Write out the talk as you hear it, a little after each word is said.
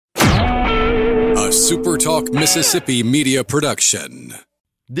SuperTalk Mississippi media production.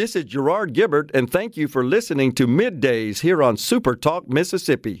 This is Gerard Gibbert, and thank you for listening to Middays here on SuperTalk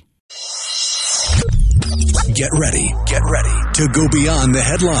Mississippi. Get ready to go beyond the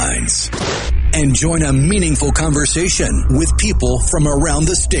headlines and join a meaningful conversation with people from around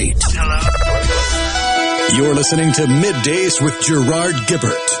the state. Hello. You're listening to Middays with Gerard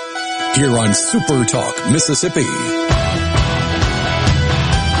Gibbert here on SuperTalk Mississippi.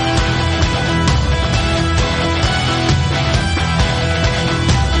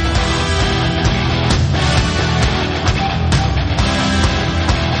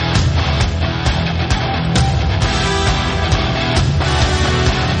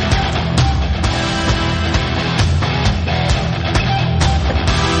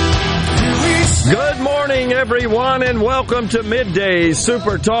 Everyone, and welcome to Middays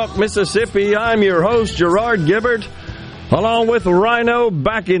Super Talk Mississippi. I'm your host, Gerard Gibbert, along with Rhino,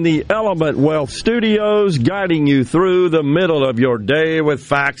 back in the Element Wealth Studios, guiding you through the middle of your day with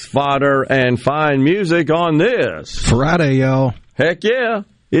facts, fodder, and fine music on this Friday, y'all. Heck yeah,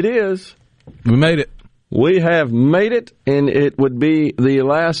 it is. We made it. We have made it, and it would be the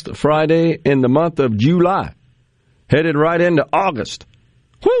last Friday in the month of July, headed right into August.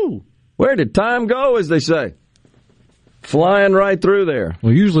 Whew! Where did time go, as they say? Flying right through there.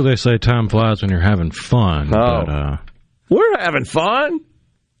 Well, usually they say time flies when you're having fun. Oh. But, we're having fun.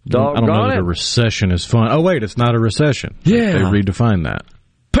 Doggone I don't know that it. a recession is fun. Oh, wait, it's not a recession. Yeah. They redefined that.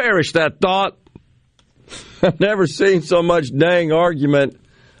 Perish that thought. I've never seen so much dang argument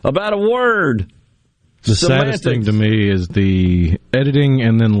about a word. The Semantics. saddest thing to me is the editing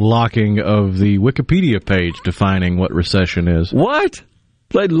and then locking of the Wikipedia page defining what recession is. What?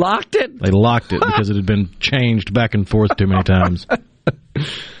 They locked it? They locked it because it had been changed back and forth too many times.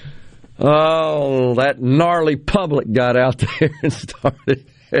 Oh, that gnarly public got out there and started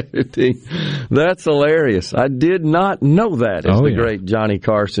editing. That's hilarious. I did not know that, as the great Johnny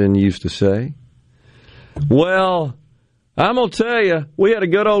Carson used to say. Well, I'm going to tell you, we had a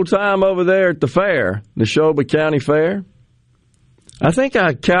good old time over there at the fair, the Neshoba County Fair. I think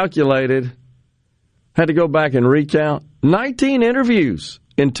I calculated, had to go back and recount, 19 interviews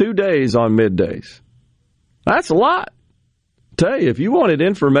in 2 days on Middays. That's a lot. Tell you, if you wanted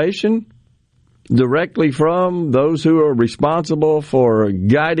information directly from those who are responsible for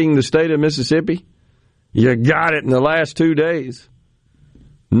guiding the state of Mississippi, you got it in the last 2 days.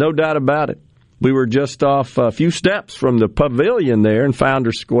 No doubt about it. We were just off a few steps from the pavilion there in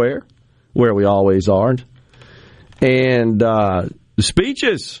Founders Square, where we always are. And the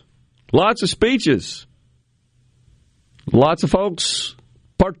speeches, lots of speeches. Lots of folks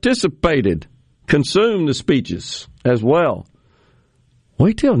participated, consumed the speeches as well.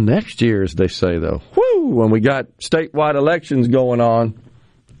 Wait till next year, as they say, though. Woo! When we got statewide elections going on,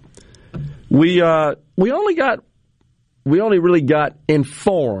 we only really got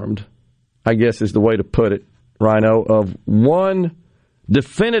informed, I guess is the way to put it, Rhino, of one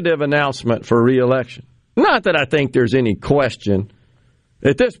definitive announcement for re-election. Not that I think there's any question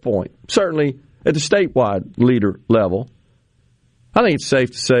at this point, certainly at the statewide leader level. I think it's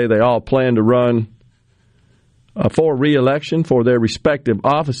safe to say they all plan to run for re-election for their respective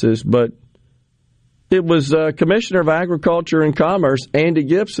offices, but it was Commissioner of Agriculture and Commerce, Andy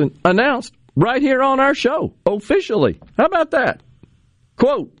Gibson, announced right here on our show, officially. How about that?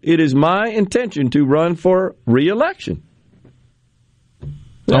 Quote, "It is my intention to run for re-election."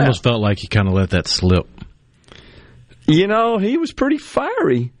 It almost felt like he kind of let that slip. You know, he was pretty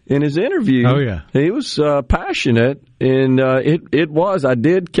fiery in his interview. Oh, yeah. He was passionate, and it was. I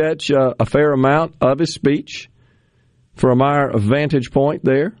did catch a fair amount of his speech from our vantage point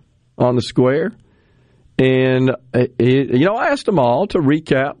there on the square. And, I asked them all to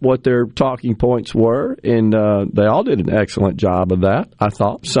recap what their talking points were, and they all did an excellent job of that, I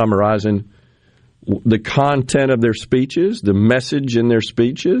thought, summarizing the content of their speeches, the message in their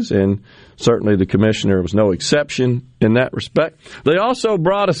speeches, and certainly the commissioner was no exception in that respect. They also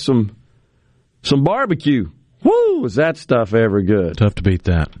brought us some barbecue. Woo! Was that stuff ever good? Tough to beat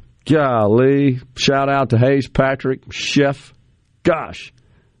that. Golly. Shout out to Hayes Patrick, chef. Gosh,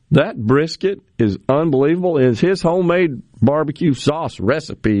 that brisket is unbelievable. It's his homemade barbecue sauce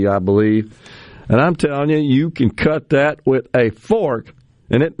recipe, I believe. And I'm telling you, you can cut that with a fork,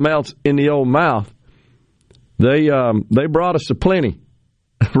 and it melts in the old mouth. They brought us a plenty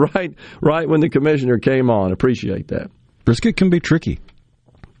right when the commissioner came on. Appreciate that. Brisket can be tricky.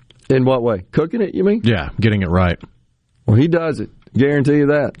 In what way? Cooking it, you mean? Yeah, getting it right. Well, he does it. Guarantee you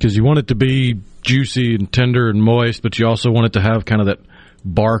that. Because you want it to be juicy and tender and moist, but you also want it to have kind of that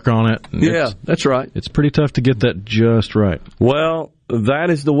bark on it. Yeah, that's right. It's pretty tough to get that just right. Well, that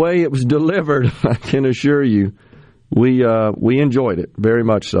is the way it was delivered. I can assure you, we enjoyed it very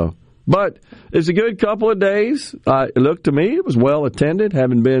much so. But it's a good couple of days. It looked to me it was well attended,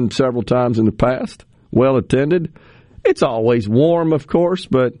 having been several times in the past. Well attended. It's always warm, of course,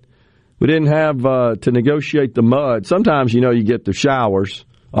 but we didn't have to negotiate the mud. Sometimes, you get the showers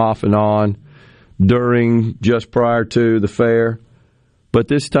off and on during, just prior to the fair. But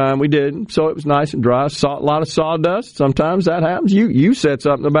this time we didn't, so it was nice and dry. A lot of sawdust. Sometimes that happens. You said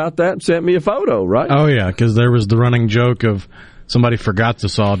something about that and sent me a photo, right? Oh, yeah, because there was the running joke of somebody forgot the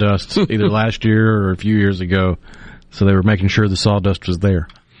sawdust either last year or a few years ago, so they were making sure the sawdust was there.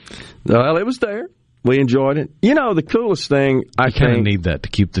 Well, it was there. We enjoyed it. The coolest thing, I think... You kind of need that to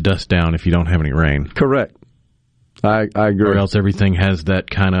keep the dust down if you don't have any rain. Correct. I agree. Or else everything has that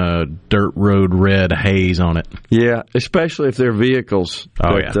kind of dirt road red haze on it. Yeah, especially if they're vehicles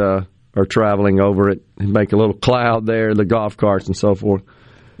that are traveling over it and make a little cloud there, the golf carts and so forth.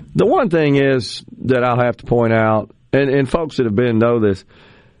 The one thing is that I'll have to point out, and folks that have been know this,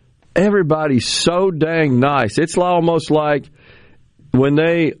 everybody's so dang nice. It's almost like when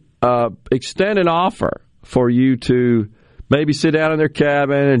they extend an offer for you to maybe sit down in their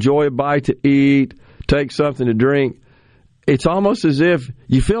cabin, enjoy a bite to eat, take something to drink, it's almost as if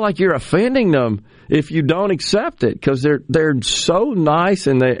you feel like you're offending them if you don't accept it, because they're so nice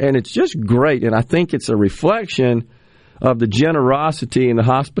and it's just great. And I think it's a reflection of the generosity and the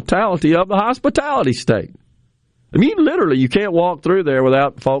hospitality of the hospitality state. I mean, literally, you can't walk through there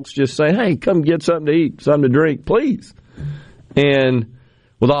without folks just saying, "Hey, come get something to eat, something to drink, please." And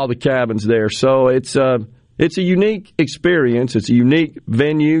with all the cabins there, so it's a unique experience. It's a unique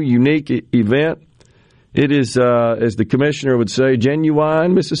venue, unique event. It is, as the commissioner would say,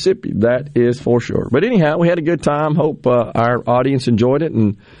 genuine Mississippi. That is for sure. But anyhow, we had a good time. Hope our audience enjoyed it,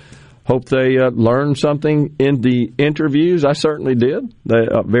 and hope they learned something in the interviews. I certainly did. They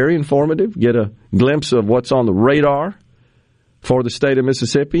very informative. Get a glimpse of what's on the radar for the state of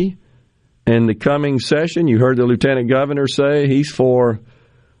Mississippi. In the coming session, you heard the lieutenant governor say he's for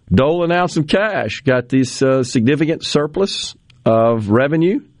doling out some cash. Got this significant surplus of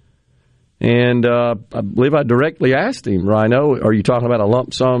revenue. And I believe I directly asked him, Rhino, are you talking about a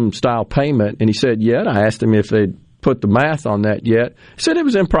lump sum style payment? And he said, yeah. I asked him if they'd put the math on that yet. He said it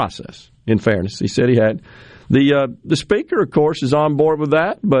was in process, in fairness. He said he had. The speaker, of course, is on board with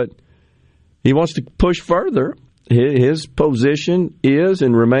that, but he wants to push further. His position is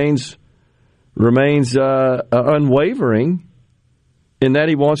and remains unwavering in that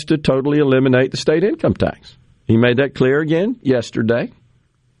he wants to totally eliminate the state income tax. He made that clear again yesterday.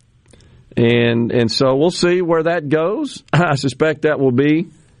 And so we'll see where that goes. I suspect that will be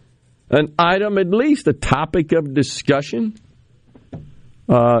an item, at least a topic of discussion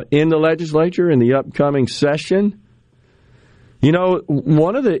in the legislature in the upcoming session.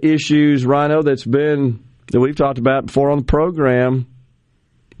 One of the issues, Rhino, that we've talked about before on the program,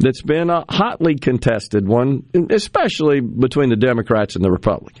 that's been a hotly contested one, especially between the Democrats and the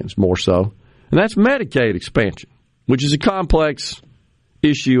Republicans, more so, and that's Medicaid expansion, which is a complex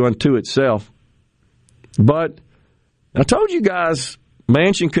issue unto itself. But I told you guys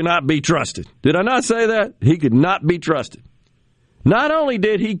Manchin could not be trusted. Did I not say that? He could not be trusted. Not only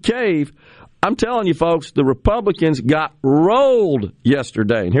did he cave, I'm telling you folks, the Republicans got rolled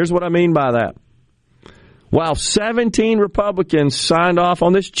yesterday. And here's what I mean by that. While 17 Republicans signed off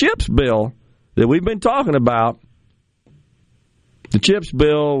on this CHIPS bill that we've been talking about, the CHIPS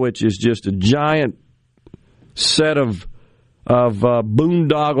bill, which is just a giant set of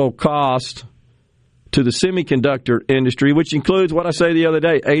boondoggle cost to the semiconductor industry, which includes what I say the other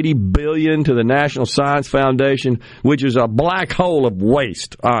day, $80 billion to the National Science Foundation, which is a black hole of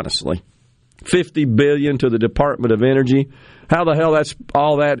waste, honestly. $50 billion to the Department of Energy. How the hell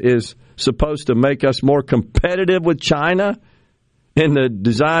all that is supposed to make us more competitive with China in the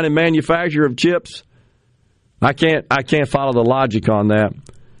design and manufacture of chips? I can't follow the logic on that.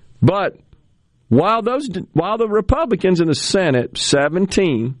 But while the Republicans in the Senate,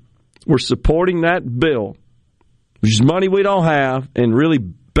 17, were supporting that bill, which is money we don't have and really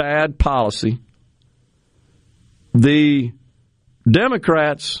bad policy, the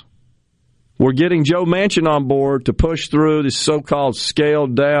Democrats were getting Joe Manchin on board to push through this so-called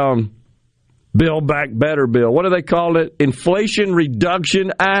scaled-down Build Back Better bill. What do they call it? Inflation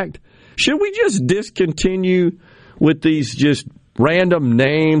Reduction Act. Should we just discontinue with these just random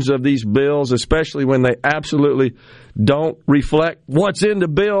names of these bills, especially when they absolutely don't reflect what's in the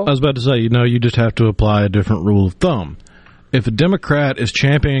bill? I was about to say, you just have to apply a different rule of thumb. If a Democrat is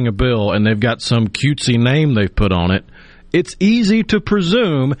championing a bill and they've got some cutesy name they've put on it, it's easy to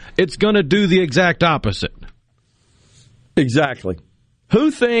presume it's going to do the exact opposite. Exactly.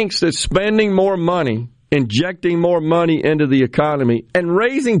 Who thinks that spending more money, injecting more money into the economy, and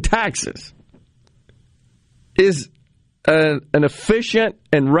raising taxes is an efficient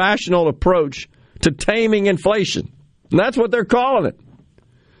and rational approach to taming inflation? And that's what they're calling it.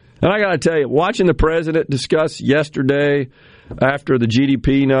 And I got to tell you, watching the president discuss yesterday after the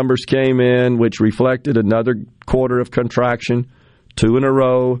GDP numbers came in, which reflected another quarter of contraction, 2 in a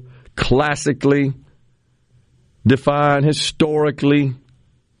row, classically defined, historically,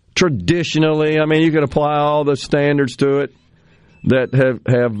 traditionally. I mean, you can apply all the standards to it that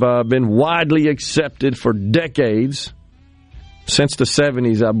have been widely accepted for decades, since the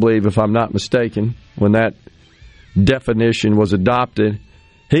 70s, I believe, if I'm not mistaken, when that definition was adopted.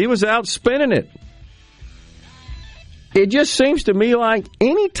 He was out spinning it. It just seems to me like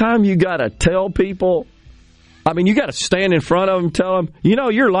anytime you got to tell people, I mean, you got to stand in front of them, tell them, you know,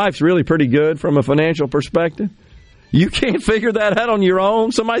 your life's really pretty good from a financial perspective. You can't figure that out on your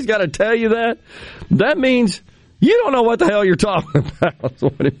own. Somebody's got to tell you that. That means you don't know what the hell you're talking about. That's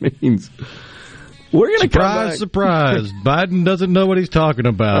what it means. We're going to come back. Surprise. Biden doesn't know what he's talking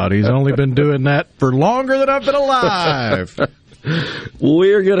about. He's only been doing that for longer than I've been alive.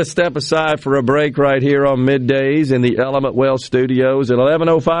 We're going to step aside for a break right here on Middays in the Element Wealth Studios. At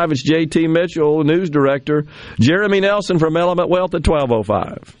 11:05, it's J.T. Mitchell, news director. Jeremy Nelson from Element Wealth at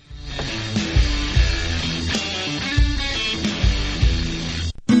 12:05.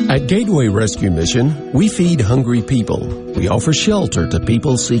 At Gateway Rescue Mission, we feed hungry people. We offer shelter to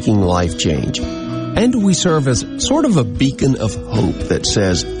people seeking life change. And we serve as sort of a beacon of hope that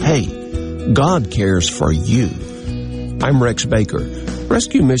says, hey, God cares for you. I'm Rex Baker.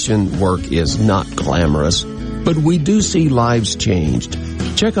 Rescue Mission work is not glamorous, but we do see lives changed.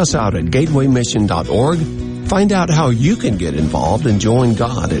 Check us out at gatewaymission.org. Find out how you can get involved and join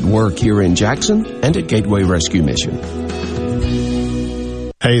God at work here in Jackson and at Gateway Rescue Mission.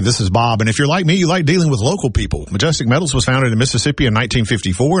 Hey, this is Bob, and if you're like me, you like dealing with local people. Majestic Metals was founded in Mississippi in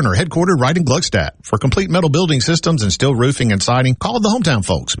 1954 and are headquartered right in Gluckstadt. For complete metal building systems and steel roofing and siding, call the hometown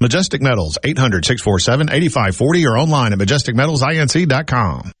folks. Majestic Metals, 800-647-8540 or online at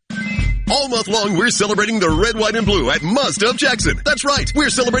majesticmetalsinc.com. All month long, we're celebrating the red, white, and blue at Mazda of Jackson. That's right.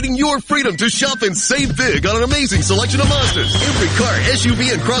 We're celebrating your freedom to shop and save big on an amazing selection of Mazdas. Every car,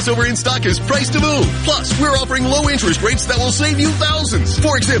 SUV, and crossover in stock is priced to move. Plus, we're offering low interest rates that will save you thousands.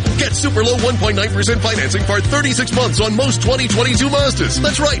 For example, get super low 1.9% financing for 36 months on most 2022 Mazdas.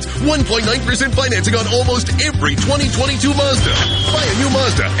 That's right. 1.9% financing on almost every 2022 Mazda. Buy a new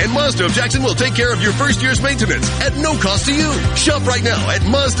Mazda, and Mazda of Jackson will take care of your first year's maintenance at no cost to you. Shop right now at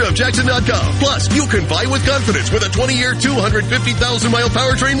MazdaofJackson.com. Plus, you can buy with confidence with a 20-year, 250,000-mile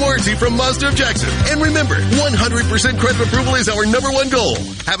powertrain warranty from Mazda of Jackson. And remember, 100% credit approval is our #1 goal.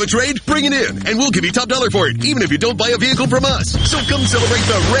 Have a trade? Bring it in, and we'll give you top dollar for it, even if you don't buy a vehicle from us. So come celebrate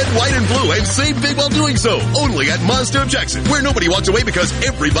the red, white, and blue and save big while doing so. Only at Mazda of Jackson, where nobody walks away because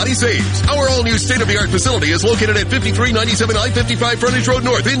everybody saves. Our all-new state-of-the-art facility is located at 5397 I-55 Frontage Road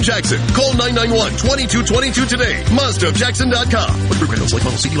North in Jackson. Call 991-2222 today. MazdaofJackson.com. Look for credit, select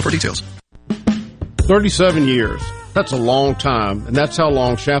model, see dealer for details. 37 years. That's a long time, and that's how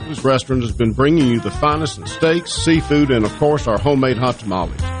long Shapley's Restaurant has been bringing you the finest in steaks, seafood, and, of course, our homemade hot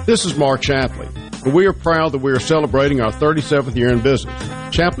tamales. This is Mark Shapley, and we are proud that we are celebrating our 37th year in business.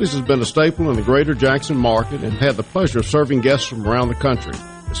 Shapley's has been a staple in the greater Jackson market and had the pleasure of serving guests from around the country.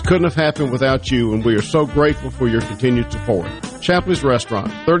 This couldn't have happened without you, and we are so grateful for your continued support. Shapley's Restaurant,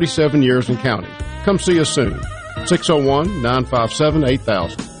 37 years and counting. Come see us soon.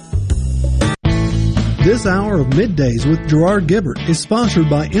 601-957-8000. This hour of Middays with Gerard Gibbert is sponsored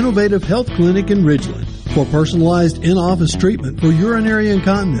by Innovative Health Clinic in Ridgeland. For personalized in-office treatment for urinary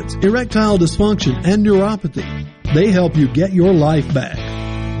incontinence, erectile dysfunction, and neuropathy, they help you get your life back.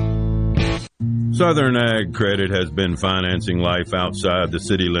 Southern Ag Credit has been financing life outside the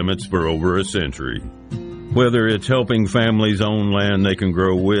city limits for over a century. Whether it's helping families own land they can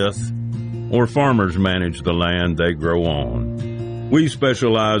grow with, or farmers manage the land they grow on. We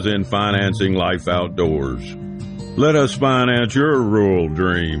specialize in financing life outdoors. Let us finance your rural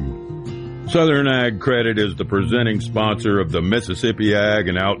dream. Southern Ag Credit is the presenting sponsor of the Mississippi Ag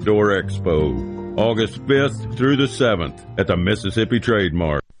and Outdoor Expo, August 5th through the 7th at the Mississippi Trade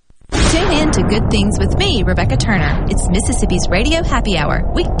Mart. Tune in to Good Things with me, Rebecca Turner. It's Mississippi's Radio Happy Hour,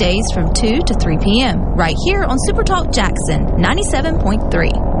 weekdays from 2 to 3 p.m., right here on Super Talk Jackson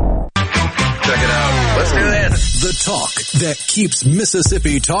 97.3. Check it out. Let's do this. The talk that keeps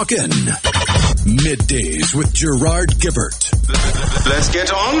Mississippi talking. Middays with Gerard Gibbert. Let's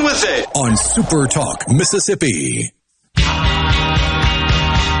get on with it. On Super Talk Mississippi.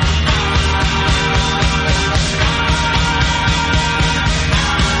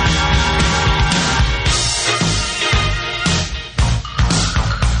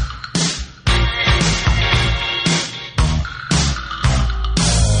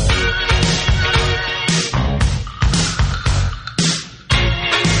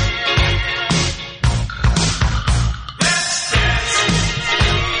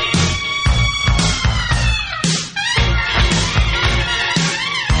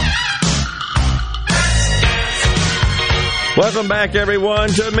 Welcome back, everyone,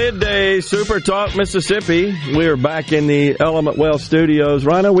 to Midday Super Talk Mississippi. We're back in the Element Wealth studios.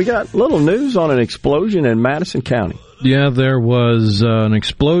 Rhino, we got a little news on an explosion in Madison County. Yeah, there was an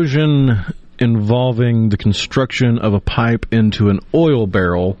explosion involving the construction of a pipe into an oil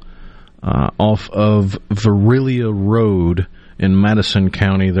barrel off of Verilia Road in Madison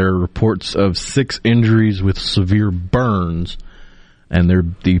County. There are reports of 6 injuries with severe burns, and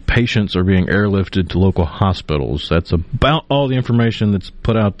the patients are being airlifted to local hospitals. That's about all the information that's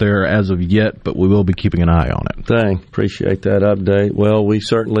put out there as of yet, but we will be keeping an eye on it. Appreciate that update. Well, we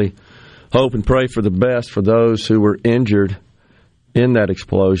certainly hope and pray for the best for those who were injured in that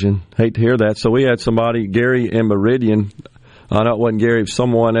explosion. Hate to hear that. So we had somebody, Gary in Meridian. I know it wasn't Gary, it was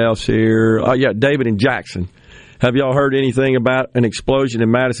someone else here. Oh, yeah, David in Jackson. Have y'all heard anything about an explosion in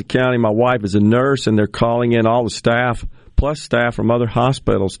Madison County? My wife is a nurse, and they're calling in all the staff, plus staff from other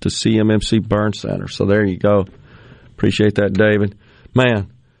hospitals, to CMMC Burn Center. So there you go. Appreciate that, David.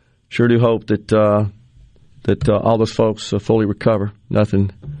 Man, sure do hope that all those folks fully recover.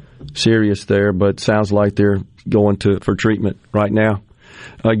 Nothing serious there, but sounds like they're going for treatment right now.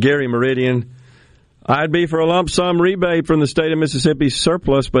 Gary Meridian, I'd be for a lump sum rebate from the state of Mississippi's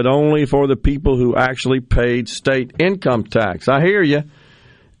surplus, but only for the people who actually paid state income tax. I hear you.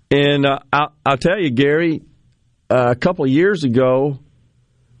 And I'll tell you, Gary, a couple of years ago,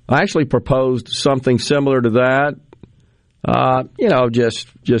 I actually proposed something similar to that,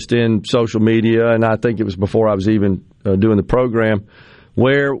 just in social media, and I think it was before I was even doing the program,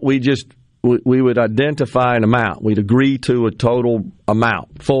 where we would identify an amount. We'd agree to a total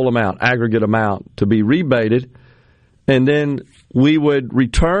amount, full amount, aggregate amount to be rebated, and then we would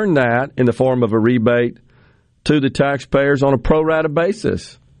return that in the form of a rebate to the taxpayers on a pro rata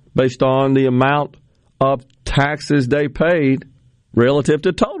basis based on the amount of taxes they paid relative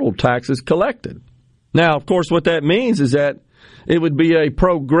to total taxes collected. Now, of course, what that means is that it would be a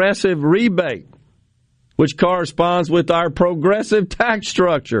progressive rebate, which corresponds with our progressive tax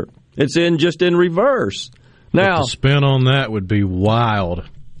structure. It's just in reverse. Now, but the spin on that would be wild.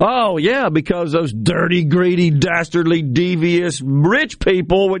 Oh, yeah, because those dirty, greedy, dastardly, devious rich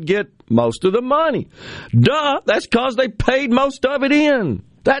people would get most of the money. Duh, that's because they paid most of it in.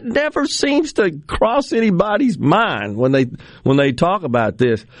 That never seems to cross anybody's mind when they talk about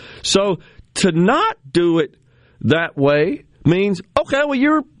this. So to not do it that way means, okay, well,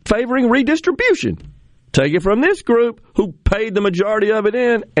 you're favoring redistribution. Take it from this group who paid the majority of it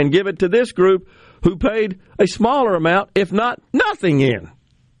in and give it to this group who paid a smaller amount, if not nothing in.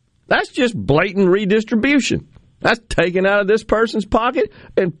 That's just blatant redistribution. That's taking out of this person's pocket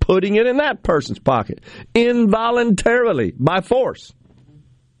and putting it in that person's pocket involuntarily, by force.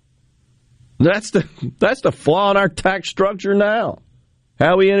 That's the flaw in our tax structure now,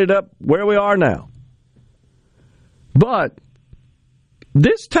 how we ended up where we are now. But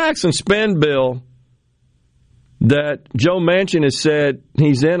this tax and spend bill that Joe Manchin has said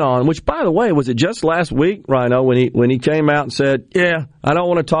he's in on, which, by the way, was it just last week, Rhino, when he came out and said, yeah, I don't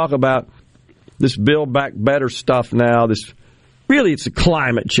want to talk about this Build Back Better stuff now. It's a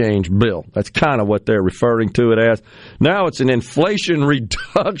climate change bill. That's kind of what they're referring to it as. Now it's an inflation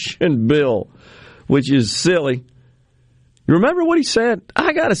reduction bill, which is silly. You remember what he said?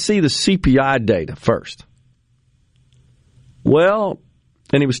 I got to see the CPI data first. Well,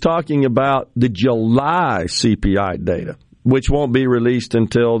 and he was talking about the July CPI data, which won't be released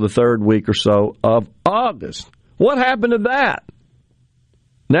until the third week or so of August. What happened to that?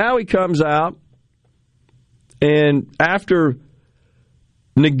 Now he comes out, and after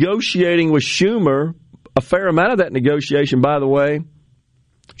negotiating with Schumer, a fair amount of that negotiation, by the way,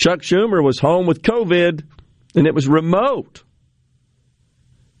 Chuck Schumer was home with COVID, and it was remote.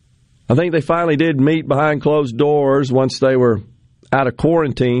 I think they finally did meet behind closed doors once they were out of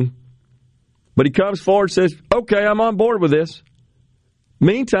quarantine. But he comes forward and says, okay, I'm on board with this.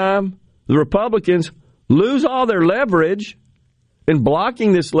 Meantime, the Republicans lose all their leverage in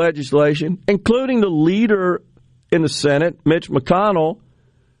blocking this legislation, including the leader in the Senate, Mitch McConnell,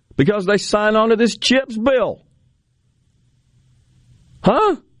 because they signed on to this CHIPS bill.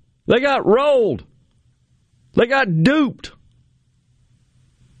 Huh? They got rolled. They got duped.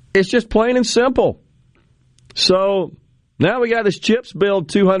 It's just plain and simple. So now we got this CHIPS bill,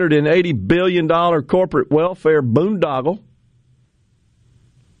 $280 billion corporate welfare boondoggle.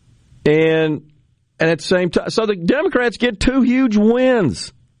 And at the same time, so the Democrats get two huge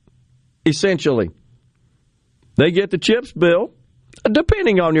wins, essentially. They get the CHIPS bill,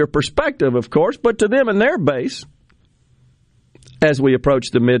 depending on your perspective, of course, but to them and their base, as we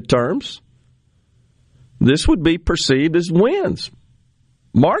approach the midterms, this would be perceived as wins,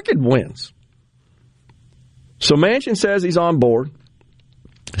 market wins. So Manchin says he's on board.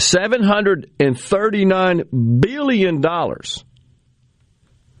 $739 billion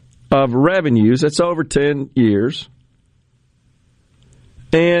of revenues. That's over 10 years.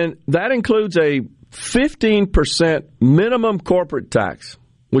 And that includes a 15% minimum corporate tax,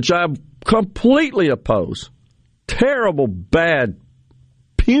 which I completely oppose. Terrible, bad,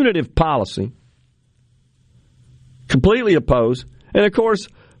 punitive policy. Completely oppose. And, of course,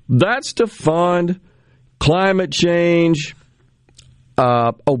 that's to fund climate change,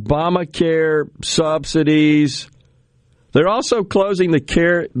 Obamacare subsidies. They're also closing the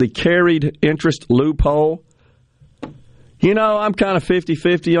carried interest loophole. You know, I'm kind of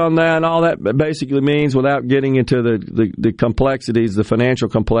 50-50 on that, and all that basically means, without getting into the complexities, the financial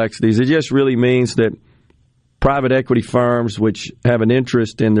complexities, it just really means that private equity firms which have an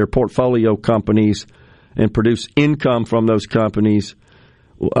interest in their portfolio companies and produce income from those companies,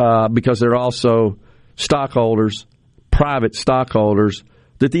 because they're also stockholders, private stockholders,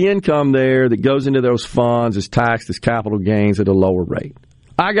 that the income there that goes into those funds is taxed as capital gains at a lower rate.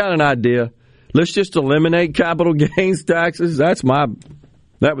 I got an idea. Let's just eliminate capital gains taxes. That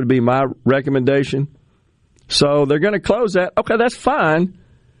would be my recommendation. So they're going to close that. Okay, that's fine.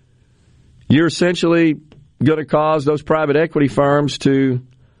 You're essentially going to cause those private equity firms to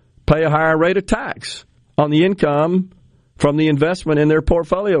pay a higher rate of tax on the income from the investment in their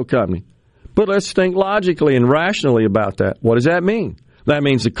portfolio company. But let's think logically and rationally about that. What does that mean? That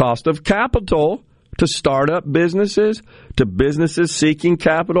means the cost of capital to start up businesses, to businesses seeking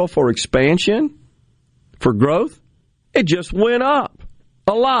capital for expansion, for growth, it just went up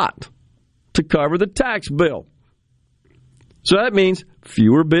a lot to cover the tax bill. So that means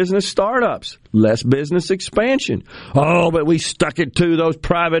fewer business startups, less business expansion. Oh, but we stuck it to those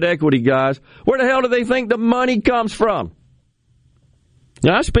private equity guys. Where the hell do they think the money comes from?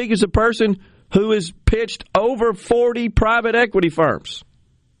 Now, I speak as a person who has pitched over 40 private equity firms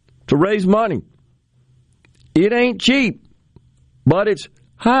to raise money. It ain't cheap, but it's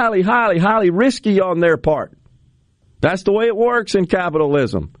highly, highly, highly risky on their part. That's the way it works in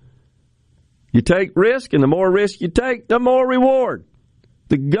capitalism. You take risk, and the more risk you take, the more reward.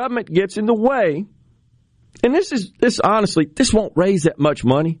 The government gets in the way, and this honestly, this won't raise that much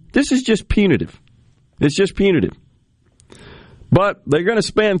money. This is just punitive. It's just punitive. But they're going to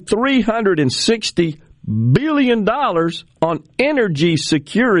spend $360 billion on energy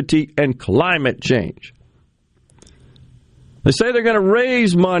security and climate change. They say they're going to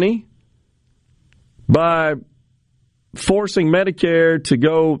raise money by forcing Medicare to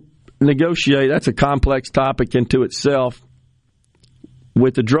go negotiate. That's a complex topic into itself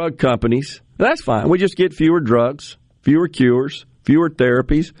with the drug companies. That's fine. We just get fewer drugs, fewer cures, fewer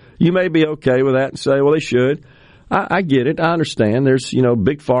therapies. You may be okay with that and say, well, they should. I get it. I understand. There's,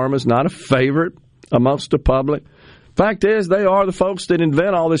 big pharma's not a favorite amongst the public. Fact is, they are the folks that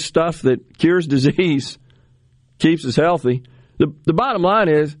invent all this stuff that cures disease, keeps us healthy. The bottom line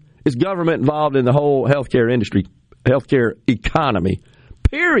is government involved in the whole healthcare industry, healthcare economy,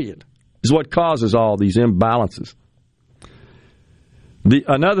 period, is what causes all these imbalances.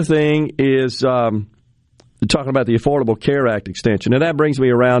 Another thing is talking about the Affordable Care Act extension, and that brings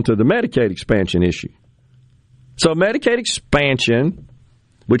me around to the Medicaid expansion issue. So Medicaid expansion,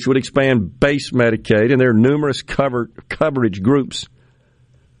 which would expand base Medicaid, and there are numerous coverage groups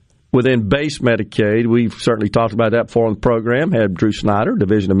within base Medicaid. We've certainly talked about that before on the program. Had Drew Snyder,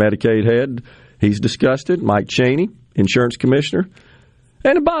 Division of Medicaid head. He's discussed it. Mike Cheney, Insurance Commissioner.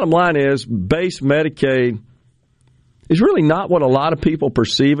 And the bottom line is base Medicaid is really not what a lot of people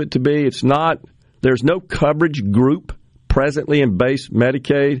perceive it to be. It's not. There's no coverage group presently in base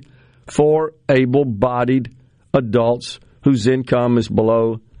Medicaid for able-bodied adults whose income is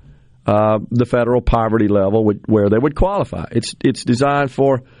below the federal poverty level where they would qualify. It's designed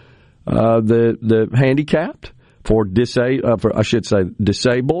for the handicapped, for disabled,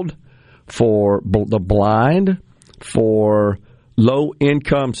 for the blind, for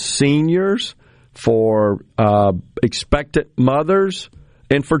low-income seniors, for expectant mothers,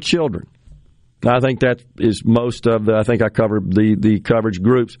 and for children. I think that is most of I think I covered the coverage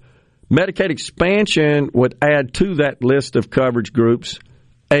groups. Medicaid expansion would add to that list of coverage groups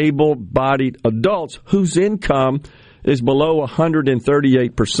able-bodied adults whose income is below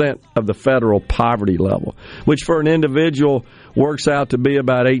 138% of the federal poverty level, which for an individual works out to be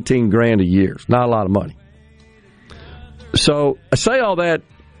about $18,000 a year. Not a lot of money. So I say all that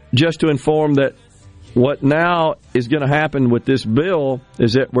just to inform that what now is going to happen with this bill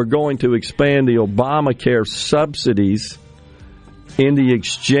is that we're going to expand the Obamacare subsidies in the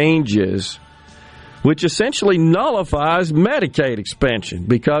exchanges which essentially nullifies Medicaid expansion,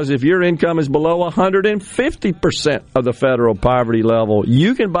 because if your income is below 150% of the federal poverty level,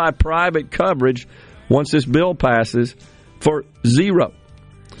 you can buy private coverage once this bill passes for $0.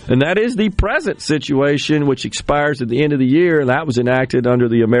 And that is the present situation, which expires at the end of the year, and that was enacted under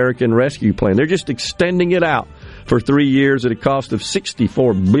the American Rescue Plan. They're just extending it out for 3 years at a cost of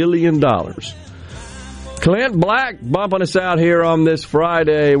 $64 billion. Clint Black bumping us out here on this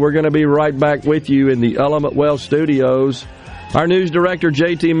Friday. We're going to be right back with you in the Element Wealth Studios. Our news director,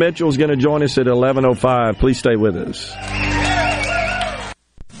 J.T. Mitchell, is going to join us at 11:05. Please stay with us.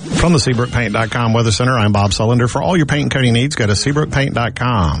 From the SeabrookPaint.com Weather Center, I'm Bob Sullender. For all your paint and coating needs, go to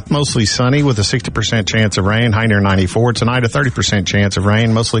SeabrookPaint.com. Mostly sunny with a 60% chance of rain, high near 94. Tonight, a 30% chance of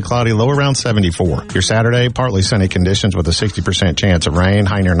rain, mostly cloudy, low around 74. Your Saturday, partly sunny conditions with a 60% chance of rain,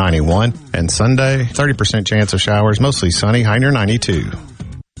 high near 91. And Sunday, 30% chance of showers, mostly sunny, high near 92.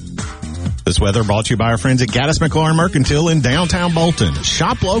 This weather brought to you by our friends at Gaddis McLaurin Mercantile in downtown Bolton.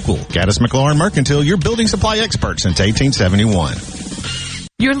 Shop local. Gaddis McLaurin Mercantile, your building supply expert since 1871.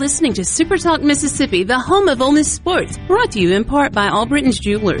 You're listening to Super Talk Mississippi, the home of Ole Miss sports, brought to you in part by Albritton's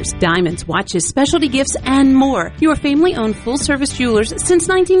Jewelers, diamonds, watches, specialty gifts, and more. Your family-owned full-service jewelers since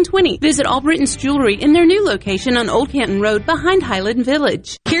 1920. Visit Albritton's Jewelry in their new location on Old Canton Road behind Highland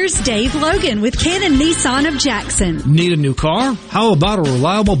Village. Here's Dave Logan with Cannon Nissan of Jackson. Need a new car? How about a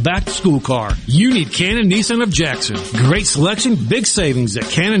reliable back-to-school car? You need Cannon Nissan of Jackson. Great selection, big savings at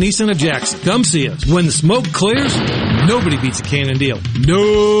Cannon Nissan of Jackson. Come see us. When the smoke clears, nobody beats a Cannon deal.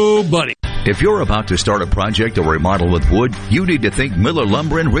 Nobody. If you're about to start a project or remodel with wood, you need to think Miller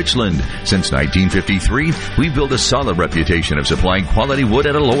Lumber in Richland. Since 1953, we've built a solid reputation of supplying quality wood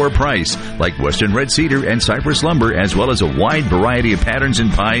at a lower price, like Western Red Cedar and Cypress Lumber, as well as a wide variety of patterns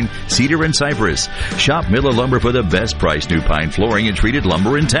in pine, cedar, and cypress. Shop Miller Lumber for the best price new pine flooring and treated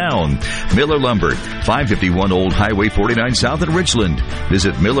lumber in town. Miller Lumber, 551 Old Highway 49 South in Richland.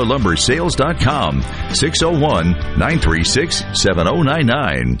 Visit MillerLumberSales.com,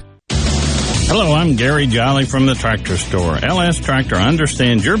 601-936-7099. Hello, I'm Gary Jolly from the Tractor Store. LS Tractor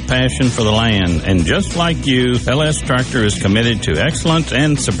understands your passion for the land, and just like you, LS Tractor is committed to excellence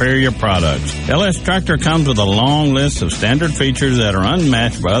and superior products. LS Tractor comes with a long list of standard features that are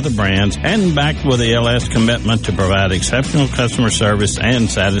unmatched by other brands and backed with the LS commitment to provide exceptional customer service and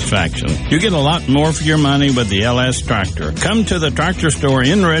satisfaction. You get a lot more for your money with the LS Tractor. Come to the Tractor Store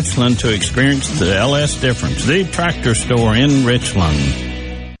in Richland to experience the LS difference. The Tractor Store in Richland.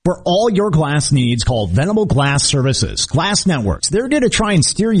 For all your glass needs, call Venable Glass Services. Glass Networks. They're going to try and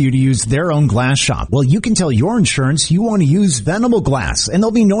steer you to use their own glass shop. Well, you can tell your insurance you want to use Venable Glass, and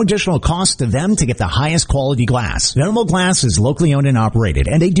there'll be no additional cost to them to get the highest quality glass. Venable Glass is locally owned and operated,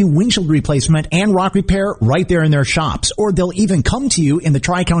 and they do windshield replacement and rock repair right there in their shops. Or they'll even come to you in the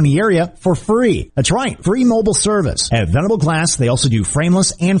Tri-County area for free. That's right, free mobile service. At Venable Glass, they also do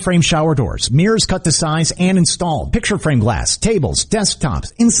frameless and frame shower doors, mirrors cut to size and installed, picture frame glass, tables,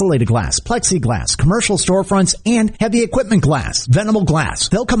 desktops, insulated glass, plexiglass, commercial storefronts, and heavy equipment glass. Venable Glass.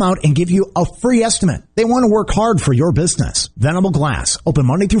 They'll come out and give you a free estimate. They want to work hard for your business. Venable Glass. Open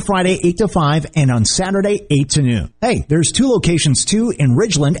Monday through Friday, 8 to 5, and on Saturday, 8 to noon. Hey, there's 2 locations too, in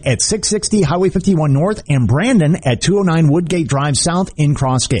Ridgeland at 660 Highway 51 North and Brandon at 209 Woodgate Drive South in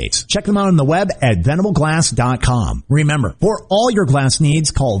Crossgates. Check them out on the web at venableglass.com. Remember, for all your glass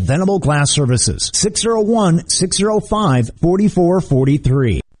needs, call Venable Glass Services.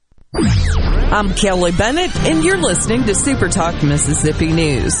 601-605-4443. I'm Kelly Bennett, and you're listening to Super Talk Mississippi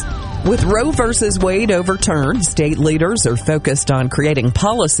News. With Roe v. Wade overturned, state leaders are focused on creating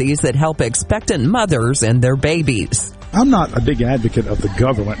policies that help expectant mothers and their babies. I'm not a big advocate of the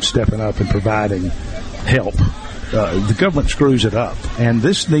government stepping up and providing help. The government screws it up, and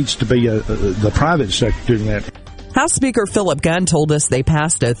this needs to be the private sector doing that. House Speaker Philip Gunn told us they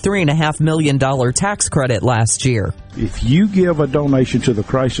passed a $3.5 million tax credit last year. If you give a donation to the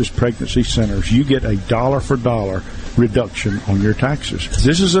crisis pregnancy centers, you get a dollar-for-dollar reduction on your taxes.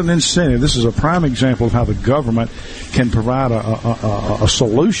 This is an incentive. This is a prime example of how the government can provide a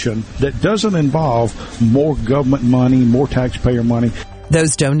solution that doesn't involve more government money, more taxpayer money.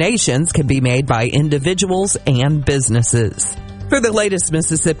 Those donations can be made by individuals and businesses. For the latest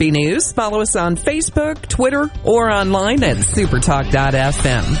Mississippi news, follow us on Facebook, Twitter, or online at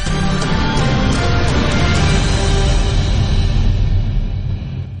supertalk.fm.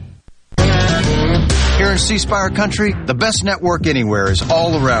 Here in C Spire country, the best network anywhere is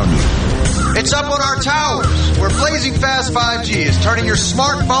all around you. It's up on our towers, where blazing fast 5G is turning your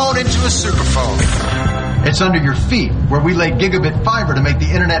smartphone into a superphone. It's under your feet, where we lay gigabit fiber to make the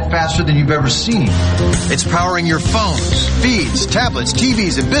internet faster than you've ever seen. It's powering your phones, feeds, tablets,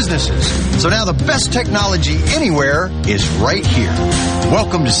 TVs, and businesses. So now the best technology anywhere is right here.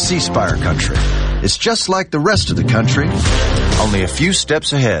 Welcome to C Spire country. It's just like the rest of the country, only a few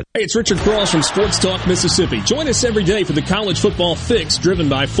steps ahead. Hey, it's Richard Cross from Sports Talk Mississippi. Join us every day for the College Football Fix driven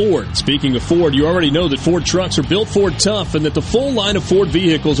by Ford. Speaking of Ford, you already know that Ford trucks are built Ford tough and that the full line of Ford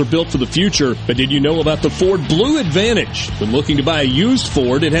vehicles are built for the future. But did you know about the Ford Blue Advantage? When looking to buy a used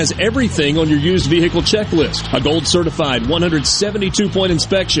Ford, it has everything on your used vehicle checklist. A gold certified 172-point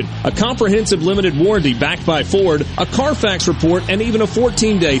inspection, a comprehensive limited warranty backed by Ford, a Carfax report, and even a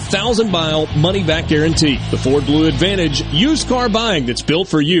 14-day 1,000-mile money-back guarantee. The Ford Blue Advantage, used car buying that's built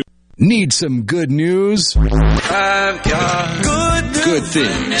for you. Need some good news? I've got Good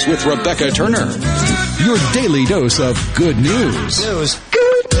Things with Rebecca Turner. Your daily dose of good news.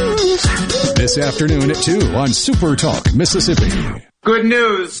 Good news. This afternoon at 2 on Super Talk Mississippi. Good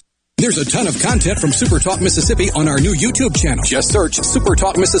news. There's a ton of content from Super Talk Mississippi on our new YouTube channel. Just search Super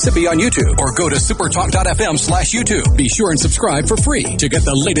Talk Mississippi on YouTube or go to supertalk.fm/YouTube. Be sure and subscribe for free to get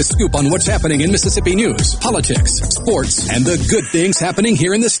the latest scoop on what's happening in Mississippi news, politics, sports, and the good things happening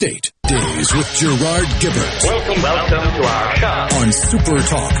here in the state. Days with Gerard Gibbert. Welcome to our show. On Super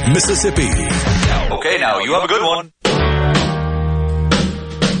Talk Mississippi. Okay, now you have a good one.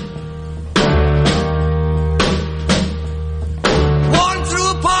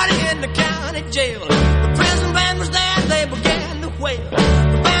 Jail. The prison band was there, they began to wail.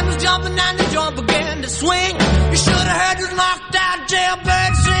 The band was jumping and the joint began to swing. You should have heard this knocked out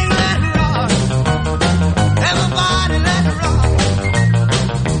jailbird sing, let it rock. Everybody let it rock.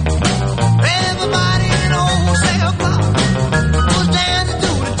 Everybody in the whole cell block was dancing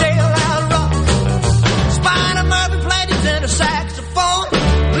to the jailhouse rock. Spider Murphy played his tenor saxophone.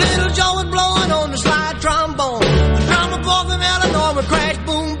 Little Joe was blowing on the slide trombone. The drummer boy from Illinois would crash,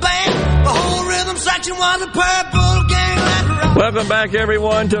 boom, bang. Was a purple gang. Welcome back,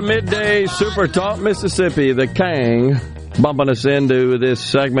 everyone, to Midday Super Talk Mississippi. The Kang bumping us into this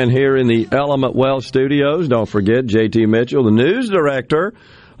segment here in the Element Wealth Studios. Don't forget, J.T. Mitchell, the news director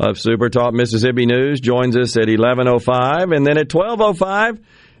of Super Talk Mississippi News, joins us at 11:05. And then at 12:05,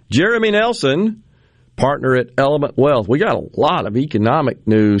 Jeremy Nelson, partner at Element Wealth. We got a lot of economic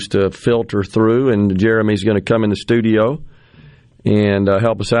news to filter through, and Jeremy's going to come in the studio and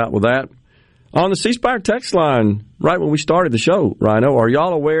help us out with that. On the C Spire text line, right when we started the show, Rhino, are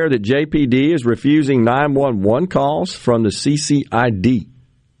y'all aware that JPD is refusing 911 calls from the CCID?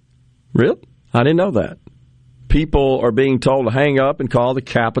 Really? I didn't know that. People are being told to hang up and call the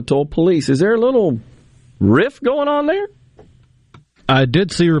Capitol Police. Is there a little rift going on there? I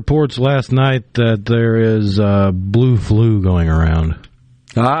did see reports last night that there is blue flu going around.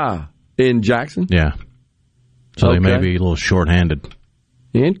 In Jackson? Yeah. So They may be a little short-handed.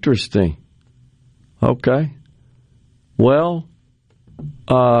 Interesting. Okay. Well,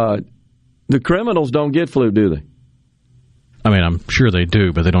 the criminals don't get flu, do they? I mean, I'm sure they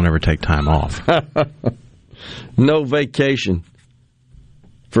do, but they don't ever take time off. No vacation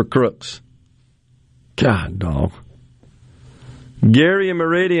for crooks. God, dog. Gary and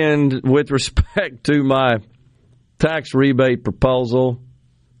Meridian, with respect to my tax rebate proposal,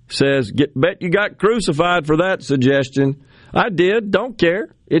 says, bet you got crucified for that suggestion. I did. Don't care.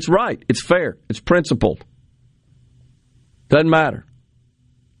 It's right. It's fair. It's principled. Doesn't matter.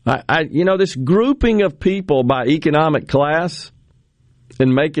 This grouping of people by economic class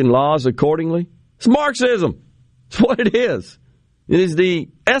and making laws accordingly, it's Marxism. It's what it is. It is the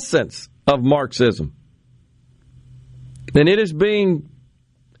essence of Marxism. And it is being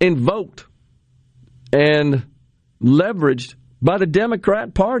invoked and leveraged by the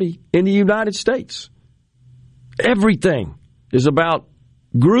Democrat Party in the United States. Everything is about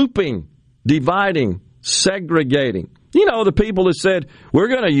grouping, dividing, segregating. You know, the people that said, we're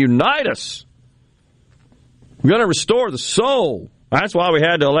going to unite us. We're going to restore the soul. That's why we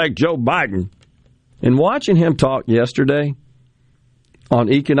had to elect Joe Biden. And watching him talk yesterday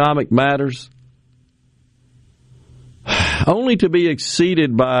on economic matters, only to be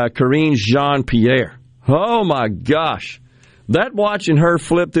exceeded by Karine Jean-Pierre. Oh, my gosh. That watching her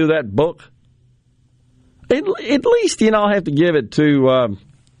flip through that book, at least, I have to give it to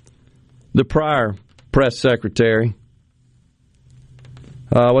the prior press secretary.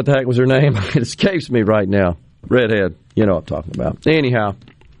 What the heck was her name? It escapes me right now. Redhead. You know what I'm talking about. Anyhow,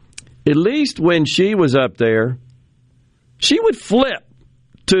 at least when she was up there, she would flip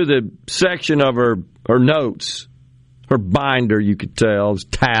to the section of her notes, her binder, you could tell, it was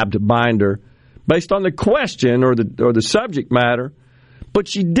tabbed binder, based on the question or the subject matter, but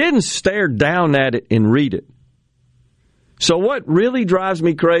she didn't stare down at it and read it. So what really drives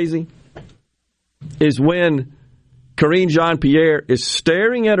me crazy is when Karine Jean-Pierre is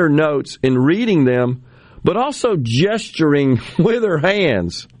staring at her notes and reading them, but also gesturing with her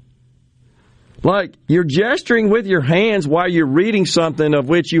hands. Like, you're gesturing with your hands while you're reading something of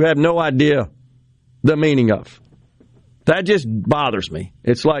which you have no idea the meaning of. That just bothers me.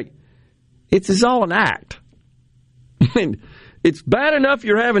 It's like, it's all an act. And it's bad enough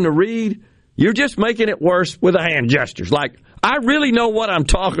you're having to read. You're just making it worse with the hand gestures. Like, I really know what I'm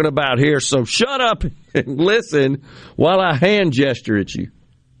talking about here, so shut up and listen while I hand gesture at you.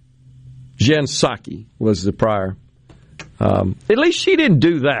 Jen Psaki was the prior. At least she didn't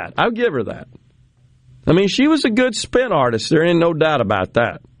do that. I'll give her that. I mean, she was a good spin artist. There ain't no doubt about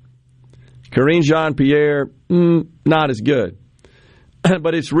that. Karine Jean-Pierre, not as good.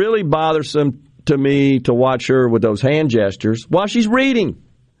 But it's really bothersome to me to watch her with those hand gestures while she's reading,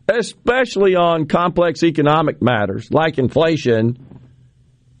 especially on complex economic matters like inflation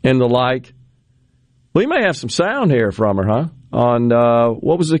and the like. We may have some sound here from her, huh? On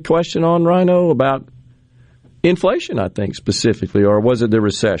what was the question on, Rhino? About inflation, I think, specifically, or was it the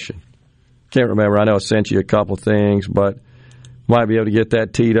recession? Can't remember. I know I sent you a couple things, but might be able to get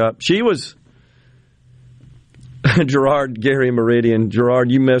that teed up. She was Gary Meridian.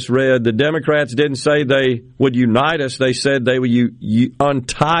 Gerard, you misread. The Democrats didn't say they would unite us. They said they would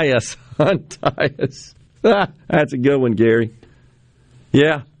untie us. Untie us. That's a good one, Gary.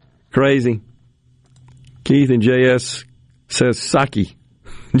 Yeah, crazy. Keith and JS says Psaki.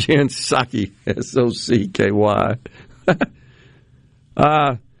 Jen Psaki. S-O-C-K-Y.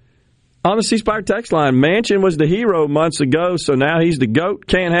 On the C Spire text line, Manchin was the hero months ago, so now he's the GOAT.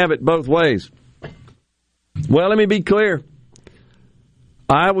 Can't have it both ways. Well, let me be clear.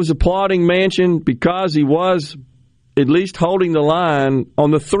 I was applauding Manchin because he was at least holding the line on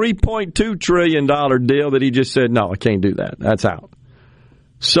the $3.2 trillion deal that he just said, no, I can't do that. That's out.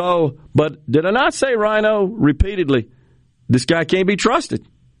 So, but did I not say, Rhino, repeatedly, this guy can't be trusted?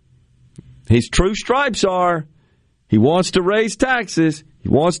 His true stripes are he wants to raise taxes, he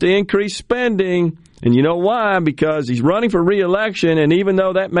wants to increase spending, and you know why? Because he's running for re-election, and even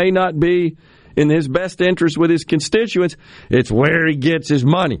though that may not be in his best interest with his constituents, it's where he gets his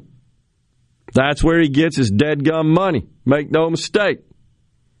money. That's where he gets his dead-gum money. Make no mistake.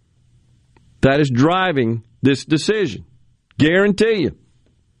 That is driving this decision. Guarantee you.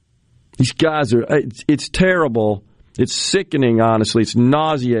 These guys are, it's terrible. It's sickening, honestly. It's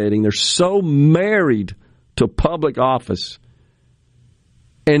nauseating. They're so married to public office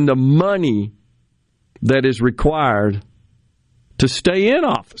and the money that is required to stay in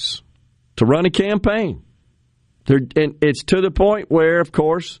office, to run a campaign. And it's to the point where, of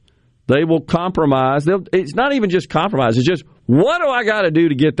course, they will compromise. It's not even just compromise. It's just, what do I got to do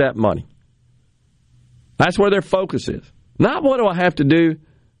to get that money? That's where their focus is. Not what do I have to do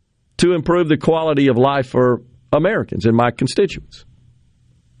to improve the quality of life for Americans and my constituents.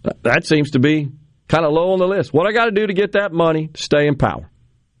 That seems to be kind of low on the list. What I got to do to get that money to stay in power.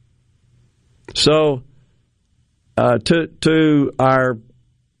 So, to our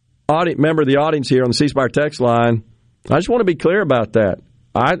member of the audience here on the C Spire text line, I just want to be clear about that.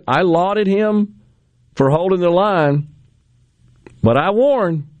 I lauded him for holding the line, but I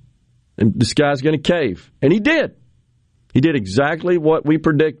warned, and this guy's going to cave. And he did. He did exactly what we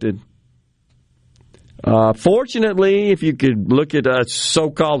predicted. Fortunately, if you could look at a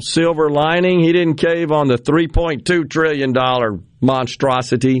so-called silver lining, he didn't cave on the $3.2 trillion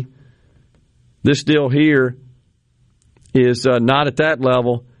monstrosity. This deal here is not at that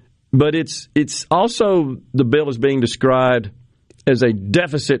level, but it's also, the bill is being described as a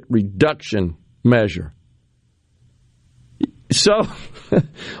deficit reduction measure. So,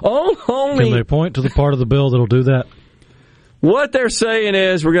 only... Can they point to the part of the bill that'll do that? What they're saying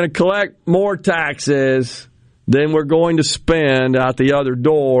is we're going to collect more taxes than we're going to spend out the other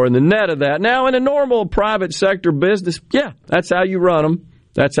door, and the net of that. Now, in a normal private sector business, yeah, that's how you run them.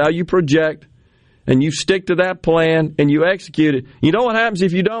 That's how you project, and you stick to that plan, and you execute it. You know what happens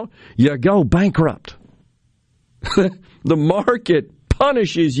if you don't? You go bankrupt. The market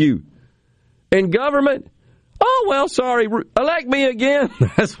punishes you. In government, oh, well, sorry, elect me again.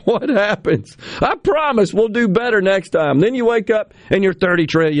 That's what happens. I promise we'll do better next time. Then you wake up and you're $30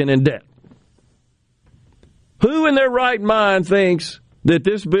 trillion in debt. Who in their right mind thinks that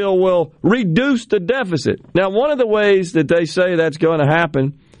this bill will reduce the deficit? Now, one of the ways that they say that's going to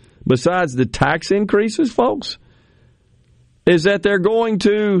happen, besides the tax increases, folks, is that they're going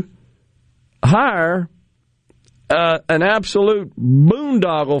to hire an absolute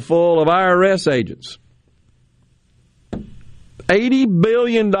boondoggle full of IRS agents. $80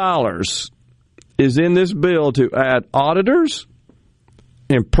 billion is in this bill to add auditors,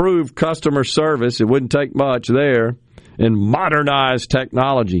 improve customer service, it wouldn't take much there, and modernize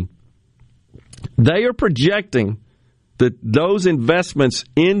technology. They are projecting that those investments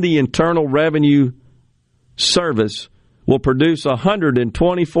in the Internal Revenue Service will produce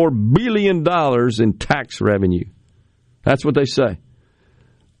 $124 billion in tax revenue. That's what they say.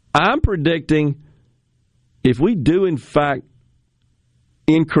 I'm predicting if we do, in fact,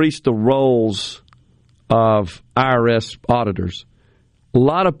 increase the roles of IRS auditors, a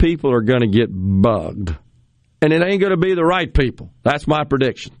lot of people are going to get bugged. And it ain't going to be the right people. That's my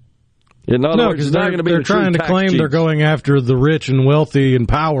prediction. In other words, it's not going to be they're trying to claim cheats. They're going after the rich and wealthy and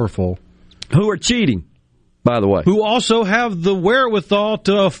powerful. Who are cheating, by the way. Who also have the wherewithal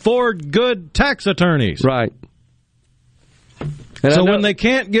to afford good tax attorneys. Right. And so when they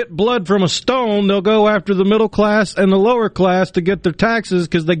can't get blood from a stone, they'll go after the middle class and the lower class to get their taxes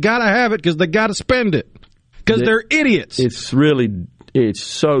because they got to have it because they got to spend it. Because they're idiots. It's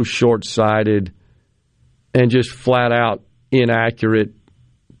so short-sighted and just flat out inaccurate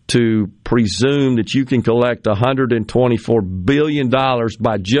to presume that you can collect $124 billion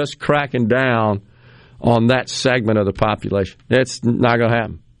by just cracking down on that segment of the population. That's not going to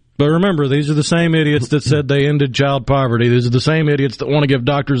happen. But remember, these are the same idiots that said they ended child poverty. These are the same idiots that want to give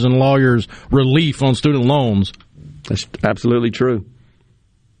doctors and lawyers relief on student loans. That's absolutely true.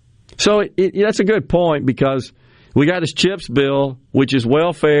 So that's a good point because we got this CHIPS bill, which is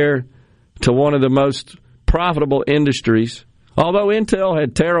welfare to one of the most profitable industries, although Intel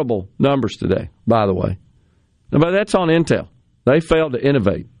had terrible numbers today, by the way. But that's on Intel. They failed to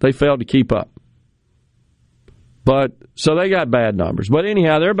innovate. They failed to keep up. So they got bad numbers. But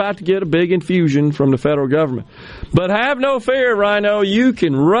anyhow, they're about to get a big infusion from the federal government. But have no fear, Rhino. You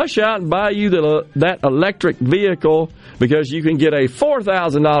can rush out and buy you that electric vehicle because you can get a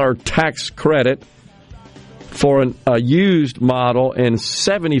 $4,000 tax credit for a used model and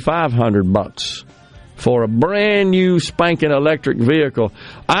 $7,500 for a brand new spanking electric vehicle.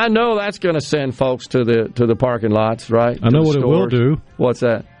 I know that's going to send folks to the parking lots, right? I know what it will do. What's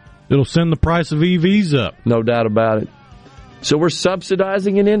that? It'll send the price of EVs up. No doubt about it. So we're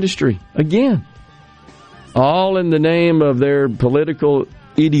subsidizing an industry again, all in the name of their political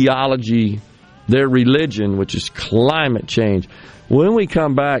ideology, their religion, which is climate change. When we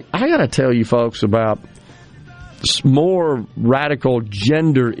come back, I got to tell you folks about more radical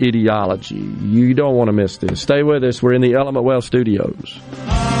gender ideology. You don't want to miss this. Stay with us. We're in the Element Wealth Studios.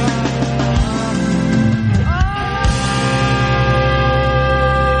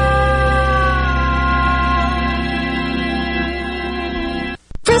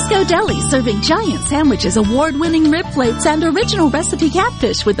 Frisco Deli, serving giant sandwiches, award-winning rib plates, and original recipe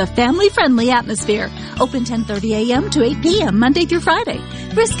catfish with a family-friendly atmosphere. Open 10:30 a.m. to 8 p.m. Monday through Friday.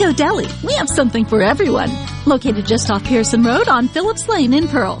 Frisco Deli, we have something for everyone. Located just off Pearson Road on Phillips Lane in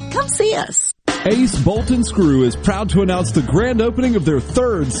Pearl. Come see us. Ace Bolt & Screw is proud to announce the grand opening of their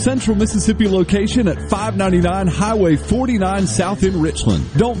third Central Mississippi location at 599 Highway 49 South in Richland.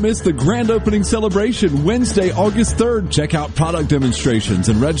 Don't miss the grand opening celebration Wednesday, August 3rd. Check out product demonstrations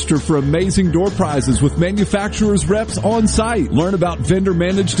and register for amazing door prizes with manufacturers' reps on site. Learn about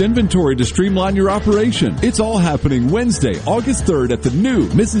vendor-managed inventory to streamline your operation. It's all happening Wednesday, August 3rd at the new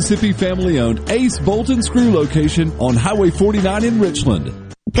Mississippi family-owned Ace Bolt & Screw location on Highway 49 in Richland.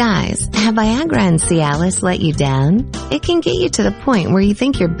 Guys, have Viagra and Cialis let you down? It can get you to the point where you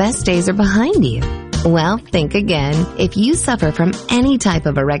think your best days are behind you. Well, think again. If you suffer from any type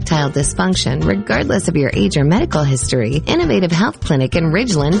of erectile dysfunction, regardless of your age or medical history, Innovative Health Clinic in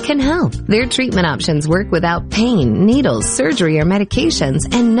Ridgeland can help. Their treatment options work without pain, needles, surgery, or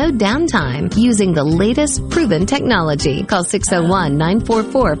medications, and no downtime, using the latest proven technology. Call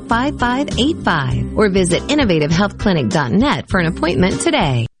 601-944-5585 or visit innovativehealthclinic.net for an appointment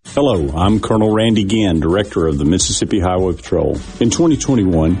today. Hello, I'm Colonel Randy Ginn, Director of the Mississippi Highway Patrol. In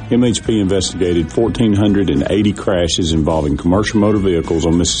 2021, MHP investigated 1,480 crashes involving commercial motor vehicles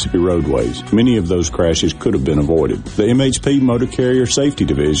on Mississippi roadways. Many of those crashes could have been avoided. The MHP Motor Carrier Safety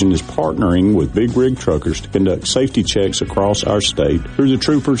Division is partnering with Big Rig Truckers to conduct safety checks across our state through the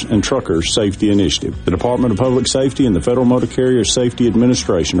Troopers and Truckers Safety Initiative. The Department of Public Safety and the Federal Motor Carrier Safety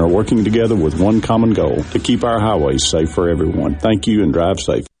Administration are working together with one common goal: to keep our highways safe for everyone. Thank you and drive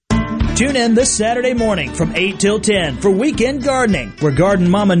safe. Tune in this Saturday morning from 8 till 10 for Weekend Gardening, where Garden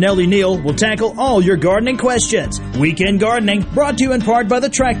Mama Nellie Neal will tackle all your gardening questions. Weekend Gardening, brought to you in part by The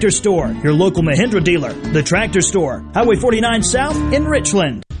Tractor Store, your local Mahindra dealer. The Tractor Store, Highway 49 South in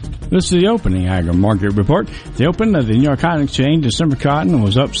Richland. This is the opening agri-market report. The open of the New York Cotton Exchange, December cotton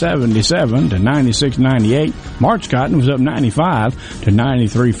was up 77 to 96.98. March cotton was up 95 to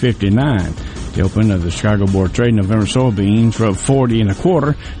 93.59. The open of the Chicago Board of Trade, November soybeans were up 40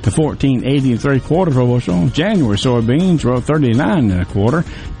 1/4 to 14.80 3/4 per bushel. January soybeans were up 39 1/4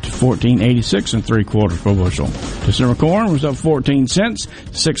 to 14.86 3/4 per bushel. December corn was up 14 cents,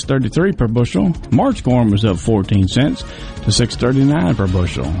 6.33 per bushel. March corn was up 14 cents to 6.39 per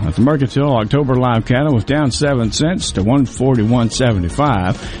bushel. At the Mercantile, October live cattle was down 7 cents to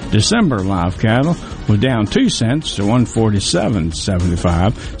 141.75. December live cattle was down 2 cents to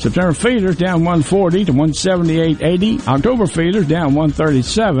 147.75. September feeders down 140 to 178.80. October feeders down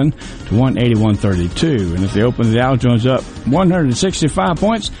 137 to 181.32. And if they open, the Dow Jones up 165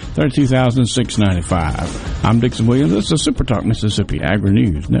 points, 32,695. I'm Dixon Williams. This is Super Talk Mississippi Agri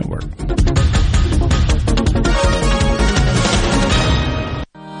News Network.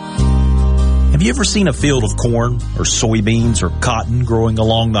 Have you ever seen a field of corn or soybeans or cotton growing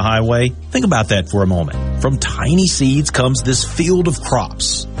along the highway? Think about that for a moment. From tiny seeds comes this field of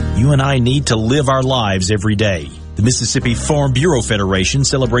crops. You and I need to live our lives every day. The Mississippi Farm Bureau Federation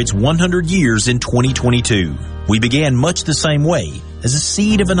celebrates 100 years in 2022. We began much the same way, as a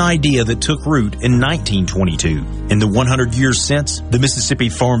seed of an idea that took root in 1922. In the 100 years since, the Mississippi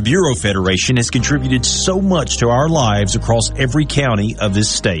Farm Bureau Federation has contributed so much to our lives across every county of this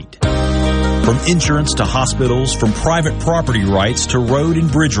state. From insurance to hospitals, from private property rights to road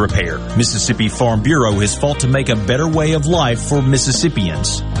and bridge repair, Mississippi Farm Bureau has fought to make a better way of life for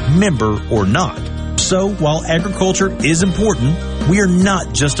Mississippians, member or not. So, while agriculture is important, we are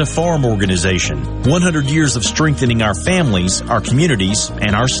not just a farm organization. 100 years of strengthening our families, our communities,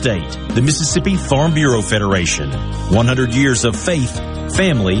 and our state. The Mississippi Farm Bureau Federation. 100 years of faith,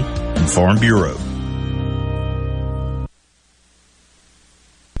 family, and Farm Bureau.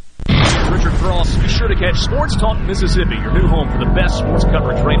 Be sure to catch Sports Talk Mississippi, your new home for the best sports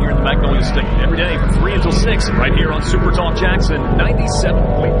coverage right here in the Magnolia State. Every day from 3 until 6, right here on Super Talk Jackson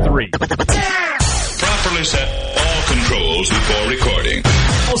 97.3. Properly set all controls before recording.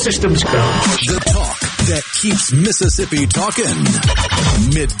 All systems go. The talk that keeps Mississippi talking.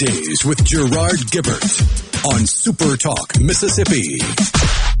 Middays with Gerard Gibbert on Super Talk Mississippi.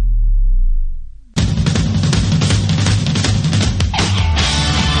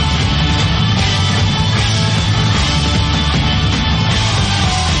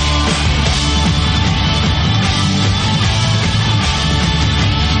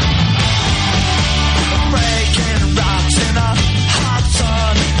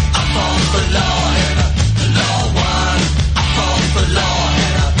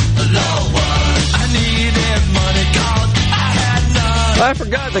 I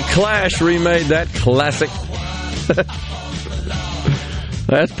forgot the Clash remade that classic.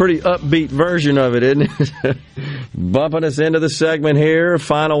 That's a pretty upbeat version of it, isn't it? Bumping us into the segment here.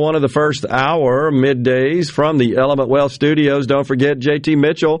 Final one of the first hour, middays from the Element Wealth Studios. Don't forget, JT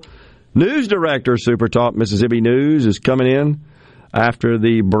Mitchell, news director, Super Talk Mississippi News, is coming in after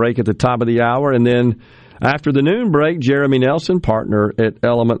the break at the top of the hour. And then after the noon break, Jeremy Nelson, partner at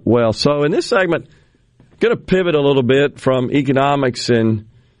Element Wealth. So in this segment, going to pivot a little bit from economics and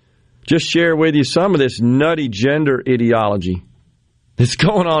just share with you some of this nutty gender ideology that's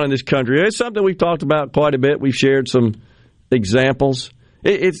going on in this country. It's something we've talked about quite a bit. We've shared some examples.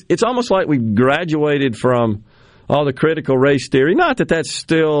 It's almost like we've graduated from all the critical race theory. Not that that's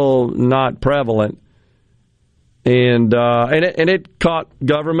still not prevalent. And it caught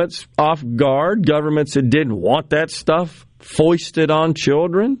governments off guard, governments that didn't want that stuff foisted on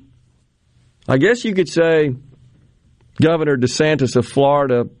children. I guess you could say Governor DeSantis of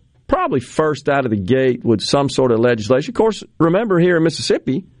Florida probably first out of the gate with some sort of legislation. Of course, remember here in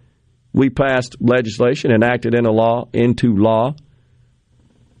Mississippi, we passed legislation, enacted into law, a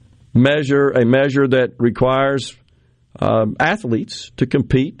measure that requires athletes to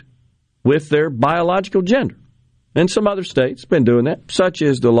compete with their biological gender. And some other states have been doing that, such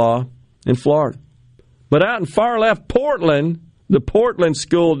is the law in Florida. But out in far left Portland, the Portland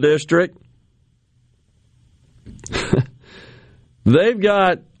School District, they've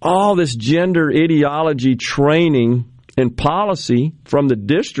got all this gender ideology training and policy from the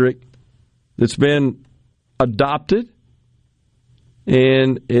district that's been adopted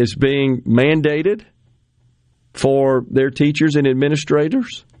and is being mandated for their teachers and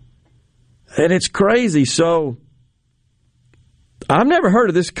administrators. And it's crazy. So I've never heard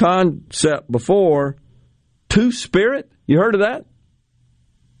of this concept before. Two-spirit? You heard of that?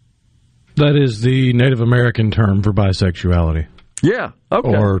 That is the Native American term for bisexuality. Yeah. Okay.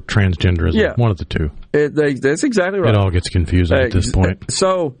 Or transgenderism. Yeah. One of the two. That's exactly right. It all gets confusing at this point.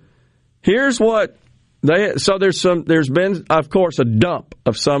 So here's what there's been, of course, a dump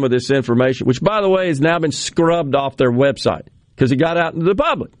of some of this information, which, by the way, has now been scrubbed off their website because it got out into the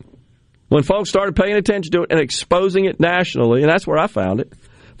public. When folks started paying attention to it and exposing it nationally, and that's where I found it,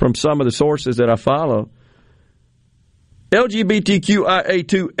 from some of the sources that I follow,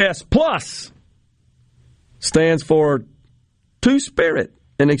 LGBTQIA2S+ stands for Two-Spirit,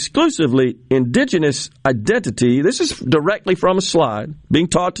 an exclusively indigenous identity. This is directly from a slide being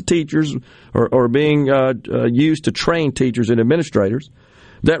taught to teachers or being used to train teachers and administrators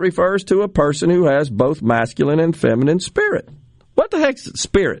that refers to a person who has both masculine and feminine spirit. What the heck does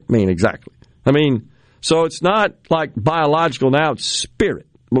spirit mean exactly? I mean, so it's not like biological now, it's spirit,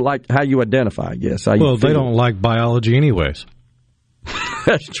 like how you identify, I guess. Well, they don't like biology anyways.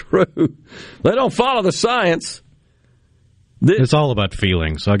 That's true. They don't follow the science. It's all about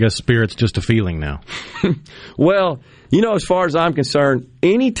feelings, so I guess spirit's just a feeling now. Well, as far as I'm concerned,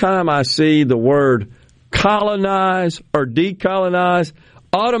 anytime I see the word colonize or decolonize,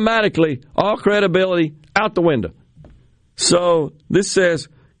 automatically all credibility out the window. So this says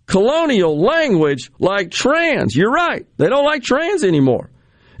colonial language like trans. You're right. They don't like trans anymore.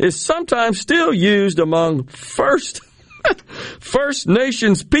 Is sometimes still used among First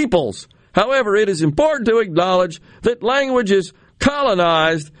Nations peoples. However, it is important to acknowledge that language is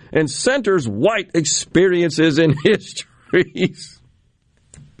colonized and centers white experiences and histories.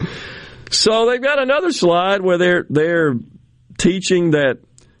 So they've got another slide where they're teaching that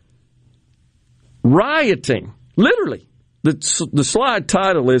rioting, literally, the slide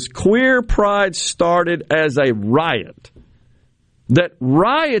title is Queer Pride Started as a Riot. That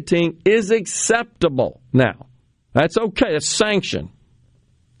rioting is acceptable now. That's okay. It's sanctioned.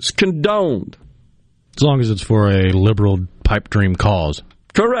 It's condoned. As long as it's for a liberal pipe dream cause.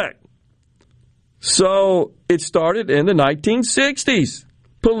 Correct. So it started in the 1960s.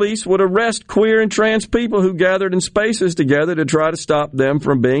 Police would arrest queer and trans people who gathered in spaces together to try to stop them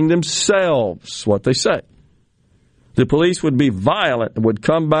from being themselves, what they say. The police would be violent and would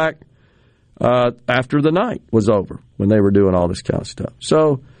come back after the night was over when they were doing all this kind of stuff.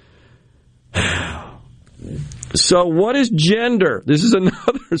 So what is gender? This is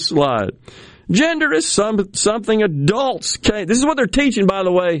another slide. Gender is something adults can't. This is what they're teaching, by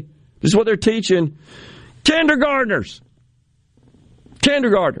the way. This is what they're teaching kindergartners.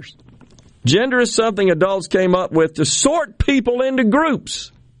 Gender is something adults came up with to sort people into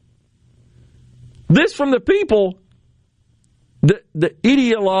groups. This from the people, the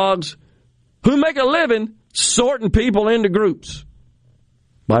ideologues who make a living sorting people into groups.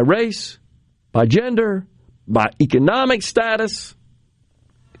 By race, by gender, by economic status.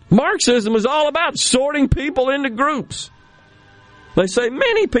 Marxism is all about sorting people into groups. They say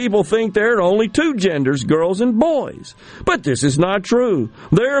many people think there are only two genders, girls and boys. But this is not true.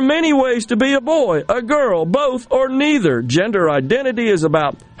 There are many ways to be a boy, a girl, both, or neither. Gender identity is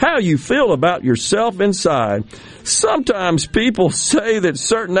about how you feel about yourself inside. Sometimes people say that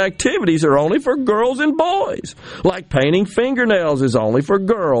certain activities are only for girls and boys, like painting fingernails is only for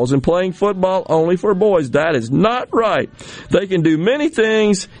girls and playing football only for boys. That is not right. They can do many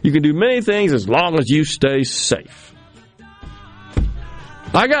things. You can do many things as long as you stay safe.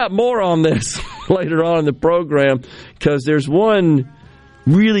 I got more on this later on in the program because there's one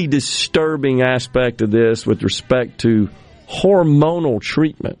really disturbing aspect of this with respect to hormonal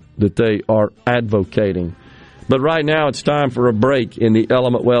treatment that they are advocating. But right now it's time for a break in the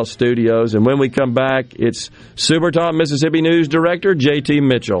Element Wealth studios. And when we come back, it's Super Talk Mississippi News Director J.T.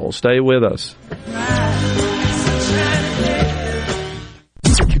 Mitchell. Stay with us.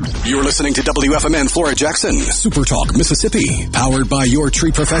 You're listening to WFMN Flora Jackson, Super Talk Mississippi, powered by your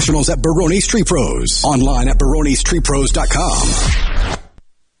tree professionals at Barone's Tree Pros. Online at baronestreepros.com.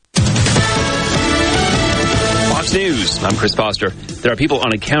 Fox News, I'm Chris Foster. There are people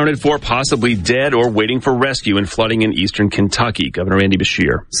unaccounted for, possibly dead or waiting for rescue in flooding in eastern Kentucky. Governor Andy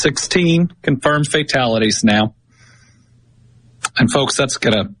Beshear. 16 confirmed fatalities now. And folks, it's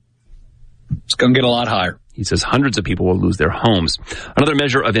going to get a lot higher. He says hundreds of people will lose their homes. Another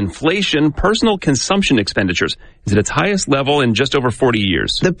measure of inflation, personal consumption expenditures, is at its highest level in just over 40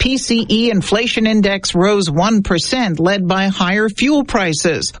 years. The PCE inflation index rose 1%, led by higher fuel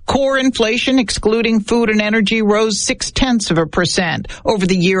prices. Core inflation, excluding food and energy, rose 0.6%. Over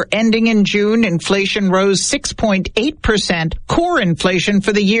the year ending in June, inflation rose 6.8%. Core inflation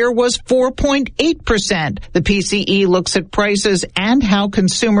for the year was 4.8%. The PCE looks at prices and how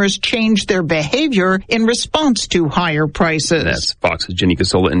consumers change their behavior in response to higher prices. That's Fox's Jenny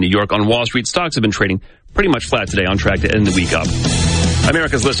Casola in New York. On Wall Street, stocks have been trading pretty much flat today, on track to end the week up.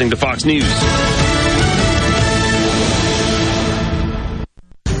 America's listening to Fox News.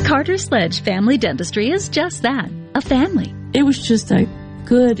 Carter Sledge Family Dentistry is just that, a family. It was just a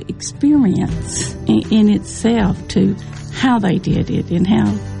good experience in itself to how they did it and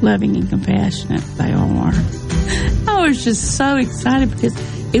how loving and compassionate they all are. I was just so excited because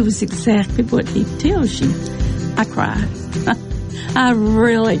it was exactly what he tells you. I cried. I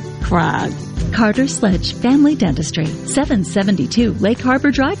really cried. Carter Sledge Family Dentistry, 772 Lake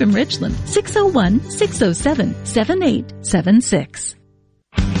Harbor Drive in Richland, 601-607-7876.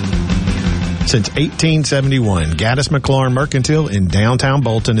 Since 1871, Gaddis McLaurin Mercantile in downtown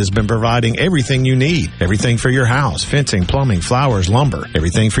Bolton has been providing everything you need. Everything for your house, fencing, plumbing, flowers, lumber.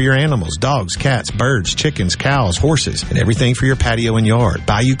 Everything for your animals, dogs, cats, birds, chickens, cows, horses, and everything for your patio and yard.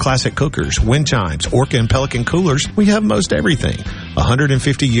 Bayou Classic cookers, wind chimes, Orca and Pelican coolers. We have most everything.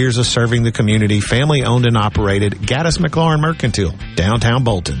 150 years of serving the community, family owned and operated. Gaddis McLaurin Mercantile, downtown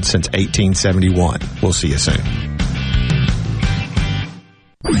Bolton since 1871. We'll see you soon.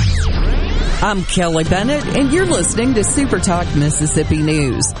 I'm Kelly Bennett, and you're listening to Super Talk Mississippi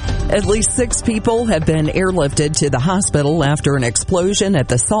News. At least 6 people have been airlifted to the hospital after an explosion at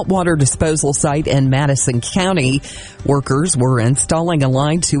the saltwater disposal site in Madison County. Workers were installing a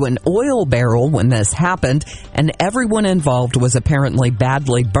line to an oil barrel when this happened, and everyone involved was apparently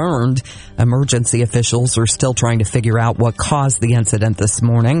badly burned. Emergency officials are still trying to figure out what caused the incident this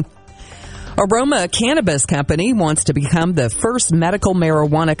morning. Aroma Cannabis Company wants to become the first medical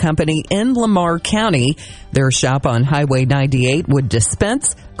marijuana company in Lamar County. Their shop on Highway 98 would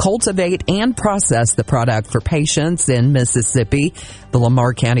dispense, cultivate, and process the product for patients in Mississippi. The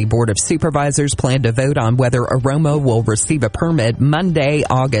Lamar County Board of Supervisors plan to vote on whether Aroma will receive a permit Monday,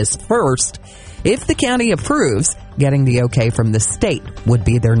 August 1st. If the county approves, getting the okay from the state would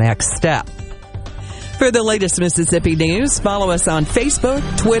be their next step. For the latest Mississippi news, follow us on Facebook,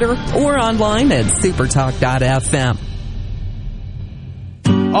 Twitter, or online at supertalk.fm.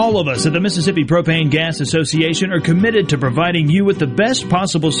 All of us at the Mississippi Propane Gas Association are committed to providing you with the best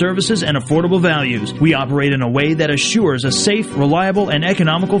possible services and affordable values. We operate in a way that assures a safe, reliable, and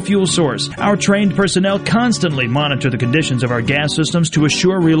economical fuel source. Our trained personnel constantly monitor the conditions of our gas systems to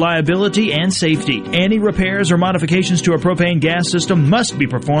assure reliability and safety. Any repairs or modifications to a propane gas system must be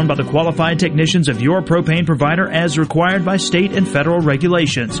performed by the qualified technicians of your propane provider as required by state and federal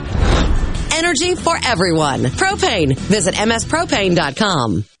regulations. Energy for everyone. Propane. Visit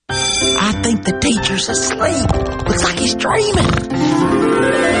mspropane.com. I think the teacher's asleep. Looks like he's dreaming.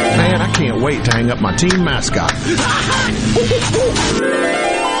 Man, I can't wait to hang up my team mascot.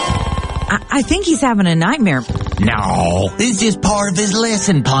 I think he's having a nightmare. No, this is just part of his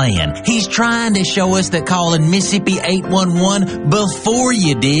lesson plan. He's trying to show us that calling Mississippi 811 before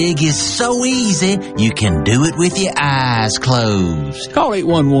you dig is so easy, you can do it with your eyes closed. Call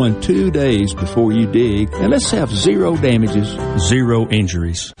 811 2 days before you dig, and let's have 0 damages, 0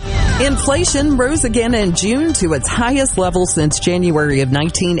 injuries. Inflation rose again in June to its highest level since January of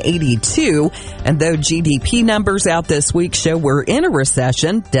 1982. And though GDP numbers out this week show we're in a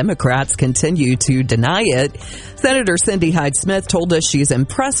recession, Democrats continue to deny it. Senator Cindy Hyde-Smith told us she's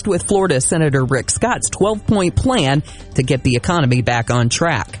impressed with Florida Senator Rick Scott's 12-point plan to get the economy back on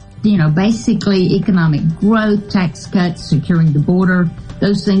track. You know, basically economic growth, tax cuts, securing the border,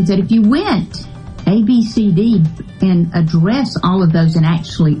 those things that if you went A, B, C, D and address all of those and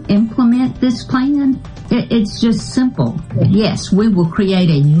actually implement this plan, it's just simple. Yes, we will create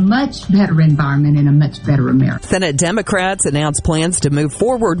a much better environment and a much better America. Senate Democrats announced plans to move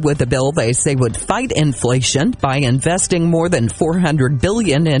forward with a bill they say would fight inflation by investing more than $400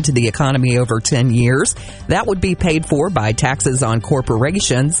 billion into the economy over 10 years. That would be paid for by taxes on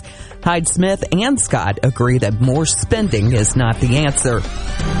corporations. Hyde-Smith and Scott agree that more spending is not the answer.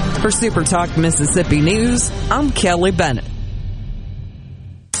 For Super Talk Mississippi News, I'm Kelly Bennett.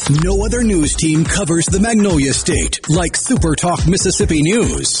 No other news team covers the Magnolia State like Super Talk Mississippi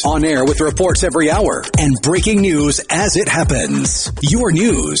News. On air with reports every hour and breaking news as it happens. Your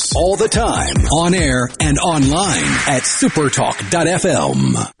news all the time. On air and online at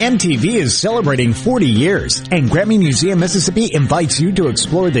supertalk.fm. MTV is celebrating 40 years, and Grammy Museum Mississippi invites you to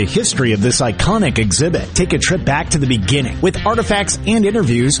explore the history of this iconic exhibit. Take a trip back to the beginning with artifacts and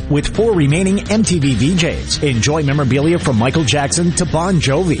interviews with 4 remaining MTV VJs. Enjoy memorabilia from Michael Jackson to Bon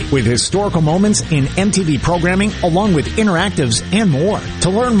Jovi, with historical moments in MTV programming along with interactives and more.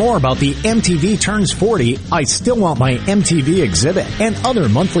 To learn more about the MTV Turns 40, I Still Want My MTV exhibit and other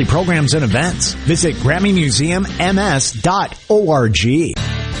monthly programs and events, visit GrammyMuseumMS.org.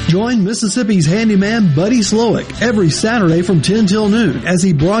 Join Mississippi's handyman Buddy Slowick every Saturday from 10 till noon as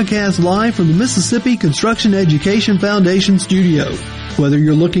he broadcasts live from the Mississippi Construction Education Foundation studio. Whether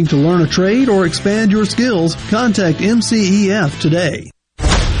you're looking to learn a trade or expand your skills, contact MCEF today.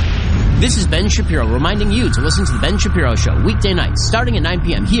 This is Ben Shapiro reminding you to listen to The Ben Shapiro Show weekday nights starting at 9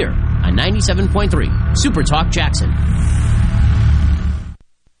 p.m. here on 97.3 Super Talk Jackson.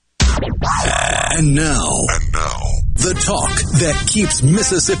 And now, the talk that keeps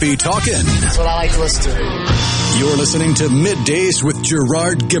Mississippi talking. That's what I like to listen to. You're listening to Middays with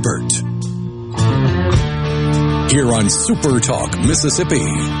Gerard Gibbert here on Super Talk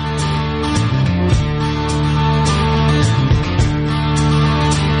Mississippi.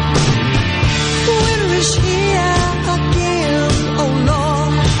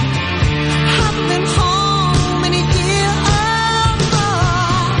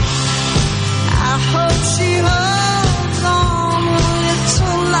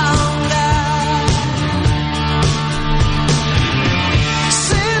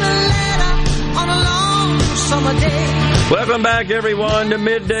 Welcome back, everyone, to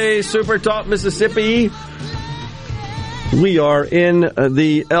Midday Super Talk Mississippi. We are in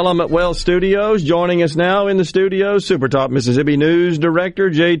the Element Wealth Studios. Joining us now in the studios, Super Talk Mississippi News Director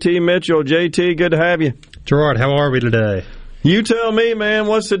J.T. Mitchell. J.T., good to have you. Gerard, how are we today? You tell me, man,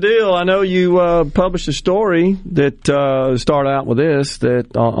 what's the deal? I know you published a story that started out with this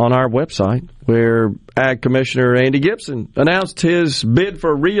that on our website where Ag Commissioner Andy Gibson announced his bid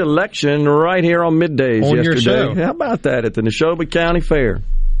for re-election right here on Middays on yesterday. Your show. How about that at the Neshoba County Fair?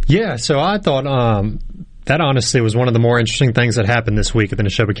 Yeah, so I thought that honestly was one of the more interesting things that happened this week at the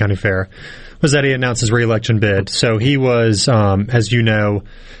Neshoba County Fair was that he announced his re-election bid. So he was, as you know,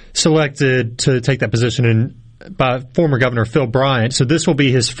 selected to take that position by former Governor Phil Bryant. So this will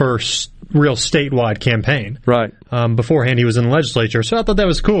be his first real statewide campaign. Right. Beforehand, he was in the legislature. So I thought that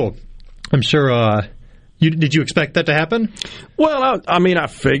was cool. I'm sure. Did you expect that to happen? Well, I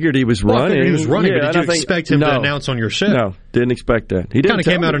figured he was running. I figured he was running, yeah, but did you expect him to announce on your show? No, didn't expect that. He kind of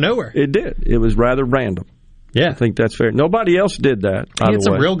came out of nowhere. It did. It was rather random. Yeah. I think that's fair. Nobody else did that. He had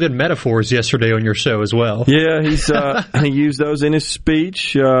some real good metaphors yesterday on your show as well. Yeah, he used those in his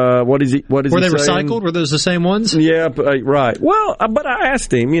speech. What is he Were they saying? recycled? Were those the same ones? Yeah, right. Well, but I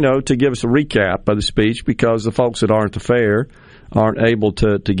asked him, to give us a recap of the speech because the folks that aren't at the fair aren't able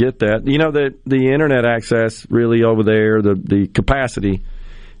to get that. The internet access really over there, the capacity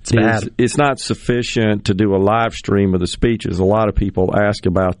it's not sufficient to do a live stream of the speeches. A lot of people ask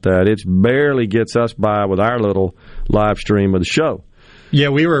about that. It barely gets us by with our little live stream of the show. Yeah,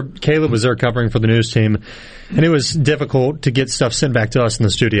 Caleb was there covering for the news team, and it was difficult to get stuff sent back to us in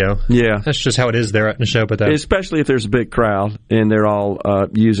the studio. Yeah. That's just how it is there at Neshoba, though. Especially if there's a big crowd and they're all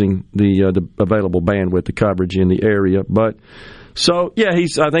using the available bandwidth, the coverage in the area. But so, yeah,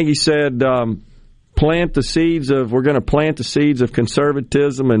 I think he said we're going to plant the seeds of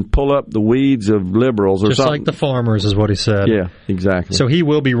conservatism and pull up the weeds of liberals or just something. Like the farmers is what he said. Yeah, exactly. So he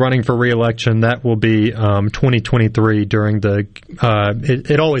will be running for re-election. That will be 2023 during the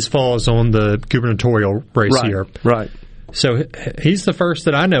it always falls on the gubernatorial race here. Right. So he's the first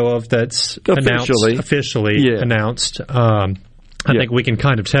that I know of that's officially announced. I think we can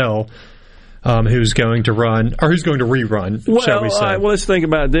kind of tell who's going to run or who's going to rerun, shall we say. Well, let's think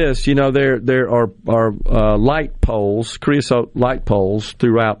about this. There are light poles, creosote light poles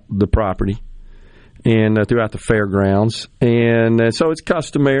throughout the property and throughout the fairgrounds. And so it's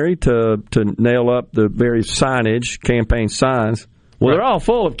customary to nail up the various signage, campaign signs. Well, they're all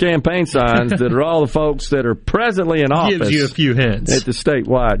full of campaign signs that are all the folks that are presently in office. Gives you a few hints. At the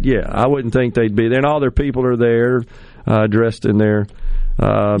statewide, yeah. I wouldn't think they'd be there. And all their people are there dressed in their...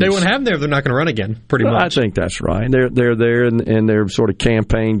 they wouldn't have them there if they're not going to run again, pretty much. I think that's right. They're there in their sort of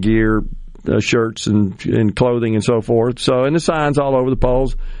campaign gear, shirts and clothing and so forth. So, and the signs all over the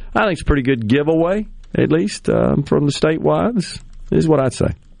polls. I think it's a pretty good giveaway, at least from the statewide, is what I'd say.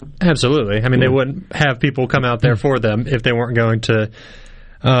 Absolutely. I mean, they wouldn't have people come out there for them if they weren't going to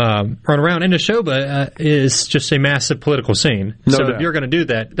run around. And Neshoba is just a massive political scene. No doubt. If you're going to do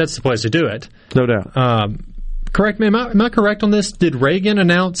that, that's the place to do it. No doubt. Correct me, am I correct on this? Did Reagan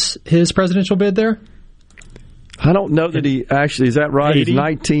announce his presidential bid there? I don't know that he actually, is that right? 80? He's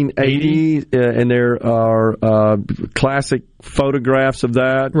 1980, and there are classic photographs of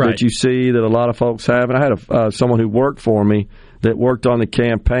that that you see that a lot of folks have. And I had someone who worked for me that worked on the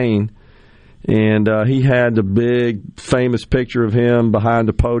campaign, and he had the big famous picture of him behind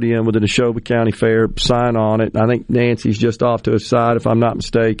the podium with the Neshoba County Fair sign on it. I think Nancy's just off to his side, if I'm not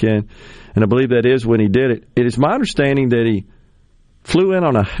mistaken, and I believe that is when he did it. It is my understanding that he flew in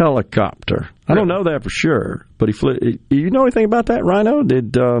on a helicopter. I don't know that for sure, but he flew. You know anything about that, Rhino? I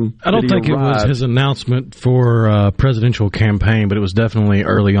don't think it was his announcement for presidential campaign, but it was definitely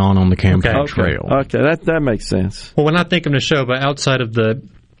early on the campaign trail. Okay, that makes sense. Well, when I think of Neshoba, outside of the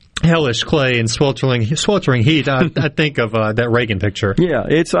hellish clay and sweltering heat, I think of that Reagan picture. Yeah,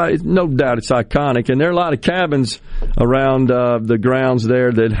 it's no doubt it's iconic, and there are a lot of cabins around the grounds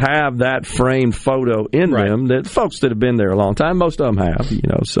there that have that framed photo in them. That folks that have been there a long time, most of them have,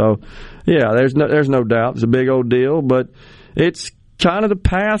 So, yeah, there's no doubt it's a big old deal, but it's kind of the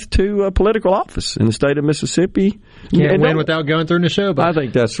path to political office in the state of Mississippi. Can't win without going through Neshoba. I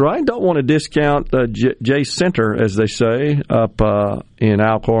think that's right. Don't want to discount J Center, as they say, up in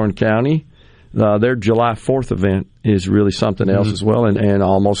Alcorn County. Their July 4th event is really something else as well, and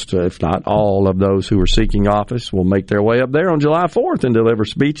almost, if not all, of those who are seeking office will make their way up there on July 4th and deliver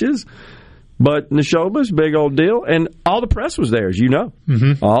speeches. But Neshoba's a big old deal, and all the press was there, as you know.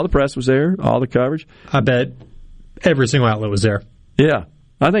 Mm-hmm. All the press was there, all the coverage. I bet every single outlet was there. Yeah,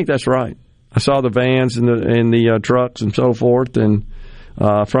 I think that's right. I saw the vans and the trucks and so forth, and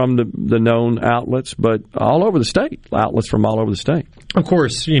from the known outlets, but all over the state, outlets from all over the state. Of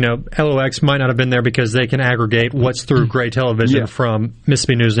course, LOX might not have been there because they can aggregate what's through Gray Television from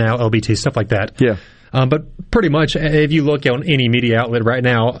Mississippi News Now, LBT, stuff like that. Yeah. But pretty much, if you look on any media outlet right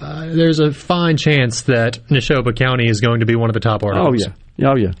now, there's a fine chance that Neshoba County is going to be one of the top articles.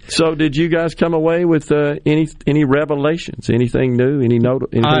 Oh, yeah. So did you guys come away with any revelations, anything new, anything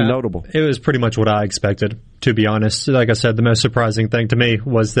notable? It was pretty much what I expected, to be honest. Like I said, the most surprising thing to me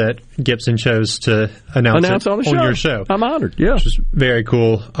was that Gibson chose to announce it on your show. I'm honored, yeah. Which was very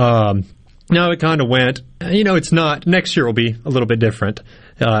cool. No, it kind of went, it's not. Next year will be a little bit different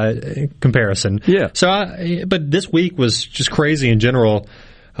comparison. Yeah. But this week was just crazy in general.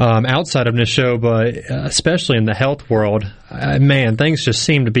 Outside of Neshoba, especially in the health world, man, things just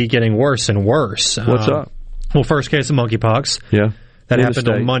seem to be getting worse and worse. What's up? Well, first case of monkeypox. Yeah. That happened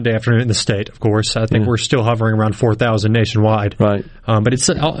on Monday afternoon in the state, of course. I think we're still hovering around 4,000 nationwide. Right. But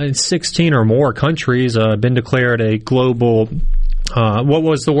it's 16 or more countries been declared a global, what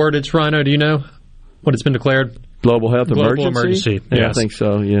was the wordage, Rhino? Do you know what it's been declared? Global health emergency? Yeah, yes. I think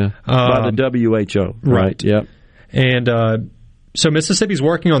so, yeah. By the WHO. Right. Yep. And so Mississippi's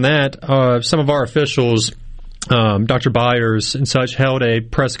working on that. Some of our officials, Dr. Byers and such, held a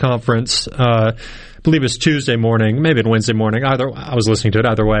press conference, I believe it was Tuesday morning, maybe Wednesday morning. I was listening to it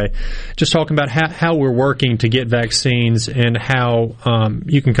either way. Just talking about how we're working to get vaccines and how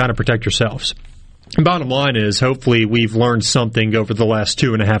you can kind of protect yourselves. And bottom line is, hopefully we've learned something over the last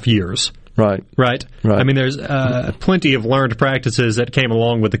 2.5 years. Right. I mean, there's plenty of learned practices that came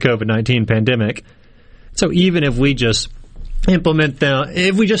along with the COVID-19 pandemic. So even if we just implement them,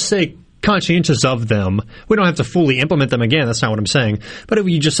 if we just say conscientious of them, we don't have to fully implement them again. That's not what I'm saying. But if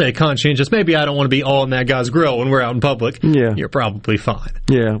you just say conscientious, maybe I don't want to be all in that guy's grill when we're out in public. Yeah. You're probably fine.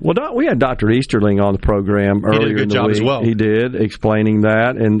 Yeah. Well, we had Dr. Easterling on the program earlier in the week. He did a good job as well. He did, explaining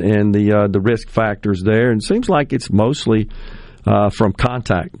that and the risk factors there. And it seems like it's mostly from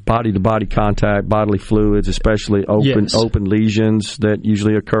contact, body-to-body contact, bodily fluids, especially open lesions that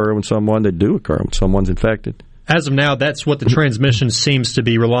usually occur when someone's infected. As of now, that's what the transmission seems to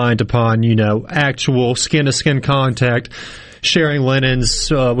be reliant upon, actual skin-to-skin contact, sharing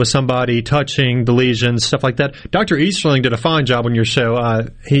linens with somebody, touching the lesions, stuff like that. Dr. Easterling did a fine job on your show.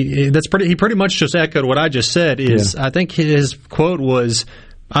 He pretty much just echoed what I just said. I think his quote was,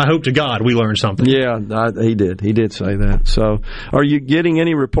 I hope to God we learned something. Yeah, he did. He did say that. So are you getting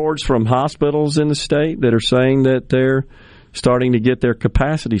any reports from hospitals in the state that are saying that they're starting to get their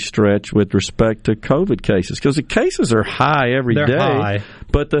capacity stretched with respect to COVID cases? Because the cases are high every day, high.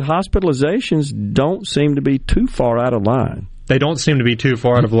 But the hospitalizations don't seem to be too far out of line. They don't seem to be too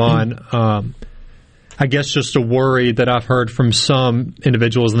far out of line. I guess just a worry that I've heard from some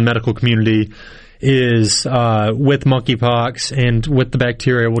individuals in the medical community is with monkeypox and with the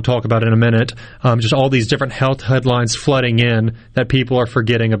bacteria, we'll talk about it in a minute, just all these different health headlines flooding in that people are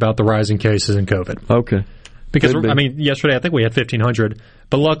forgetting about the rising cases in COVID. Okay. Because, yesterday I think we had 1,500.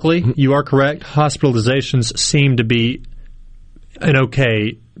 But luckily, you are correct, hospitalizations seem to be at an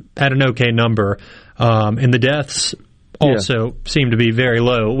okay number. And the deaths also seem to be very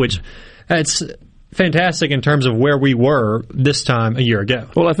low, which it's fantastic in terms of where we were this time a year ago.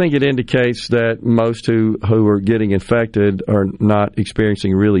 Well, I think it indicates that most who are getting infected are not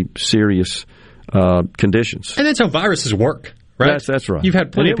experiencing really serious conditions. And that's how viruses work. Right? That's right. You've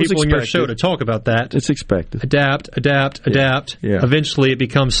had plenty of people on your show to talk about that. It's expected. Adapt. Yeah. Eventually it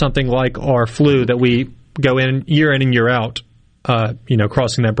becomes something like our flu that we go in and year out,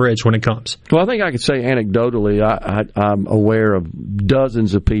 crossing that bridge when it comes. Well, I think I could say anecdotally, I'm aware of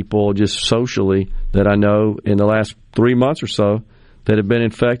dozens of people just socially that I know in the last 3 months or so that have been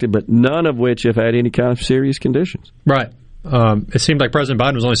infected, but none of which have had any kind of serious conditions. Right. It seemed like President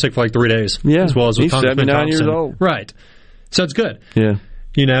Biden was only sick for like 3 days. Yeah. As well as he's 79 years old. Right. So it's good. Yeah.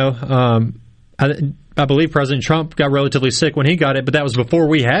 I believe President Trump got relatively sick when he got it, but that was before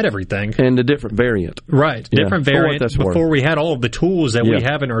we had everything. And a different variant. Right. Yeah. Different variant before we had all of the tools that we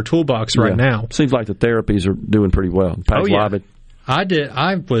have in our toolbox right now. Seems like the therapies are doing pretty well. Paxlovid.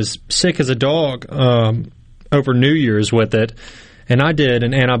 I was sick as a dog over New Year's with it, and I did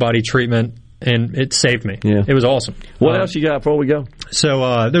an antibody treatment, and it saved me. Yeah. It was awesome. What else you got before we go?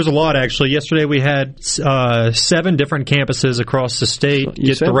 So there's a lot, actually. Yesterday we had 7 different campuses across the state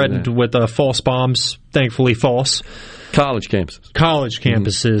get threatened with false bombs, thankfully false. College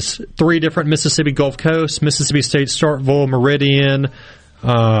campuses. 3 different Mississippi Gulf Coast, Mississippi State Starkville, Meridian,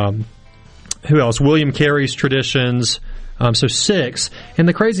 who else? William Carey's Traditions. So 6. And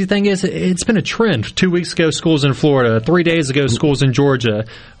the crazy thing is, it's been a trend. 2 weeks ago, schools in Florida. 3 days ago, schools in Georgia.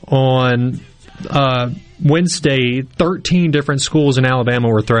 On Wednesday, 13 different schools in Alabama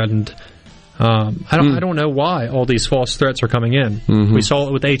were threatened. I don't know why all these false threats are coming in. Mm-hmm. We saw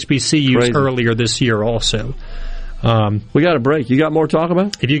it with HBCUs earlier this year also. We got a break. You got more to talk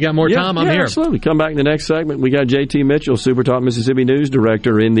about? If you got more time, I'm here. Absolutely. Come back in the next segment. We got JT Mitchell, Super Talk Mississippi News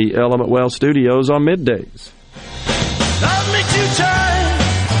Director in the Element Well Studios on middays. Love me too tight,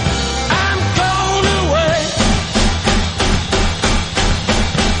 I'm gone away.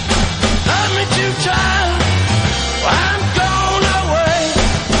 Love me too tight, I'm gone away.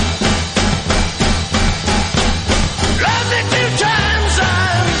 Love me 2 times,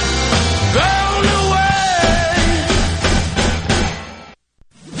 I'm gone away.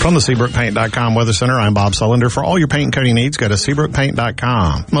 From the SeabrookPaint.com Weather Center, I'm Bob Sullender. For all your paint and coating needs, go to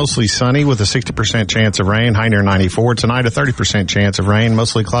SeabrookPaint.com. Mostly sunny with a 60% chance of rain, high near 94. Tonight, a 30% chance of rain,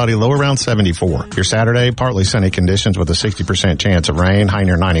 mostly cloudy, low around 74. Your Saturday, partly sunny conditions with a 60% chance of rain, high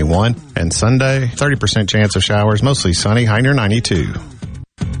near 91. And Sunday, 30% chance of showers, mostly sunny, high near 92.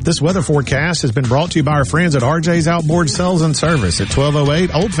 This weather forecast has been brought to you by our friends at RJ's Outboard Sales and Service at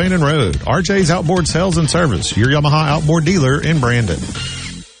 1208 Old Fannin Road. RJ's Outboard Sales and Service, your Yamaha outboard dealer in Brandon.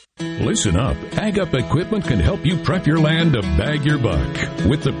 Listen up. Ag Up Equipment can help you prep your land to bag your buck.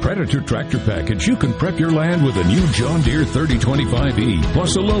 With the Predator Tractor Package, you can prep your land with a new John Deere 3025E,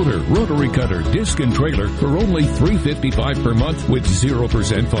 plus a loader, rotary cutter, disc, and trailer for only $355 per month with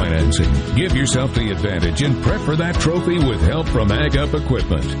 0% financing. Give yourself the advantage and prep for that trophy with help from Ag Up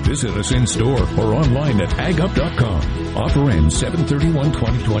Equipment. Visit us in store or online at agup.com. Offer ends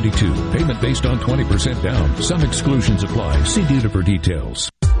 7/31/2022. Payment based on 20% down. Some exclusions apply. See dealer for details.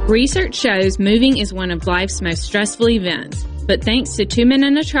 Research shows moving is one of life's most stressful events, but thanks to 2 Men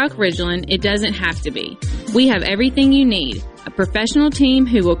and a Truck Ridgeland, it doesn't have to be. We have everything you need. A professional team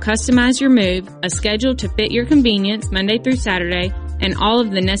who will customize your move, a schedule to fit your convenience Monday through Saturday, and all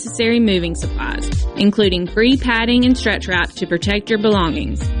of the necessary moving supplies, including free padding and stretch wrap to protect your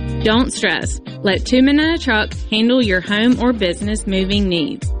belongings. Don't stress. Let 2 Men and a Truck handle your home or business moving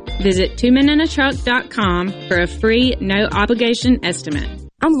needs. Visit 2menandatruck.com for a free, no-obligation estimate.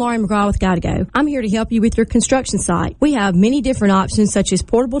 I'm Lauren McGraw with Gotta Go. I'm here to help you with your construction site. We have many different options such as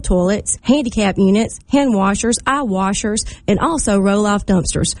portable toilets, handicap units, hand washers, eye washers, and also roll-off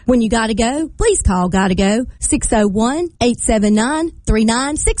dumpsters. When you gotta go, please call Gotta Go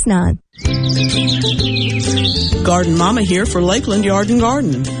 601-879-3969. Garden Mama here for Lakeland Yard and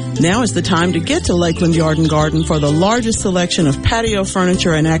Garden. Now is the time to get to Lakeland Yard and Garden for the largest selection of patio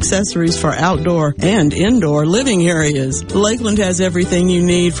furniture and accessories for outdoor and indoor living areas. Lakeland has everything you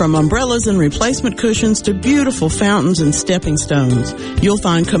need, from umbrellas and replacement cushions to beautiful fountains and stepping stones. You'll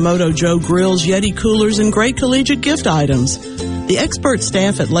find Komodo Joe grills, Yeti coolers, and great collegiate gift items. The expert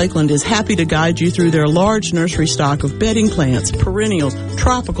staff at Lakeland is happy to guide you through their large nursery stock of bedding plants, perennials,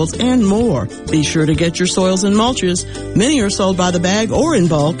 tropicals, and more. Be sure to get your soils and mulches. Many are sold by the bag or in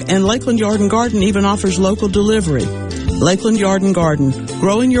bulk, and Lakeland Yard and Garden even offers local delivery. Lakeland Yard and Garden,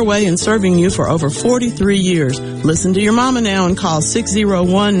 growing your way and serving you for over 43 years. Listen to your mama now and call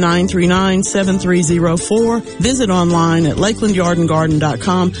 601-939-7304. Visit online at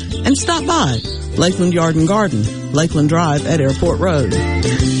lakelandyardandgarden.com and stop by. Lakeland Yard and Garden, Lakeland Drive at Airport Road.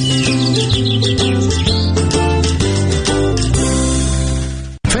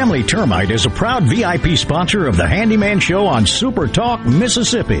 Family Termite is a proud VIP sponsor of the Handyman Show on Super Talk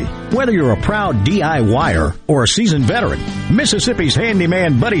Mississippi. Whether you're a proud DIYer or a seasoned veteran, Mississippi's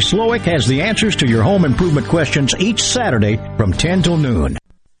handyman Buddy Slowick has the answers to your home improvement questions each Saturday from 10 till noon.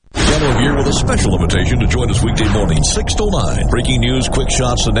 Gallo here with a special invitation to join us weekday morning, 6 till 9. Breaking news, quick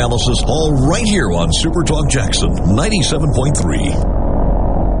shots, analysis, all right here on Super Talk Jackson 97.3.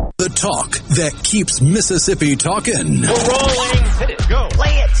 The talk that keeps Mississippi talking. We're rolling. Hit it. Go. Play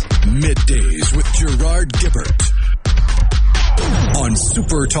it. Middays with Gerard Gibbert on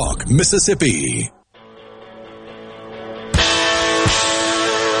Super Talk Mississippi.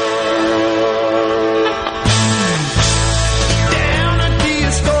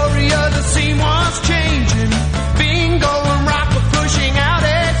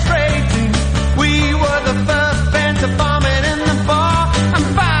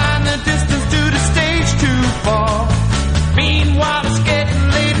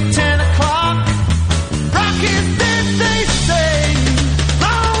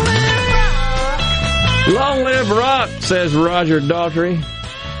 says Roger Daughtry.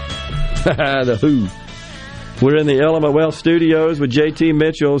 The Who. We're in the Element Wealth studios with J.T.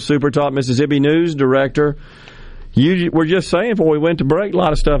 Mitchell, Super Talk Mississippi News Director. You were just saying before we went to break, a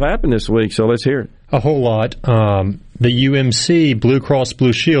lot of stuff happened this week, so let's hear it. A whole lot. The UMC Blue Cross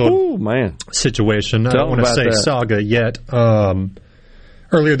Blue Shield situation. I don't want to say saga yet.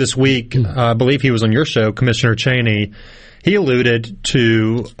 Earlier this week, I believe he was on your show, Commissioner Cheney. He alluded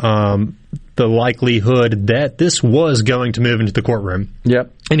to the likelihood that this was going to move into the courtroom.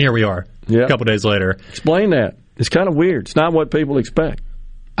 Yep. And here we are, a couple days later. Explain that. It's kind of weird. It's not what people expect.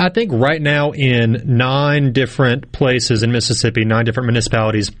 I think right now in 9 different places in Mississippi, 9 different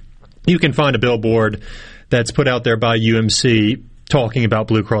municipalities, you can find a billboard that's put out there by UMC talking about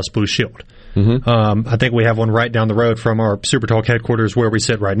Blue Cross Blue Shield. Mm-hmm. I think we have one right down the road from our Super Talk headquarters where we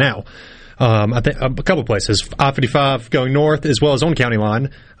sit right now. I think a couple places, I-55 going north as well as on County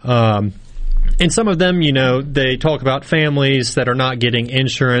Line. And some of them, they talk about families that are not getting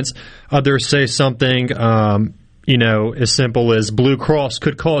insurance. Others say something, as simple as Blue Cross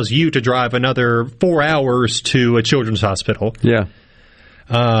could cause you to drive another 4 hours to a children's hospital. Yeah.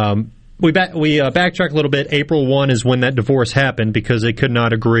 We backtrack a little bit. April 1 is when that divorce happened because they could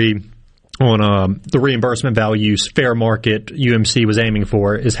not agree on the reimbursement values fair market UMC was aiming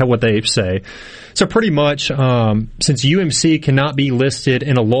for, is what they say. So pretty much, since UMC cannot be listed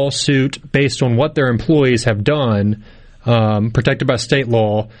in a lawsuit based on what their employees have done, protected by state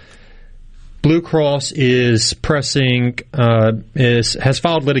law, Blue Cross is pressing, has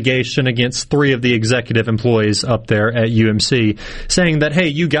filed litigation against 3 of the executive employees up there at UMC, saying that, hey,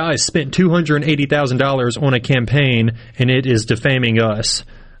 you guys spent $280,000 on a campaign and it is defaming us.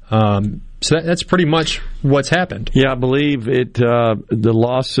 So that's pretty much what's happened. Yeah, I believe the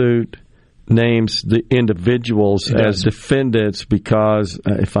lawsuit names the individuals as defendants because,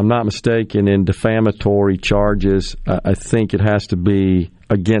 if I'm not mistaken, in defamatory charges, I think it has to be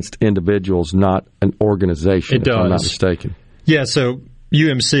against individuals, not an organization, it does. If I'm not mistaken. Yeah, so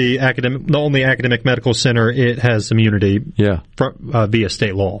UMC, the only academic medical center, it has immunity via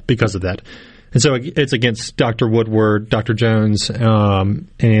state law because of that. And so it's against Dr. Woodward, Dr. Jones, and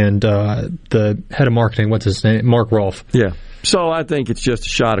the head of marketing, what's his name, Mark Rolfe. Yeah. So I think it's just a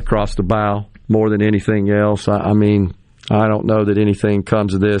shot across the bow more than anything else. I mean, I don't know that anything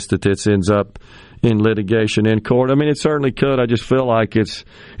comes of this, that this ends up in litigation in court. I mean, it certainly could. I just feel like it's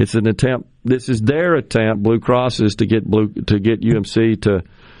an attempt. This is their attempt, Blue Cross's, to get UMC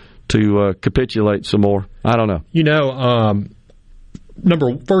to capitulate some more. I don't know.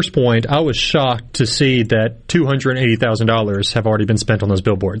 First point, I was shocked to see that $280,000 have already been spent on those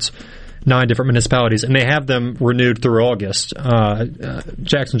billboards. 9 different municipalities, and they have them renewed through August.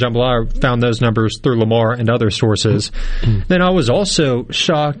 Jackson Jambalaya found those numbers through Lamar and other sources. Then I was also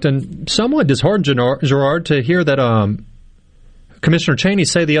shocked and somewhat disheartened, Gerard, to hear that Commissioner Cheney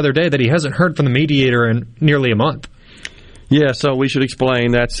say the other day that he hasn't heard from the mediator in nearly a month. Yeah, so we should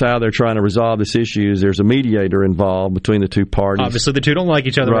explain that's how they're trying to resolve this issue. There's a mediator involved between the two parties. Obviously, the two don't like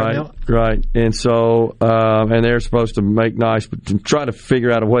each other right now. Right, and so and they're supposed to make nice, but to try to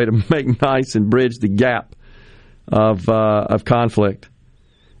figure out a way to make nice and bridge the gap of conflict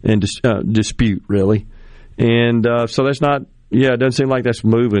and dispute, really. And so that's not. Yeah, it doesn't seem like that's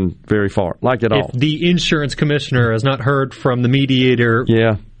moving very far, like at all. If the insurance commissioner has not heard from the mediator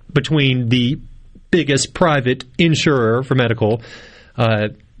between the biggest private insurer for medical, for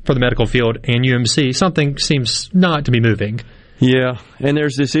the medical field, and UMC, something seems not to be moving. Yeah, and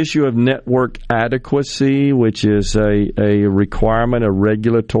there's this issue of network adequacy, which is a requirement, a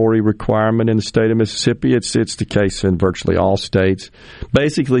regulatory requirement in the state of Mississippi. It's the case in virtually all states.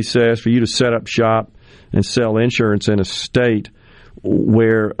 Basically says for you to set up shop and sell insurance in a state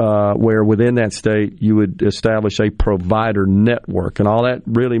where within that state you would establish a provider network. And all that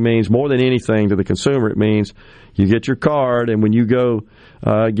really means, more than anything to the consumer, it means you get your card, and when you go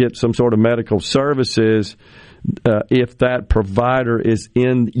get some sort of medical services, if that provider is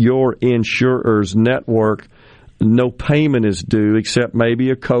in your insurer's network, no payment is due except maybe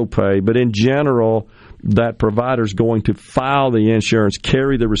a copay. But in general, that provider is going to file the insurance,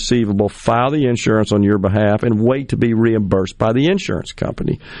 carry the receivable, file the insurance on your behalf, and wait to be reimbursed by the insurance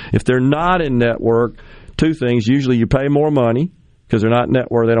company. If they're not in network, 2 things. Usually you pay more money because they're not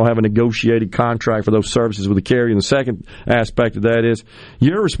network. They don't have a negotiated contract for those services with the carrier. And the second aspect of that is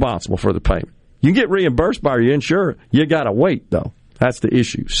you're responsible for the payment. You get reimbursed by your insurer. You got to wait, though. That's the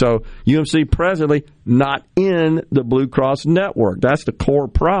issue. So UMC presently not in the Blue Cross network. That's the core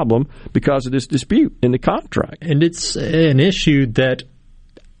problem because of this dispute in the contract. And it's an issue that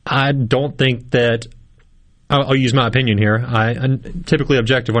I don't think that I'll use my opinion here. I'm typically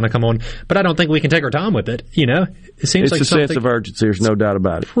objective when I come on, but I don't think we can take our time with it. It seems it's a sense of urgency. There's no doubt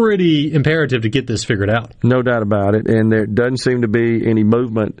about it. Pretty imperative to get this figured out. No doubt about it. And there doesn't seem to be any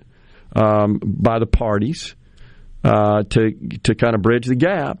movement by the parties to kind of bridge the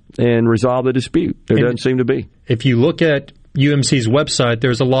gap and resolve the dispute. There doesn't seem to be. If you look at UMC's website,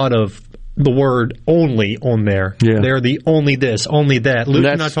 there's a lot of the word only on there. Yeah. They're the only this, only that. Luke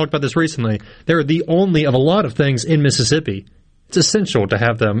and I talked about this recently. They're the only of a lot of things in Mississippi. It's essential to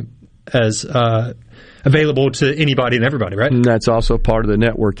have them as available to anybody and everybody, right? And that's also part of the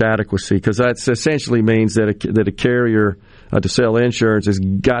network adequacy, because that essentially means that a carrier to sell insurance has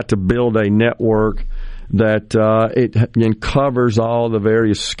got to build a network that it covers all the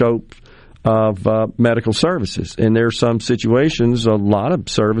various scope of medical services. And there are some situations, a lot of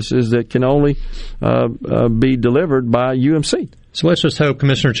services that can only be delivered by UMC. So let's just hope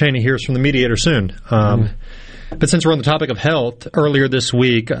Commissioner Cheney hears from the mediator soon. But since we're on the topic of health, earlier this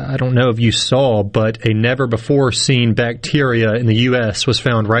week, I don't know if you saw, but a never-before-seen bacteria in the U.S. was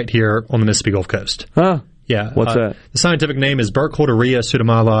found right here on the Mississippi Gulf Coast. Huh? Yeah. What's that? The scientific name is Burkholderia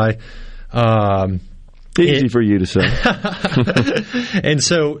pseudomyeli. Easy for you to say. And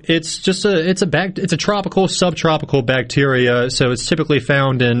so it's just it's a tropical, subtropical bacteria. So it's typically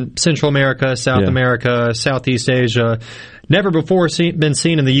found in Central America, South America, Southeast Asia. Never before been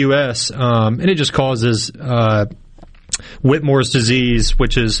seen in the U.S. And it just causes Whitmore's disease,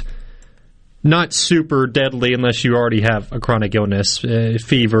 which is not super deadly unless you already have a chronic illness,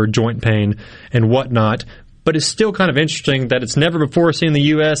 fever, joint pain, and whatnot. But it's still kind of interesting that it's never before seen in the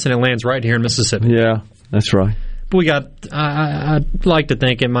U.S. and it lands right here in Mississippi. Yeah, that's right. But we got, I'd like to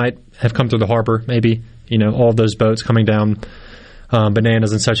think it might have come through the harbor, maybe, all those boats coming down,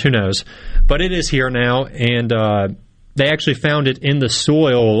 bananas and such, who knows. But it is here now, and they actually found it in the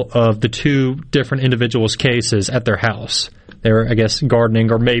soil of the two different individuals' cases at their house. They were, I guess,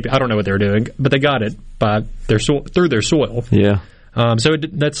 gardening, or maybe, I don't know what they were doing, but they got it through their soil. Yeah. So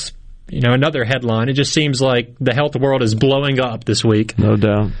that's, another headline. It just seems like the health world is blowing up this week. No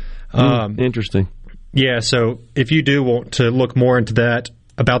doubt. Interesting. Yeah, so if you do want to look more into that,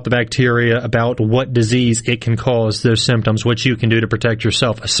 about the bacteria, about what disease it can cause, those symptoms, what you can do to protect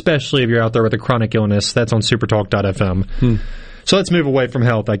yourself, especially if you're out there with a chronic illness, that's on supertalk.fm. So let's move away from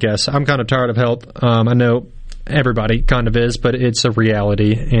health, I guess. I'm kind of tired of health. I know everybody kind of is, but it's a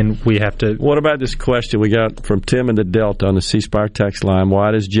reality, and we have to... What about this question we got from Tim in the Delta on the C Spire text line?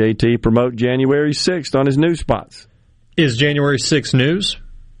 Why does JT promote January 6th on his news spots? Is January 6th news?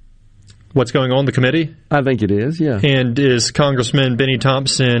 What's going on in the committee? I think it is, yeah. And is Congressman Benny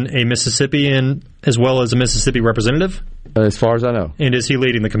Thompson a Mississippian as well as a Mississippi representative? As far as I know. And is he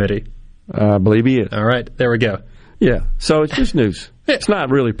leading the committee? I believe he is. All right, there we go. Yeah, so it's just news. It's not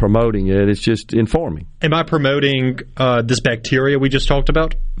really promoting it, it's just informing. Am I promoting this bacteria we just talked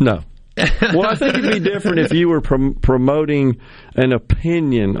about? No. Well, I think it'd be different if you were promoting an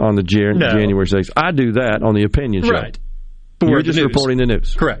opinion on the January 6th. I do that on the opinion show. Right. You're just reporting the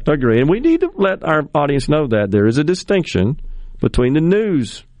news. Correct. Agree. And we need to let our audience know that there is a distinction between the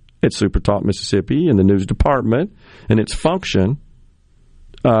news at Super Talk Mississippi and the news department and its function,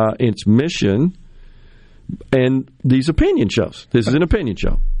 its mission, and these opinion shows. This is an opinion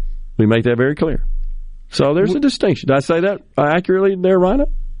show. We make that very clear. So there's a distinction. Did I say that accurately there,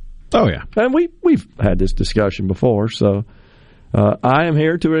 Rhino? Oh, yeah. And we've had this discussion before, so I am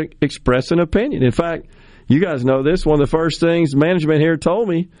here to express an opinion. In fact, you guys know this. One of the first things management here told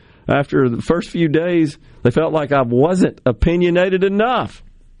me after the first few days, they felt like I wasn't opinionated enough.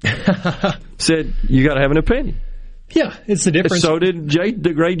 Said, you got to have an opinion. Yeah, it's the difference. So did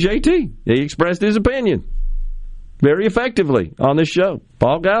the great JT. He expressed his opinion very effectively on this show.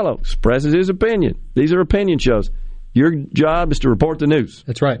 Paul Gallo expresses his opinion. These are opinion shows. Your job is to report the news.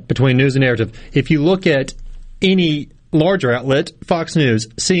 That's right, between news and narrative. If you look at any larger outlet, Fox News,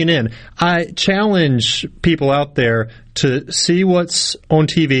 CNN, I challenge people out there to see what's on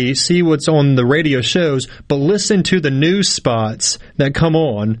TV, see what's on the radio shows, but listen to the news spots that come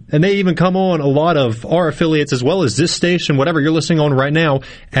on. And they even come on a lot of our affiliates as well as this station, whatever you're listening on right now.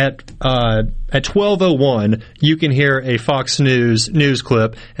 At 12:01, you can hear a Fox News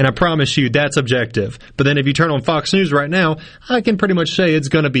clip, and I promise you that's objective. But then if you turn on Fox News right now, I can pretty much say it's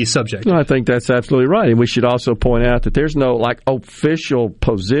going to be subjective. No, I think that's absolutely right. And we should also point out that there's no official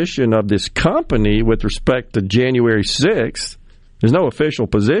position of this company with respect to January 6th. There's no official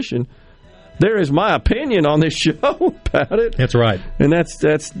position. There is my opinion on this show about it. That's right. And that's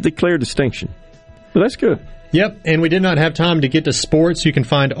the clear distinction. But that's good. Yep, and we did not have time to get to sports. You can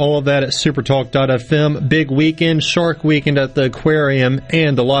find all of that at supertalk.fm. Big weekend, Shark Weekend at the aquarium,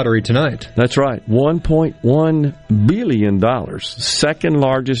 and the lottery tonight. That's right, $1.1 billion, second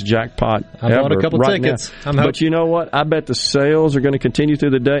largest jackpot ever. I bought a couple tickets. But you know what? I bet the sales are going to continue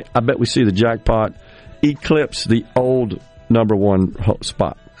through the day. I bet we see the jackpot eclipse the old number one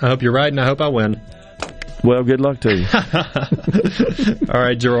spot. I hope you're right, and I hope I win. Well, good luck to you. All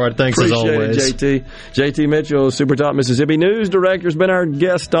right, Gerard, thanks as always. Appreciate it, JT. JT Mitchell, Super Talk Mississippi News Director, has been our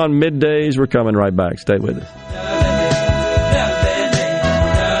guest on Middays. We're coming right back. Stay with us.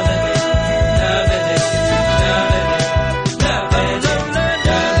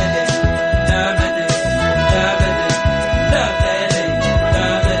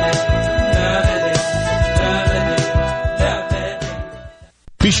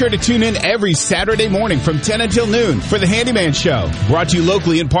 Be sure to tune in every Saturday morning from 10 until noon for The Handyman Show. Brought to you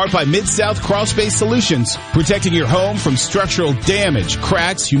locally in part by Mid-South Crawlspace Solutions. Protecting your home from structural damage,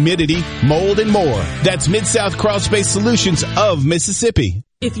 cracks, humidity, mold, and more. That's Mid-South Crawlspace Solutions of Mississippi.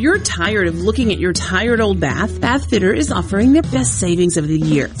 If you're tired of looking at your tired old bath, Bath Fitter is offering their best savings of the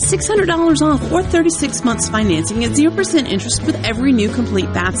year. $600 off or 36 months financing at 0% interest with every new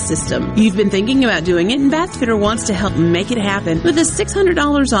complete bath system. You've been thinking about doing it, and Bath Fitter wants to help make it happen with a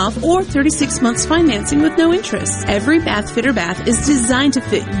 $600 off or 36 months financing with no interest. Every Bath Fitter bath is designed to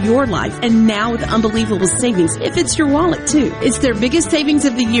fit your life, and now with unbelievable savings, it fits your wallet too. It's their biggest savings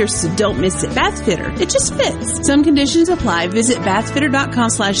of the year, so don't miss it. Bath Fitter, it just fits. Some conditions apply. Visit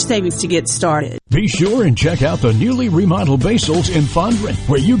bathfitter.com/savings to get started. Be sure and check out the newly remodeled Basil's in Fondren,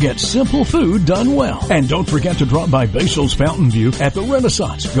 where you get simple food done well. And don't forget to drop by Basil's Fountain View at the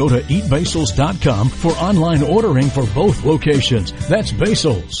Renaissance. Go to eatbasils.com for online ordering for both locations. That's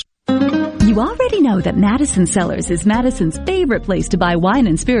Basil's. You already know that Madison Cellars is Madison's favorite place to buy wine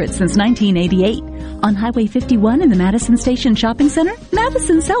and spirits since 1988. On Highway 51 in the Madison Station Shopping Center,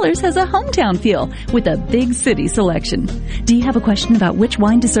 Madison Cellars has a hometown feel with a big city selection. Do you have a question about which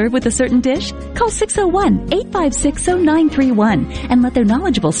wine to serve with a certain dish? Call 601-856-0931 and let their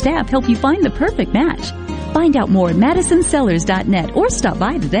knowledgeable staff help you find the perfect match. Find out more at MadisonCellars.net or stop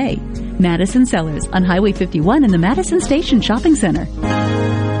by today. Madison Cellars on Highway 51 in the Madison Station Shopping Center.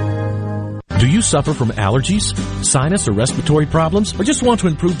 Do you suffer from allergies, sinus, or respiratory problems, or just want to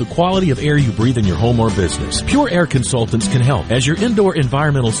improve the quality of air you breathe in your home or business? Pure Air Consultants can help. As your indoor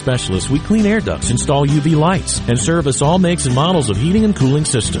environmental specialist, we clean air ducts, install UV lights, and service all makes and models of heating and cooling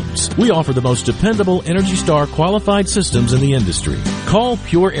systems. We offer the most dependable Energy Star qualified systems in the industry. Call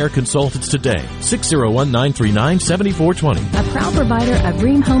Pure Air Consultants today, 601-939-7420. A proud provider of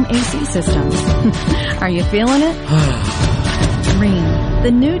Rheem Home AC systems. Are you feeling it? Rheem,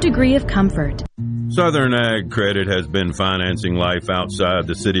 the new degree of comfort. Southern Ag Credit has been financing life outside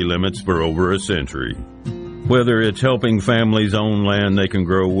the city limits for over a century. Whether it's helping families own land they can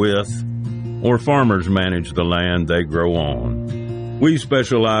grow with, or farmers manage the land they grow on, we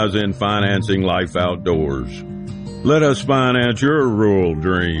specialize in financing life outdoors. Let us finance your rural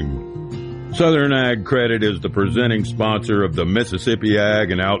dream. Southern Ag Credit is the presenting sponsor of the Mississippi Ag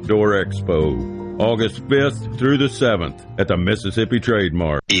and Outdoor Expo, August 5th through the 7th at the Mississippi Trade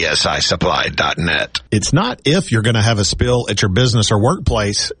Mart. ESISupply.net. It's not if you're going to have a spill at your business or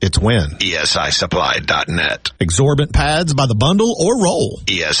workplace, it's when. ESISupply.net. Exorbitant pads by the bundle or roll.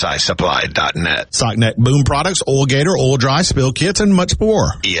 ESISupply.net. Socknet boom products, Oil Gator, Oil Dry, spill kits, and much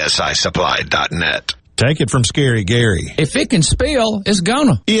more. ESISupply.net. Take it from Scary Gary. If it can spill, it's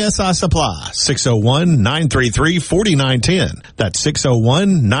gonna. ESI Supply, 601-933-4910. That's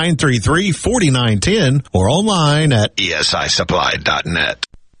 601-933-4910 or online at ESISupply.net.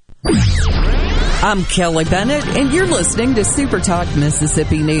 I'm Kelly Bennett, and you're listening to Super Talk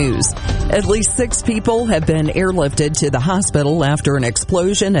Mississippi News. At least 6 people have been airlifted to the hospital after an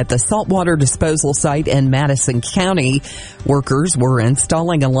explosion at the saltwater disposal site in Madison County. Workers were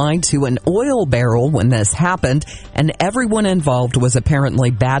installing a line to an oil barrel when this happened, and everyone involved was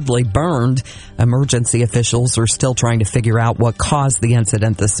apparently badly burned. Emergency officials are still trying to figure out what caused the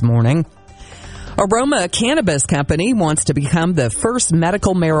incident this morning. Aroma Cannabis Company wants to become the first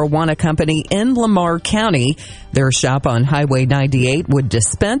medical marijuana company in Lamar County. Their shop on Highway 98 would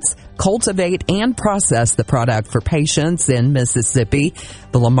dispense, cultivate, and process the product for patients in Mississippi.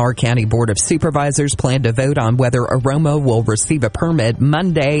 The Lamar County Board of Supervisors plan to vote on whether Aroma will receive a permit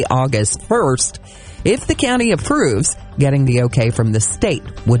Monday, August 1st. If the county approves, getting the okay from the state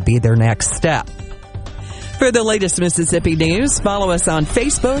would be their next step. For the latest Mississippi news, follow us on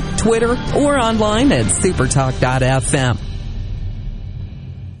Facebook, Twitter, or online at supertalk.fm.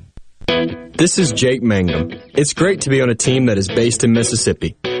 This is Jake Mangum. It's great to be on a team that is based in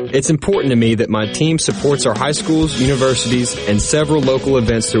Mississippi. It's important to me that my team supports our high schools, universities, and several local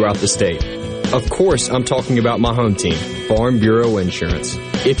events throughout the state. Of course, I'm talking about my home team, Farm Bureau Insurance.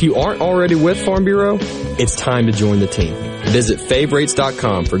 If you aren't already with Farm Bureau, it's time to join the team. Visit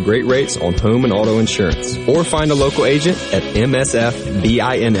favrates.com for great rates on home and auto insurance, or find a local agent at msfbins.com.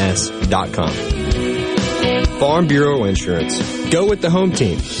 Farm Bureau Insurance. Go with the home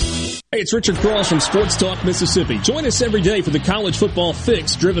team. Hey, it's Richard Cross from Sports Talk Mississippi. Join us every day for the College Football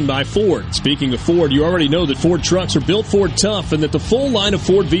Fix driven by Ford. Speaking of Ford, you already know that Ford trucks are built Ford tough and that the full line of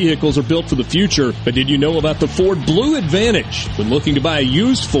Ford vehicles are built for the future. But did you know about the Ford Blue Advantage? When looking to buy a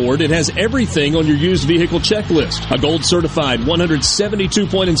used Ford, it has everything on your used vehicle checklist. A gold certified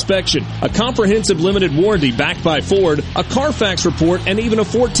 172-point inspection, a comprehensive limited warranty backed by Ford, a Carfax report, and even a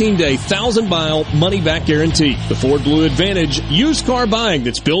 14-day 1,000-mile money-back guarantee. The Ford Blue Advantage, used car buying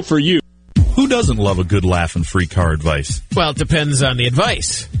that's built for you. Who doesn't love a good laugh and free car advice? Well, it depends on the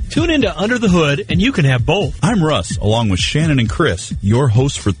advice. Tune into Under the Hood, and you can have both. I'm Russ, along with Shannon and Chris, your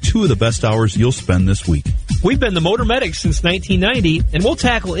hosts for 2 of the best hours you'll spend this week. We've been the Motor Medics since 1990, and we'll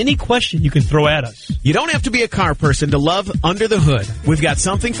tackle any question you can throw at us. You don't have to be a car person to love Under the Hood. We've got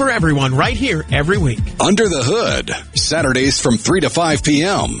something for everyone right here every week. Under the Hood, Saturdays from 3 to 5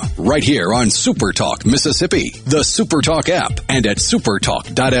 p.m., right here on Super Talk Mississippi, the Super Talk app, and at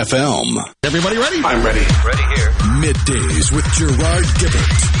supertalk.fm. Everybody ready? I'm ready. Ready here. Middays with Gerard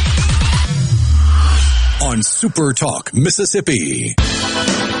Gibbert on Super Talk Mississippi.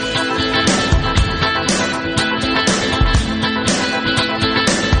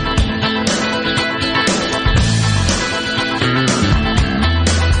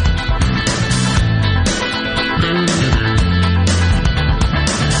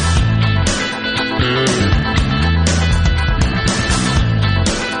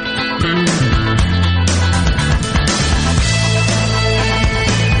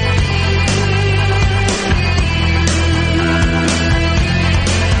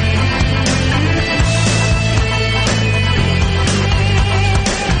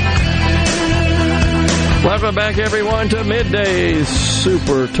 Welcome back, everyone, to Middays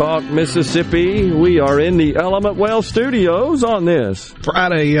Super Talk Mississippi. We are in the Element Well Studios on this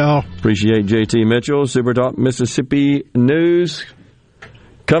Friday, y'all. Appreciate JT Mitchell, Super Talk Mississippi News,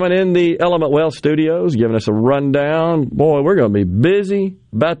 coming in the Element Well Studios, giving us a rundown. Boy, we're going to be busy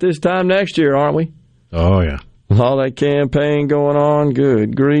about this time next year, aren't we? Oh, yeah. All that campaign going on,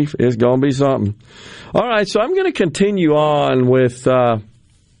 good grief, it's going to be something. All right, so I'm going to continue on with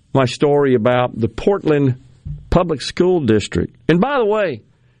my story about the Portland Public School District. And by the way,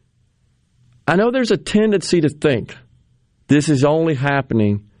 I know there's a tendency to think this is only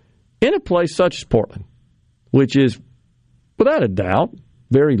happening in a place such as Portland, which is, without a doubt,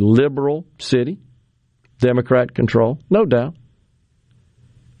 very liberal city, Democrat control, no doubt.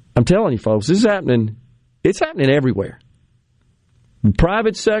 I'm telling you, folks, this is happening. It's happening everywhere. The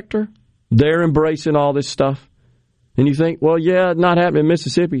private sector, they're embracing all this stuff. And you think, well, yeah, not happening in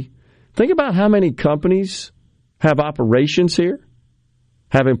Mississippi. Think about how many companies have operations here,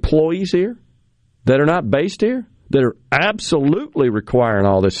 have employees here that are not based here, that are absolutely requiring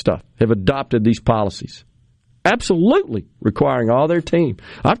all this stuff, have adopted these policies. Absolutely requiring all their team.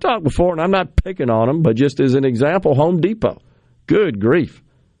 I've talked before, and I'm not picking on them, but just as an example, Home Depot. Good grief.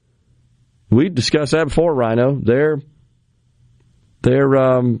 We've discussed that before, Rhino. Their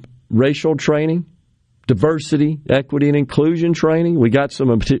racial training, diversity, equity, and inclusion training. We got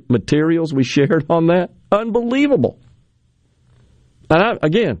some materials we shared on that. Unbelievable. And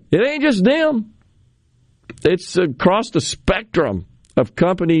again, it ain't just them. It's across the spectrum of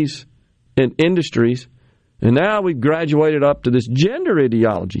companies and industries. And now we've graduated up to this gender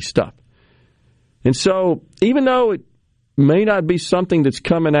ideology stuff. And so even though it may not be something that's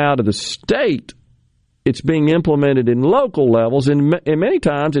coming out of the state, it's being implemented in local levels, and many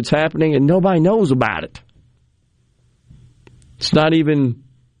times it's happening and nobody knows about it. It's not even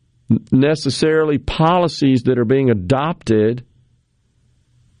necessarily policies that are being adopted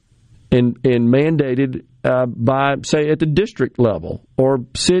and mandated by, say, at the district level or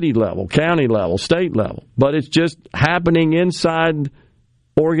city level, county level, state level. But it's just happening inside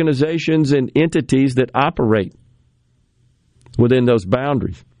organizations and entities that operate within those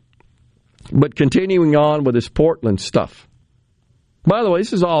boundaries. But continuing on with this Portland stuff. By the way,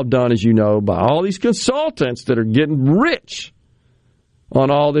 this is all done, as you know, by all these consultants that are getting rich on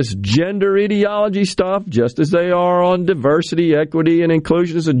all this gender ideology stuff, just as they are on diversity, equity, and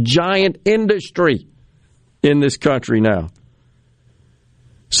inclusion. It's a giant industry in this country now.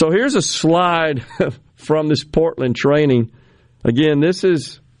 So here's a slide from this Portland training. Again, this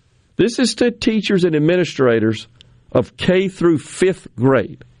is to teachers and administrators of K through 5th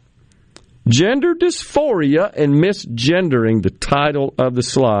grade. Gender dysphoria and misgendering, the title of the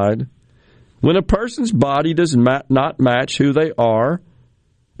slide, when a person's body does not match who they are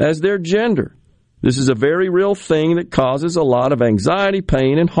as their gender. This is a very real thing that causes a lot of anxiety,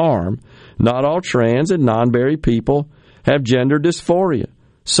 pain, and harm. Not all trans and non-binary people have gender dysphoria.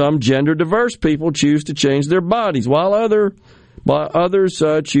 Some gender-diverse people choose to change their bodies, while others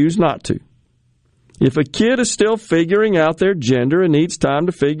choose not to. If a kid is still figuring out their gender and needs time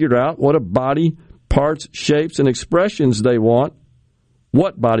to figure out what body parts, shapes, and expressions they want, they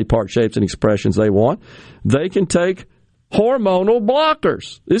can take hormonal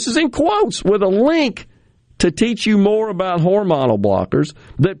blockers. This is in quotes with a link to teach you more about hormonal blockers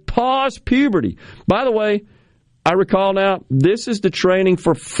that pause puberty. By the way, I recall now, this is the training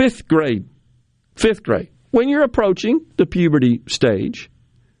for fifth grade. When you're approaching the puberty stage,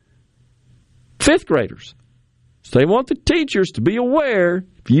 fifth graders. So they want the teachers to be aware,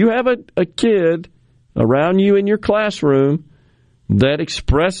 if you have a kid around you in your classroom that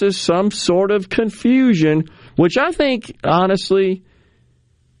expresses some sort of confusion, which I think, honestly,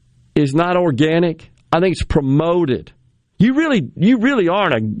 is not organic. I think it's promoted. You really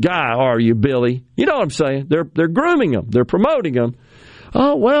aren't a guy, are you, Billy? You know what I'm saying? They're grooming them. They're promoting them.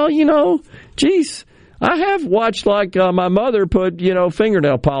 Oh, well, geez, I have watched, my mother put,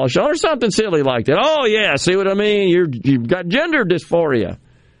 fingernail polish on or something silly like that. Oh, yeah, see what I mean? You've got gender dysphoria.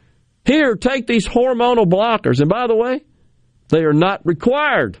 Here, take these hormonal blockers. And by the way, they are not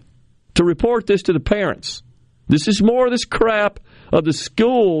required to report this to the parents. This is more of this crap of the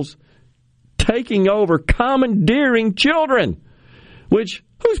schools taking over, commandeering children. Which,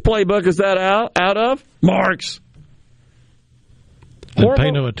 whose playbook is that out of? Mark's. And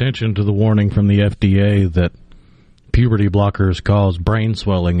pay no attention to the warning from the FDA that puberty blockers cause brain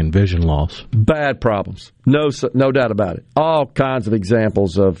swelling and vision loss. Bad problems. No doubt about it. All kinds of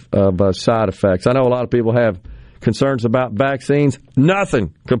examples of side effects. I know a lot of people have concerns about vaccines.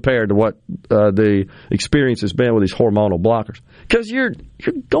 Nothing compared to what the experience has been with these hormonal blockers. Because you're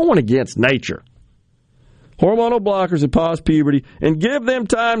going against nature. Hormonal blockers that pause puberty and give them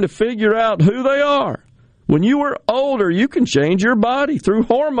time to figure out who they are. When you are older, you can change your body through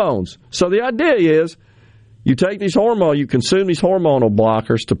hormones. So the idea is you take these you consume these hormonal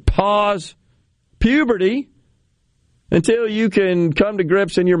blockers to pause puberty until you can come to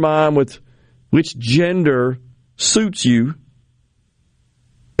grips in your mind with which gender suits you,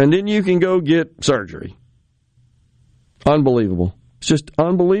 and then you can go get surgery. Unbelievable. It's just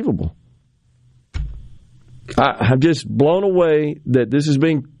unbelievable. I'm just blown away that this is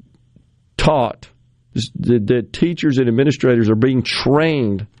being taught. The teachers and administrators are being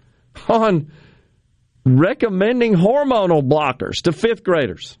trained on recommending hormonal blockers to fifth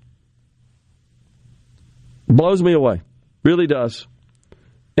graders. Blows me away. Really does.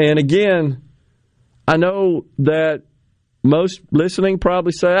 And again, I know that most listening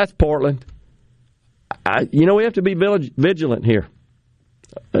probably say, that's Portland. We have to be vigilant here.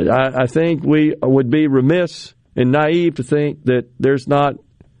 I think we would be remiss and naive to think that there's not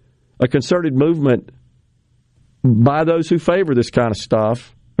a concerted movement by those who favor this kind of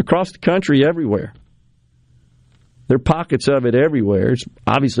stuff across the country everywhere. There are pockets of it everywhere. It's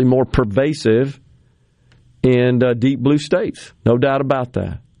obviously more pervasive in deep blue states. No doubt about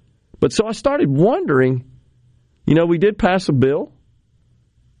that. But so I started wondering, we did pass a bill.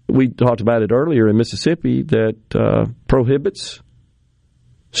 We talked about it earlier in Mississippi that prohibits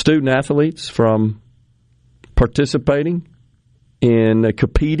student athletes from participating in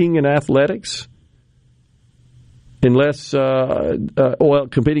competing in athletics unless,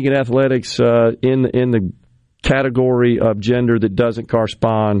 competing in athletics in the category of gender that doesn't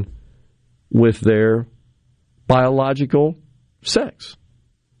correspond with their biological sex.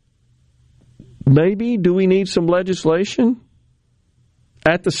 Maybe do we need some legislation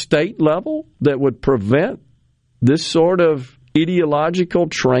at the state level that would prevent this sort of ideological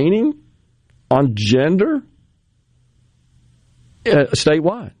training on gender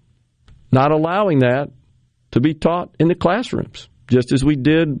statewide? Not allowing that to be taught in the classrooms, just as we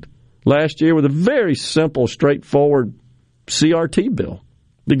did last year with a very simple, straightforward CRT bill.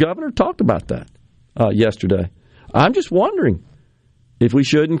 The governor talked about that yesterday. I'm just wondering if we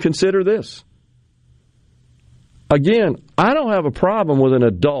shouldn't consider this. Again, I don't have a problem with an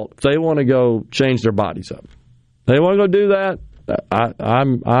adult if they want to go change their bodies up. They want to go do that.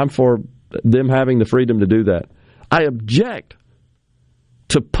 I'm for them having the freedom to do that. I object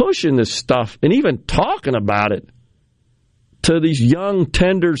to pushing this stuff and even talking about it to these young,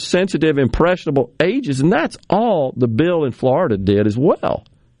 tender, sensitive, impressionable ages, and that's all the bill in Florida did as well.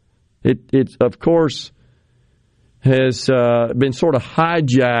 It of course, has been sort of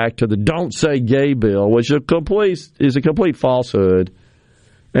hijacked to the "Don't Say Gay" bill, which is a complete falsehood.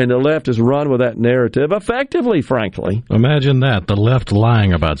 And the left has run with that narrative effectively, frankly. Imagine that, the left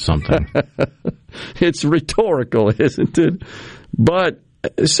lying about something. It's rhetorical, isn't it? But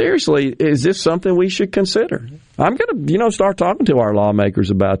seriously, is this something we should consider? I'm going to, start talking to our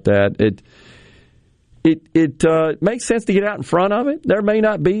lawmakers about that. It makes sense to get out in front of it. There may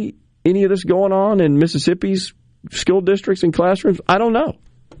not be any of this going on in Mississippi's school districts and classrooms. I don't know,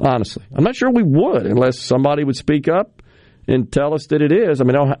 honestly. I'm not sure we would unless somebody would speak up and tell us that it is. I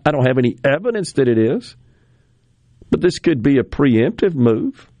mean, I don't have any evidence that it is, but this could be a preemptive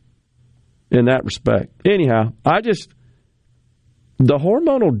move in that respect. Anyhow, the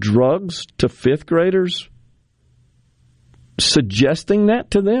hormonal drugs to fifth graders, suggesting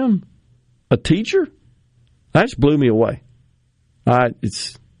that to them, a teacher, that just blew me away.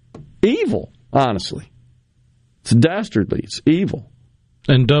 It's evil, honestly. It's dastardly. It's evil.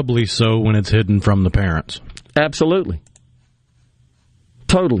 And doubly so when it's hidden from the parents. Absolutely.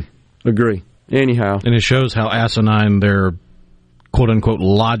 Totally agree. Anyhow. And it shows how asinine their quote-unquote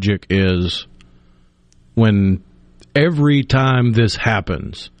logic is when every time this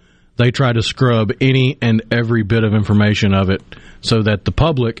happens, they try to scrub any and every bit of information of it so that the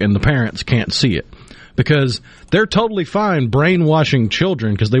public and the parents can't see it. Because they're totally fine brainwashing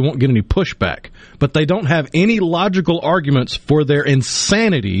children because they won't get any pushback. But they don't have any logical arguments for their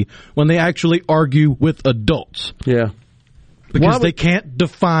insanity when they actually argue with adults. Yeah. Because they can't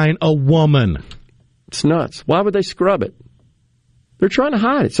define a woman. It's nuts. Why would they scrub it? They're trying to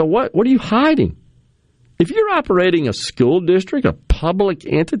hide it. So what are you hiding? If you're operating a school district, a public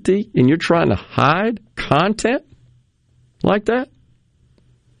entity, and you're trying to hide content like that,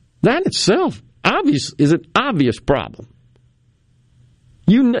 that itself is an obvious problem.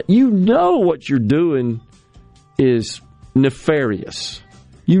 You know what you're doing is nefarious.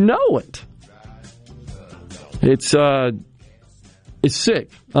 You know it. It's sick,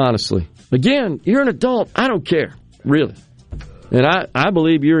 honestly. Again, you're an adult. I don't care, really. And I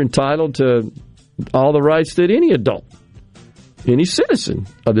believe you're entitled to all the rights that any adult, any citizen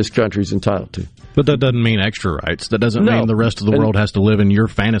of this country is entitled to. But that doesn't mean extra rights. That doesn't mean the rest of the world has to live in your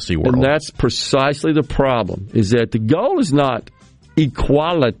fantasy world. And that's precisely the problem, is that the goal is not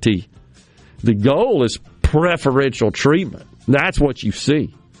equality. The goal is preferential treatment. That's what you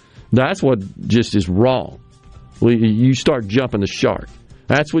see. That's what just is wrong. You start jumping the shark.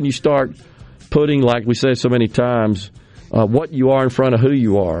 That's when you start putting, like we say so many times, what you are in front of who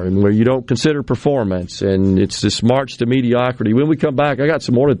you are, and where you don't consider performance, and it's this march to mediocrity. When we come back, I got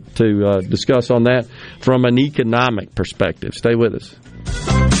some more to discuss on that from an economic perspective. Stay with us.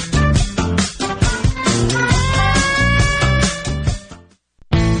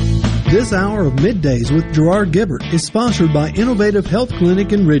 This hour of Middays with Gerard Gibbert is sponsored by Innovative Health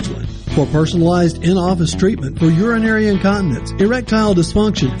Clinic in Ridgeland. For personalized in-office treatment for urinary incontinence, erectile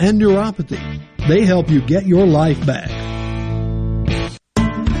dysfunction, and neuropathy, they help you get your life back.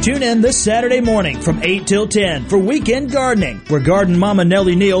 Tune in this Saturday morning from 8 till 10 for Weekend Gardening, where Garden Mama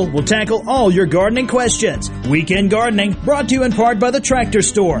Nellie Neal will tackle all your gardening questions. Weekend Gardening, brought to you in part by The Tractor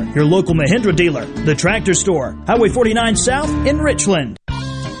Store, your local Mahindra dealer. The Tractor Store, Highway 49 South in Richland.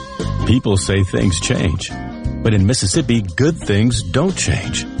 People say things change, but in Mississippi, good things don't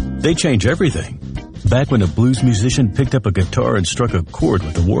change. They change everything. Back when a blues musician picked up a guitar and struck a chord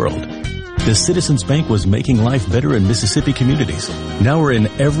with the world, the Citizens Bank was making life better in Mississippi communities. Now we're in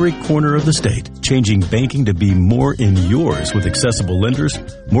every corner of the state, changing banking to be more in yours with accessible lenders,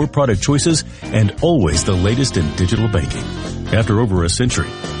 more product choices, and always the latest in digital banking. After over a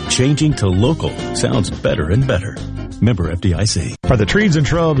century, changing to local sounds better and better. Member FDIC. Are the trees and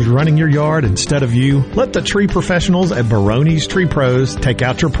shrubs running your yard instead of you? Let the tree professionals at Barone's Tree Pros take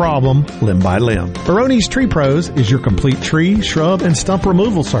out your problem limb by limb. Barone's Tree Pros is your complete tree, shrub, and stump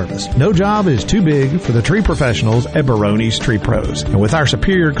removal service. No job is too big for the tree professionals at Barone's Tree Pros. And with our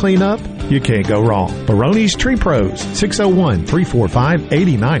superior cleanup, you can't go wrong. Barone's Tree Pros,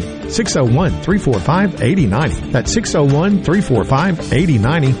 601-345-8090. 601-345-8090. That's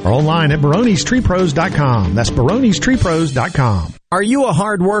 601-345-8090. Or online at baronestreepros.com. That's baronestreepros.com. Are you a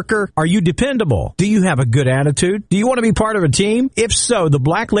hard worker? Are you dependable? Do you have a good attitude? Do you want to be part of a team? If so, the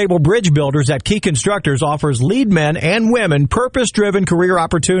Black Label Bridge Builders at Key Constructors offers lead men and women purpose-driven career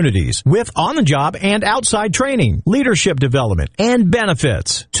opportunities with on-the-job and outside training, leadership development, and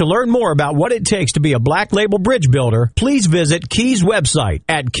benefits. To learn more about what it takes to be a Black Label Bridge Builder, please visit Key's website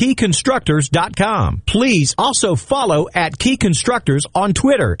at keyconstructors.com. Please also follow at Key Constructors on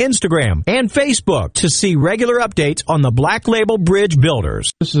Twitter, Instagram, and Facebook to see regular updates on the Black Label Bridge Bridge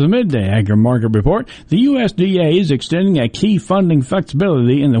Builders. This is a midday agri-market report. The USDA is extending a key funding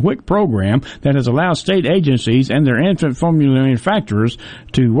flexibility in the WIC program that has allowed state agencies and their infant formula manufacturers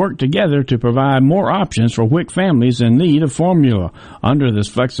to work together to provide more options for WIC families in need of formula. Under this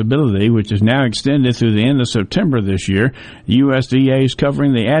flexibility, which is now extended through the end of September this year, the USDA is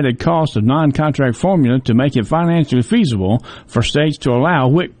covering the added cost of non-contract formula to make it financially feasible for states to allow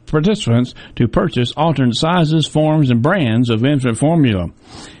WIC participants to purchase alternate sizes, forms, and brands of infant formula.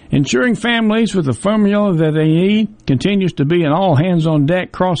 Ensuring families with the formula that they need continues to be an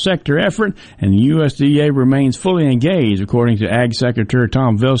all-hands-on-deck cross-sector effort, and the USDA remains fully engaged, according to Ag Secretary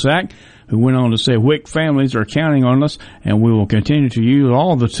Tom Vilsack, who went on to say, WIC families are counting on us, and we will continue to use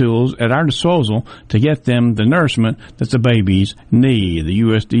all the tools at our disposal to get them the nourishment that the babies need. The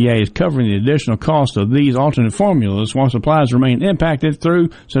USDA is covering the additional cost of these alternate formulas while supplies remain impacted through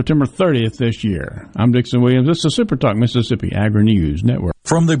September 30th this year. I'm Dixon Williams. This is Super Talk Mississippi Agri-News Network.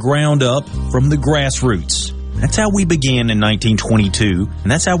 From the ground up, from the grassroots. That's how we began in 1922,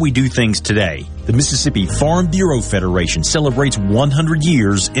 and that's how we do things today. The Mississippi Farm Bureau Federation celebrates 100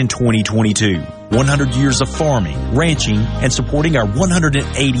 years in 2022. 100 years of farming, ranching, and supporting our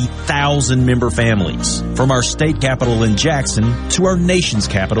 180,000 member families. From our state capital in Jackson to our nation's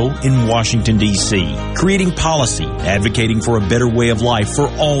capital in Washington, D.C. Creating policy, advocating for a better way of life for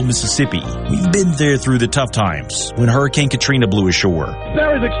all Mississippi. We've been there through the tough times when Hurricane Katrina blew ashore.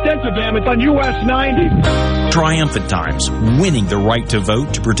 There is extensive damage on US 90. Triumphant times, winning the right to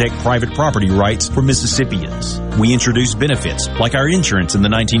vote to protect private property rights for Mississippians. We introduced benefits like our insurance in the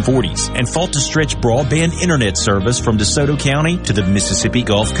 1940s and fought to stretch broadband internet service from DeSoto County to the Mississippi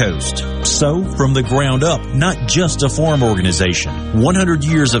Gulf Coast. So, from the ground up, not just a farm organization, 100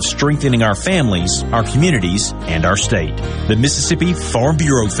 years of strengthening our families, our communities, and our state. The Mississippi Farm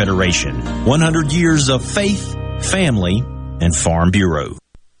Bureau Federation. 100 years of faith, family, and Farm Bureau.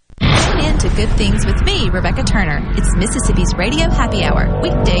 Tune in to Good Things with me, Rebecca Turner. It's Mississippi's Radio Happy Hour,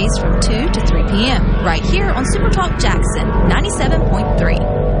 weekdays from 2 to 3 p.m. right here on Super Talk Jackson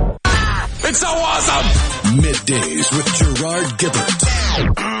 97.3. It's so awesome! Middays with Gerard Gibbert.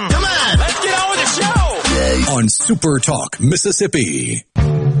 Come on, let's get on with the show! On Super Talk Mississippi.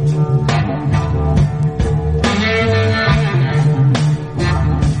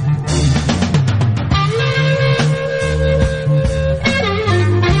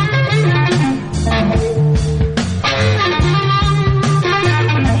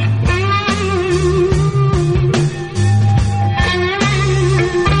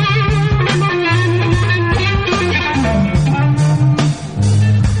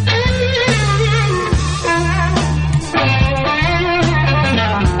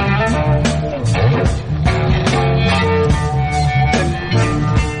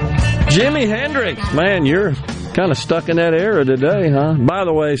 Jimi Hendrix, man, you're kind of stuck in that era today, huh? By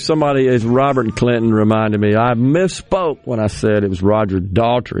the way, somebody, as Robert Clinton reminded me, I misspoke when I said it was Roger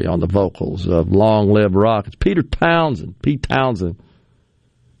Daltrey on the vocals of Long Live Rock. It's Peter Townsend, Pete Townsend,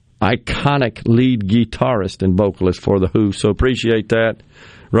 iconic lead guitarist and vocalist for The Who. So appreciate that,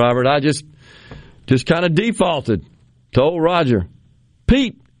 Robert. I just kind of defaulted to old Roger.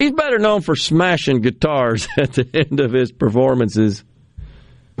 Pete, he's better known for smashing guitars at the end of his performances.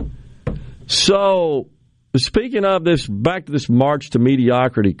 So, speaking of this, back to this march to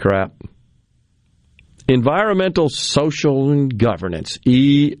mediocrity crap, environmental, social, and governance,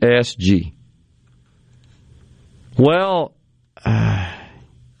 ESG. Well,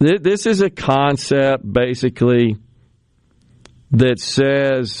 this is a concept, basically, that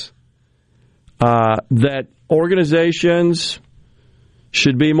says that organizations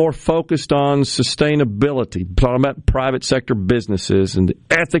should be more focused on sustainability, talking about private sector businesses and the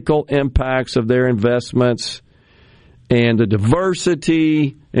ethical impacts of their investments and the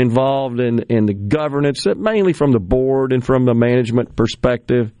diversity involved in the governance, mainly from the board and from the management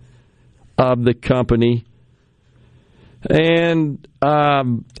perspective of the company. And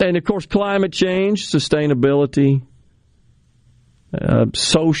of course, climate change, sustainability,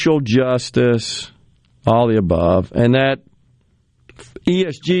 social justice, all the above. And that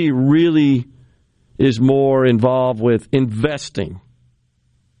ESG really is more involved with investing.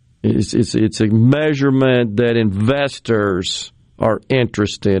 It's a measurement that investors are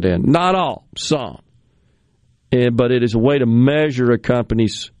interested in. Not all, some. But it is a way to measure a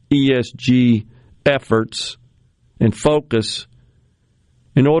company's ESG efforts and focus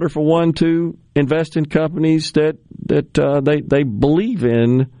in order for one to invest in companies that they believe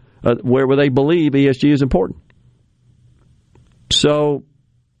in, where they believe ESG is important. So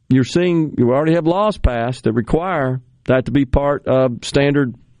you're seeing you already have laws passed that require that to be part of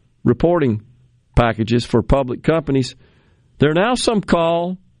standard reporting packages for public companies There are now some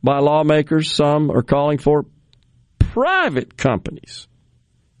call by lawmakers, some are calling for private companies,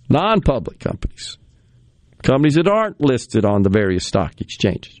 non-public companies, companies that aren't listed on the various stock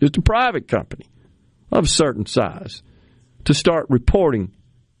exchanges, just a private company of a certain size, to start reporting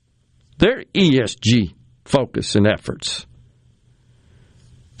their ESG focus and efforts.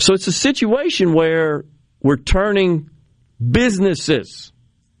 So it's a situation where we're turning businesses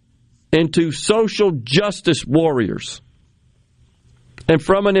into social justice warriors. And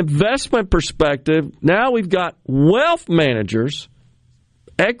from an investment perspective, now we've got wealth managers,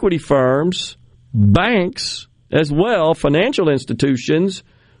 equity firms, banks as well, financial institutions.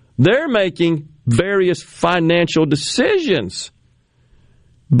 They're making various financial decisions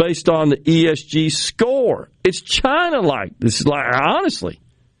based on the ESG score. It's China-like. This is like, honestly,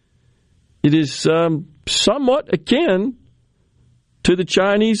 it is somewhat akin to the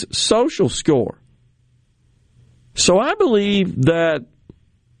Chinese social score. So I believe that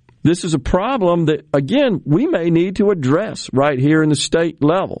this is a problem that, again, we may need to address right here in the state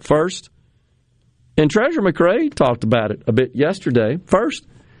level. First, and Treasurer McRae talked about it a bit yesterday. First,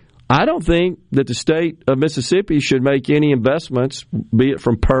 I don't think that the state of Mississippi should make any investments, be it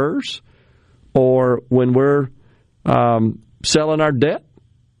from PERS or when we're selling our debt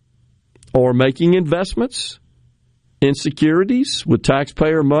or making investments in securities with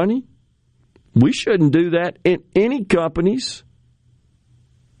taxpayer money. We shouldn't do that in any companies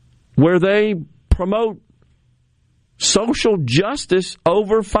where they promote social justice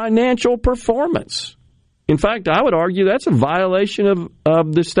over financial performance. In fact, I would argue that's a violation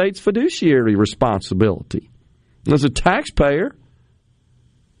of the state's fiduciary responsibility. As a taxpayer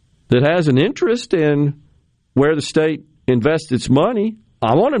that has an interest in where the state invests its money,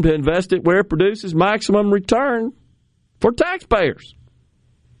 I want them to invest it where it produces maximum return for taxpayers.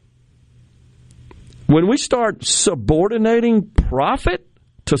 When we start subordinating profit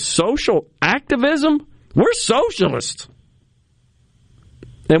to social activism, we're socialists.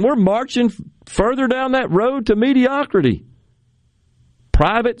 And we're marching further down that road to mediocrity.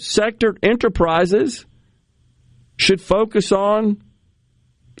 Private sector enterprises should focus on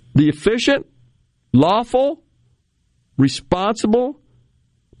the efficient, lawful, responsible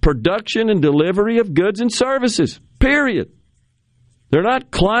production and delivery of goods and services, period. They're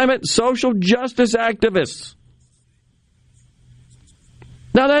not climate and social justice activists.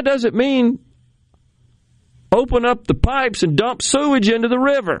 Now, that doesn't mean open up the pipes and dump sewage into the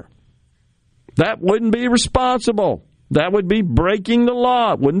river. That wouldn't be responsible. That would be breaking the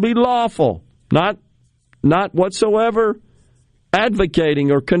law. It wouldn't be lawful. Not whatsoever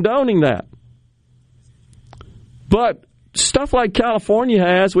advocating or condoning that. But stuff like California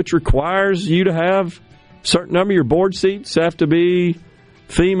has, which requires you to have a certain number of your board seats have to be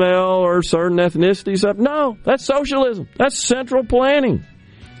female or certain ethnicities. No, that's socialism. That's central planning.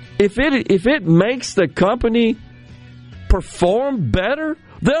 If it makes the company perform better,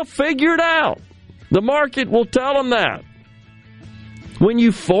 they'll figure it out. The market will tell them that. When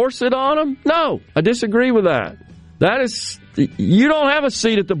you force it on them, no, I disagree with that. That is, you don't have a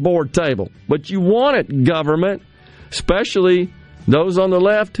seat at the board table, but you want it, government, especially those on the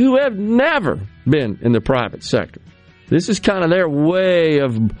left who have never been in the private sector. This is kind of their way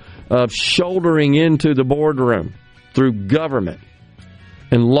of shouldering into the boardroom through government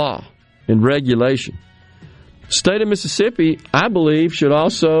and law and regulation. The state of Mississippi, I believe, should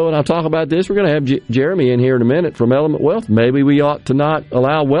also, and I'll talk about this, we're going to have Jeremy in here in a minute from Element Wealth. Maybe we ought to not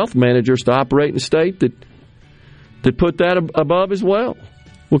allow wealth managers to operate in a state that put that above as well.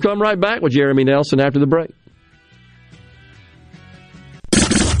 We'll come right back with Jeremy Nelson after the break.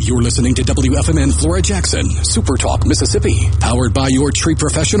 You're listening to WFMN Flora Jackson, Super Talk, Mississippi. Powered by your tree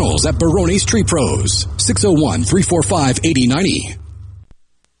professionals at Barone's Tree Pros. 601-345-8090.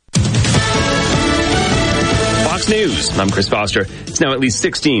 Fox News. I'm Chris Foster. It's now at least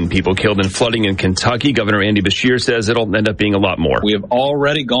 16 people killed in flooding in Kentucky. Governor Andy Beshear says it'll end up being a lot more. We have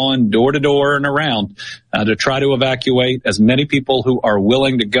already gone door to door and around to try to evacuate as many people who are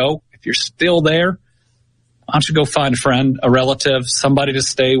willing to go. If you're still there, why don't you go find a friend, a relative, somebody to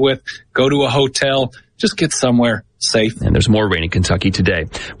stay with, go to a hotel, just get somewhere safe. And there's more rain in Kentucky today.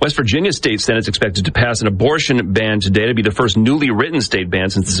 West Virginia State Senate is expected to pass an abortion ban today to be the first newly written state ban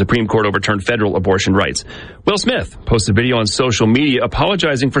since the Supreme Court overturned federal abortion rights. Will Smith posted a video on social media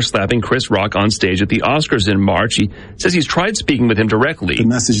apologizing for slapping Chris Rock on stage at the Oscars in March. He says he's tried speaking with him directly. The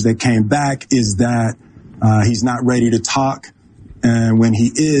message that came back is that he's not ready to talk, and when he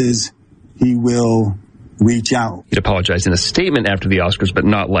is, he will reach out. He'd apologized in a statement after the Oscars, but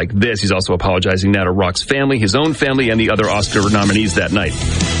not like this. He's also apologizing now to Rock's family, his own family, and the other Oscar nominees that night.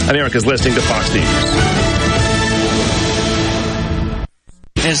 America's listening to Fox News.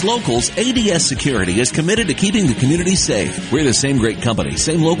 As locals, ADS Security is committed to keeping the community safe. We're the same great company,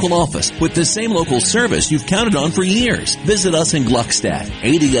 same local office, with the same local service you've counted on for years. Visit us in Gluckstadt.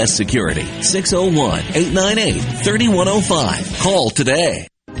 ADS Security, 601-898-3105. Call today.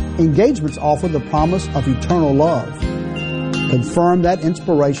 Engagements offer the promise of eternal love. Confirm that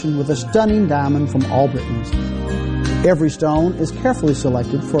inspiration with a stunning diamond from Albritton's. Every stone is carefully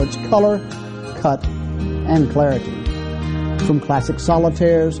selected for its color, cut, and clarity. From classic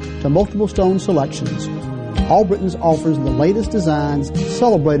solitaires to multiple stone selections, Albritton's offers the latest designs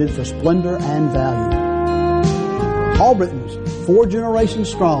celebrated for splendor and value. Albritton's, 4 generations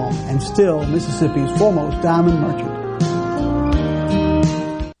strong and still Mississippi's foremost diamond merchant.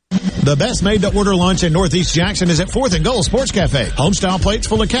 The best made-to-order lunch in Northeast Jackson is at 4th and Goal Sports Cafe. Homestyle plates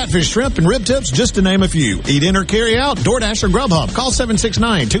full of catfish, shrimp, and rib tips, just to name a few. Eat in or carry out, DoorDash or Grubhub. Call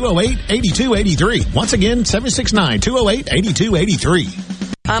 769-208-8283. Once again, 769-208-8283.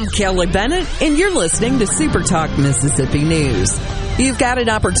 I'm Kelly Bennett, and you're listening to Super Talk Mississippi News. You've got an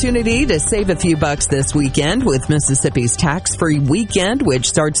opportunity to save a few bucks this weekend with Mississippi's tax-free weekend, which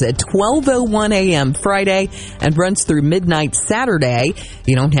starts at 12:01 a.m. Friday and runs through midnight Saturday.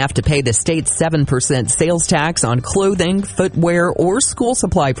 You don't have to pay the state's 7% sales tax on clothing, footwear, or school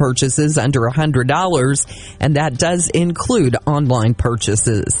supply purchases under $100, and that does include online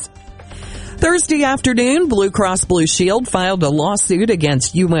purchases. Thursday afternoon, Blue Cross Blue Shield filed a lawsuit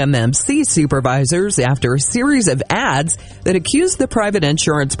against UMMC supervisors after a series of ads that accused the private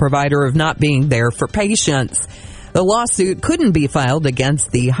insurance provider of not being there for patients. The lawsuit couldn't be filed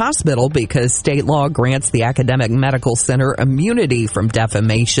against the hospital because state law grants the academic medical center immunity from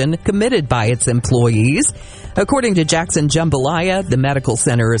defamation committed by its employees. According to Jackson Jambalaya, the medical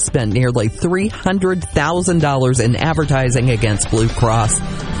center has spent nearly $300,000 in advertising against Blue Cross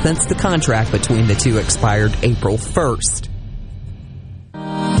since the contract between the two expired April 1st.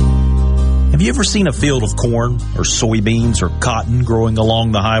 Have you ever seen a field of corn or soybeans or cotton growing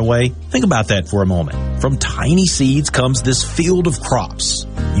along the highway? Think about that for a moment. From tiny seeds comes this field of crops.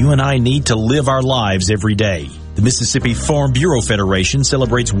 You and I need to live our lives every day. The Mississippi Farm Bureau Federation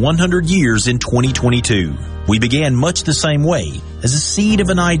celebrates 100 years in 2022. We began much the same way, as a seed of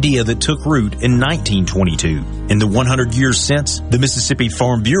an idea that took root in 1922. In the 100 years since, the Mississippi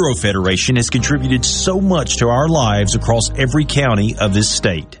Farm Bureau Federation has contributed so much to our lives across every county of this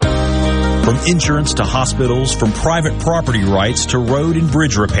state. From insurance to hospitals, from private property rights to road and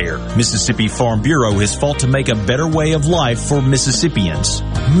bridge repair, Mississippi Farm Bureau has fought to make a better way of life for Mississippians,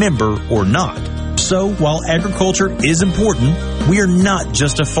 member or not. So, while agriculture is important, we are not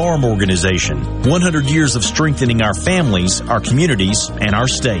just a farm organization. 100 years of strengthening our families, our communities, and our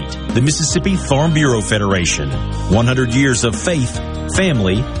state. The Mississippi Farm Bureau Federation. 100 years of faith,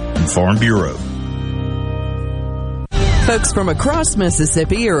 family, and Farm Bureau. Folks from across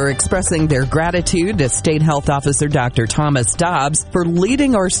Mississippi are expressing their gratitude to State Health Officer Dr. Thomas Dobbs for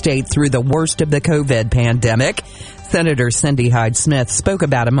leading our state through the worst of the COVID pandemic. Senator Cindy Hyde-Smith spoke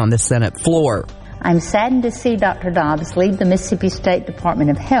about him on the Senate floor. I'm saddened to see Dr. Dobbs leave the Mississippi State Department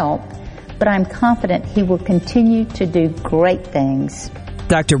of Health, but I'm confident he will continue to do great things.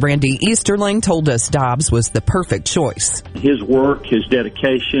 Dr. Randy Easterling told us Dobbs was the perfect choice. His work, his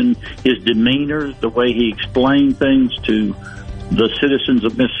dedication, his demeanor, the way he explained things to the citizens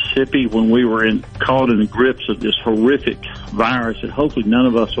of Mississippi when we were caught in the grips of this horrific virus that hopefully none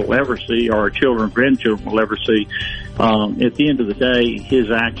of us will ever see, or our children and grandchildren will ever see. At the end of the day,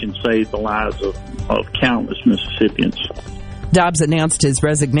 his actions saved the lives of countless Mississippians. Dobbs announced his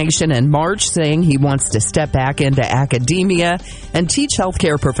resignation in March, saying he wants to step back into academia and teach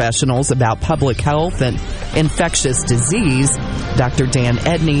healthcare professionals about public health and infectious disease. Dr. Dan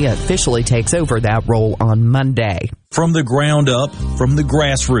Edney officially takes over that role on Monday. From the ground up, from the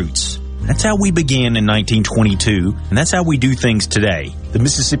grassroots. That's how we began in 1922, and that's how we do things today. The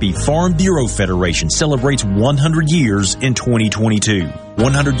Mississippi Farm Bureau Federation celebrates 100 years in 2022.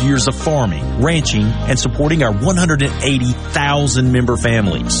 100 years of farming, ranching, and supporting our 180,000 member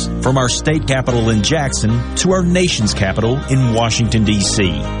families. From our state capital in Jackson to our nation's capital in Washington,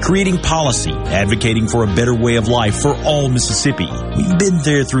 D.C. Creating policy, advocating for a better way of life for all Mississippi. We've been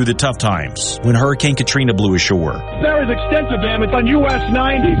there through the tough times when Hurricane Katrina blew ashore. There is extensive damage on US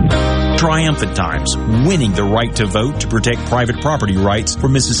 90. Triumphant times, winning the right to vote to protect private property rights for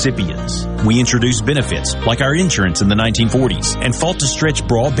Mississippians. We introduced benefits like our insurance in the 1940s and fought to stretch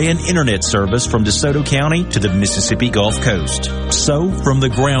broadband internet service from DeSoto County to the Mississippi Gulf Coast. So, from the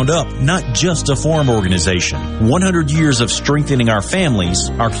ground up, not just a farm organization, 100 years of strengthening our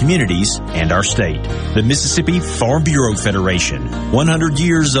families, our communities, and our state. The Mississippi Farm Bureau Federation. 100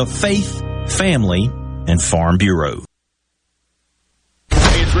 years of faith, family, and Farm Bureau.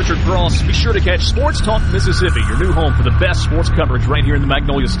 Richard Cross. Be sure to catch Sports Talk Mississippi, your new home for the best sports coverage right here in the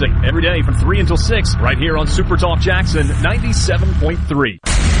Magnolia State. Every day from 3 until 6, right here on Super Talk Jackson 97.3.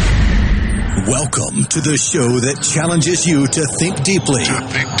 Welcome to the show that challenges you to think deeply.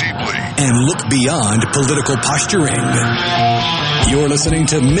 And look beyond political posturing. You're listening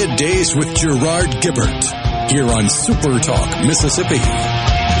to Middays with Gerard Gibbert here on Super Talk Mississippi.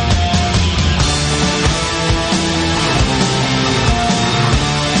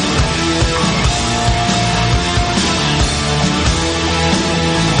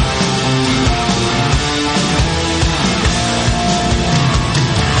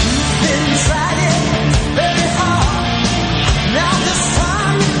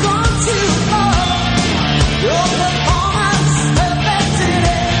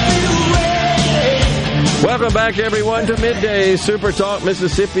 Welcome back, everyone, to Midday Super Talk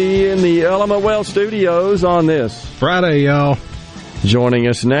Mississippi in the Element Wealth Studios on this Friday, y'all. Joining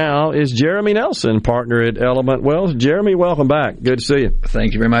us now is Jeremy Nelson, partner at Element Wealth. Jeremy, welcome back. Good to see you.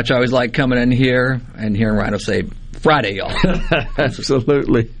 Thank you very much. I always like coming in here and hearing Rhino say, Friday, y'all.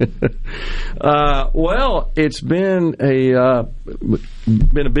 Absolutely. Well, it's been a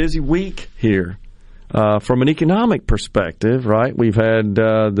busy week here. From an economic perspective, right? We've had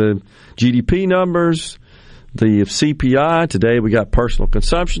the GDP numbers, the CPI. Today we got personal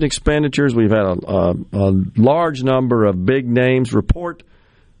consumption expenditures. We've had a large number of big names report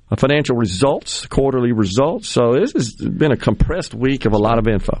financial results, quarterly results. So this has been a compressed week of a lot of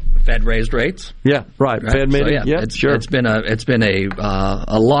info. Fed raised rates. Yeah, right. Fed meeting. So, sure. It's been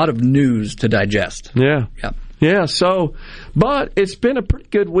a lot of news to digest. Yeah. Yeah, so, but it's been a pretty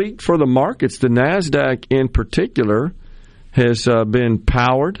good week for the markets. The NASDAQ in particular has been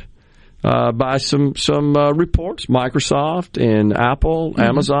powered by some reports, Microsoft and Apple,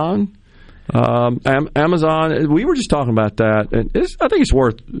 Amazon. Amazon, we were just talking about that, and I think it's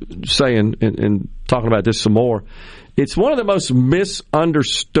worth saying and talking about this some more. It's one of the most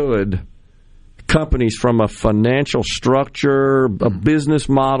misunderstood companies from a financial structure, a business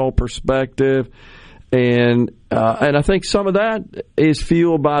model perspective. And I think some of that is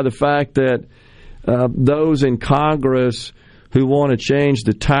fueled by the fact that those in Congress who want to change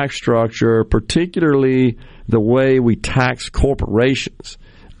the tax structure, particularly the way we tax corporations.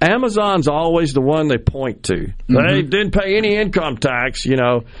 Amazon's always the one they point to. Mm-hmm. They didn't pay any income tax,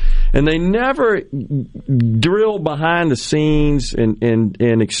 and they never drill behind the scenes and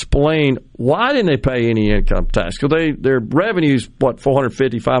explain why didn't they pay any income tax? Because their revenue's,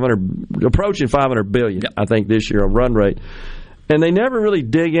 approaching $500 billion, I think, this year, a run rate. And they never really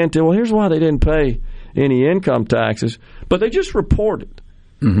dig into, well, here's why they didn't pay any income taxes, but they just report it.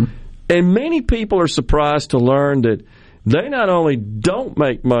 Mm-hmm. And many people are surprised to learn that they not only don't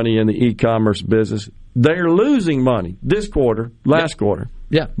make money in the e-commerce business, they're losing money this quarter, last quarter.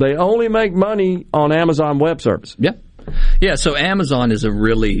 Yeah. They only make money on Amazon Web Services. Yeah. Yeah, so Amazon is a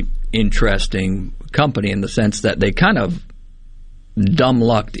really interesting company in the sense that they kind of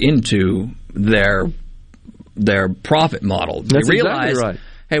dumb-lucked into their profit model. They realized, exactly right.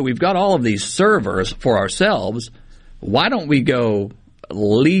 Hey, we've got all of these servers for ourselves. Why don't we go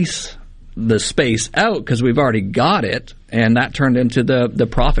lease the space out because we've already got it, and that turned into the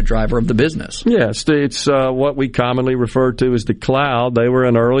profit driver of the business. Yes, it's what we commonly refer to as the cloud. They were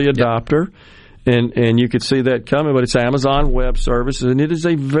an early adopter, and you could see that coming, but it's Amazon Web Services, and it is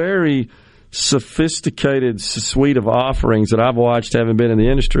a very sophisticated suite of offerings that I've watched, having been in the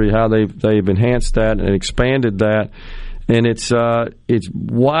industry, how they've enhanced that and expanded that, and it's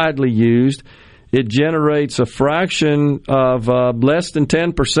widely used. It generates a fraction of less than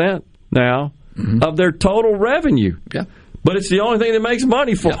 10% now of their total revenue. Yeah. But it's the only thing that makes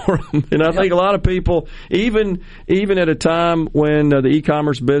money for them. And I think a lot of people, even at a time when the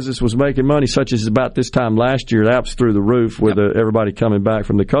e-commerce business was making money, such as about this time last year, that was through the roof with everybody coming back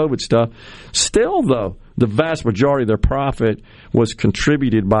from the COVID stuff. Still, though, the vast majority of their profit was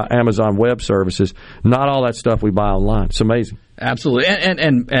contributed by Amazon Web Services. Not all that stuff we buy online. It's amazing. Absolutely,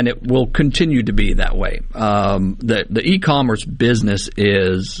 and it will continue to be that way. The e-commerce business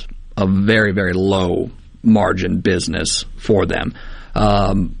is a very, very low margin business for them,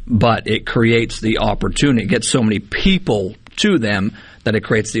 but it creates the opportunity. It gets so many people to them that it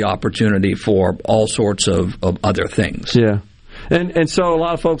creates the opportunity for all sorts of other things. Yeah. And so a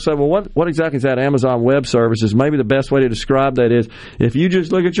lot of folks say, well, what exactly is that Amazon Web Services? Maybe the best way to describe that is if you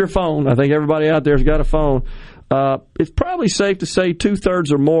just look at your phone, I think everybody out there has got a phone, it's probably safe to say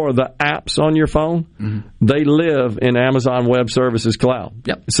 2/3 or more of the apps on your phone, they live in Amazon Web Services cloud.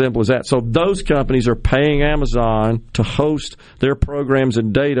 Yep. Simple as that. So those companies are paying Amazon to host their programs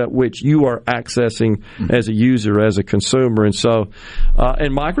and data, which you are accessing as a user, as a consumer. And so,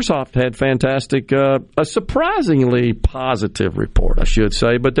 and Microsoft had fantastic, a surprisingly positive report, I should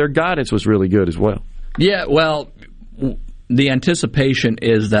say, but their guidance was really good as well. Yeah, well, the anticipation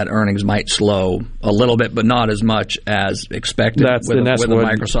is that earnings might slow a little bit, but not as much as expected with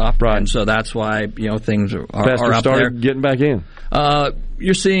Microsoft. Right. And so that's why things are up started there. Getting back in.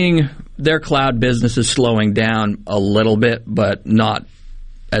 You're seeing their cloud business is slowing down a little bit, but not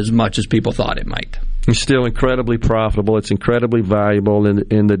as much as people thought it might. It's still incredibly profitable. It's incredibly valuable.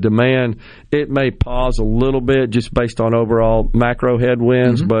 And the demand, it may pause a little bit just based on overall macro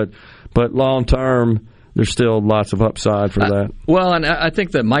headwinds, but long term, there's still lots of upside for that. Well, and I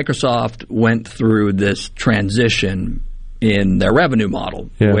think that Microsoft went through this transition in their revenue model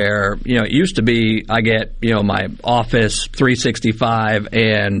where, it used to be I get, my Office 365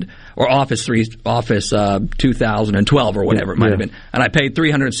 or Office 2012 or whatever it might have been, and I paid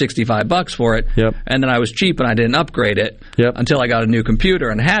 $365 for it, and then I was cheap and I didn't upgrade it until I got a new computer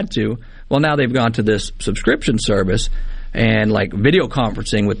and had to. Well, now they've gone to this subscription service and like video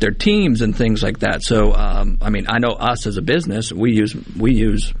conferencing with their teams and things like that. So, I know us as a business, we use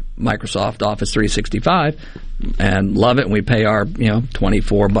Microsoft Office 365 and love it, and we pay our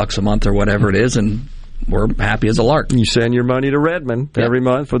 $24 a month or whatever it is, and we're happy as a lark. You send your money to Redmond every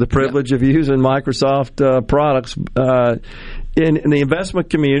month for the privilege of using Microsoft products. In the investment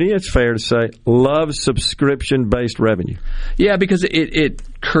community, it's fair to say, loves subscription-based revenue. Yeah, because it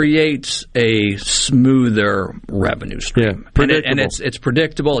creates a smoother revenue stream. Predictable. And it's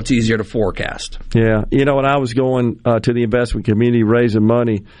predictable. It's easier to forecast. Yeah. When I was going to the investment community raising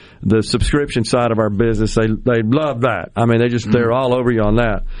money, the subscription side of our business, they love that. I mean, they're all over you on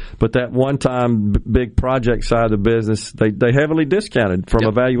that. But that one-time big project side of the business, they heavily discounted from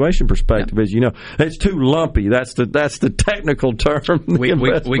a valuation perspective. As you know, it's too lumpy. That's the technical term.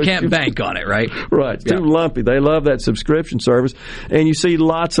 We can't bank on it, right? Right. It's too lumpy. They love that subscription service. And you see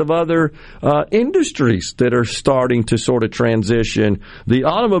lots of other industries that are starting to sort of transition. The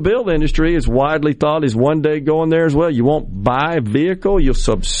automobile industry is widely thought is one day going there as well. You won't buy a vehicle, you'll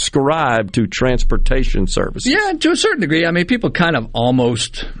subscribe to transportation services. Yeah, to a certain degree. I mean, people kind of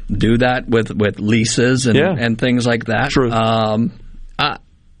almost do that with leases and things like that. True.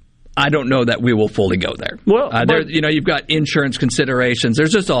 I don't know that we will fully go there. Well, you've got insurance considerations.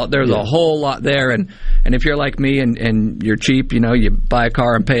 There's a whole lot there, and if you're like me and you're cheap, you buy a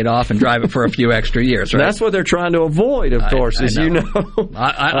car and pay it off and drive it for a few extra years. Right? That's what they're trying to avoid, of course, as you know.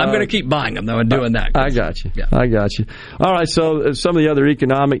 I'm going to keep buying them though and doing that. I got you. Yeah. I got you. All right. So some of the other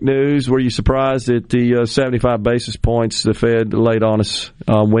economic news. Were you surprised at the 75 basis points the Fed laid on us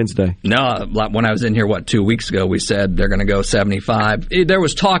on Wednesday? No. When I was in here 2 weeks ago, we said they're going to go 75. There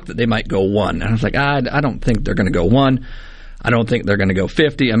was talk that they might go 1. And I was like, I don't think they're going to go 1. I don't think they're going to go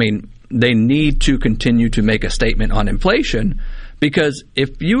 50. I mean, they need to continue to make a statement on inflation, because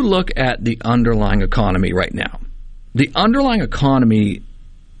if you look at the underlying economy right now, the underlying economy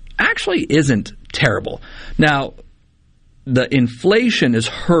actually isn't terrible. Now, the inflation is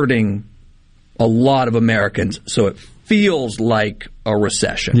hurting a lot of Americans, so it feels like a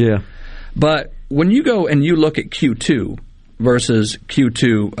recession. Yeah. But when you go and you look at Q2 versus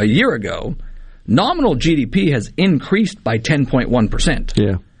Q2 a year ago, nominal GDP has increased by 10.1%.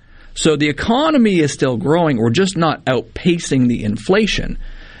 Yeah. So the economy is still growing. We're just not outpacing the inflation.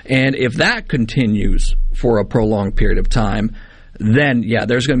 And if that continues for a prolonged period of time, then,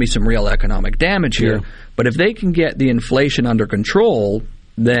 there's going to be some real economic damage here. Yeah. But if they can get the inflation under control,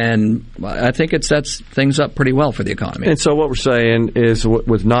 then I think it sets things up pretty well for the economy. And so what we're saying is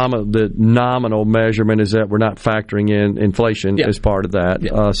with the nominal measurement is that we're not factoring in inflation as part of that.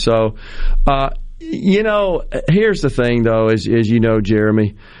 Yeah. Here's the thing, though, as you know,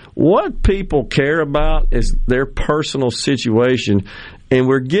 Jeremy, what people care about is their personal situation. And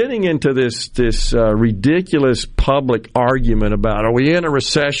we're getting into this ridiculous public argument about are we in a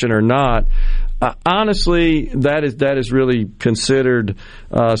recession or not. Honestly, that is really considered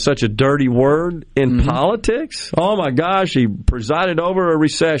such a dirty word in politics. Oh my gosh, he presided over a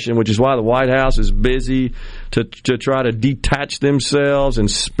recession, which is why the White House is busy to try to detach themselves and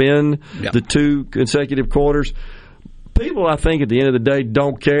spin the 2 consecutive quarters. People, I think, at the end of the day,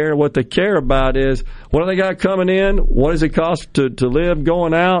 don't care. What they care about is what do they got coming in? What does it cost to live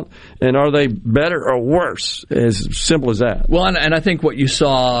going out? And are they better or worse? As simple as that. Well, and I think what you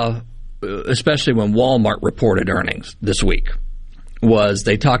saw, especially when Walmart reported earnings this week, was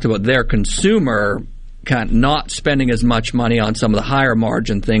they talked about their consumer kind of not spending as much money on some of the higher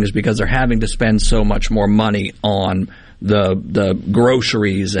margin things because they're having to spend so much more money on the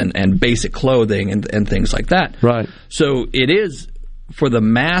groceries and basic clothing and things like that. Right. So it is, for the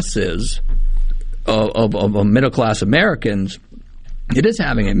masses of middle-class Americans, it is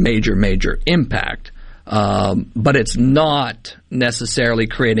having a major impact. But it's not necessarily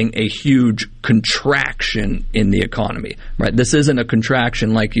creating a huge contraction in the economy, right? This isn't a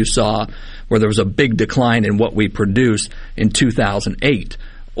contraction like you saw where there was a big decline in what we produced in 2008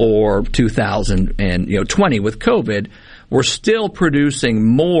 or 2020 with COVID. We're still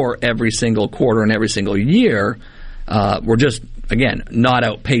producing more every single quarter and every single year. We're just, again, not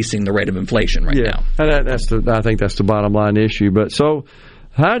outpacing the rate of inflation now. And I think that's the bottom line issue. But so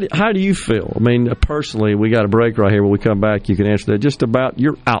how do you feel? I mean, personally, we got a break right here. When we come back, you can answer that. Just about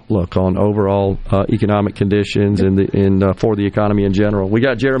your outlook on overall economic conditions and for the economy in general. We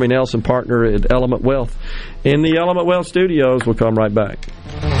got Jeremy Nelson, partner at Element Wealth, in the Element Wealth studios. We'll come right back.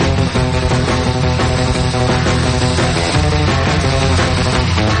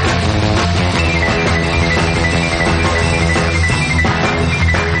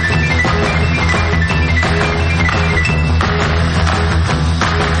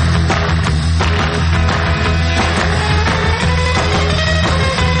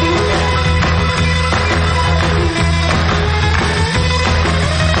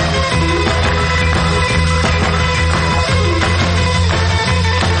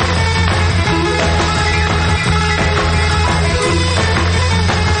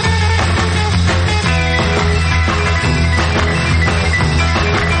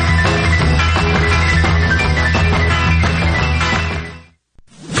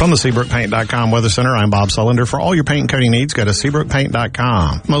 From the SeabrookPaint.com Weather Center, I'm Bob Sullender. For all your paint and coating needs, go to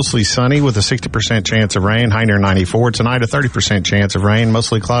SeabrookPaint.com. Mostly sunny with a 60% chance of rain, high near 94. Tonight, a 30% chance of rain,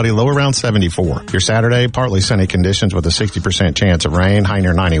 mostly cloudy, low around 74. Your Saturday, partly sunny conditions with a 60% chance of rain, high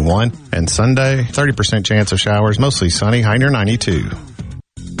near 91. And Sunday, 30% chance of showers, mostly sunny, high near 92.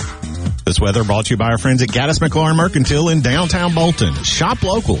 This weather brought to you by our friends at Gaddis McLaurin Mercantile in downtown Bolton. Shop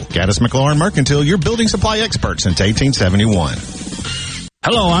local. Gaddis McLaurin Mercantile, your building supply expert since 1871.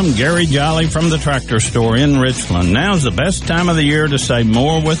 Hello, I'm Gary Jolly from the Tractor Store in Richland. Now's the best time of the year to save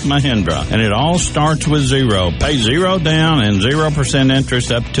more with Mahindra, and it all starts with zero. Pay zero down and 0%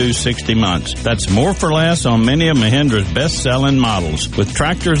 interest up to 60 months. That's more for less on many of Mahindra's best-selling models, with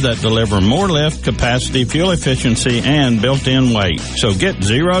tractors that deliver more lift, capacity, fuel efficiency, and built-in weight. So get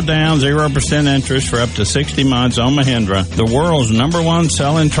zero down, 0% interest for up to 60 months on Mahindra, the world's #1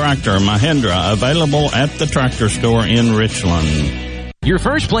 selling tractor, Mahindra, available at the Tractor Store in Richland. Your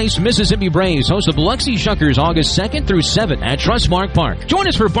First Place Mississippi Braves host the Biloxi Shuckers August 2nd through 7th at Trustmark Park. Join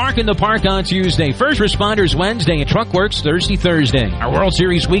us for Bark in the Park on Tuesday, First Responders Wednesday, and Truck Works Thursday. Our World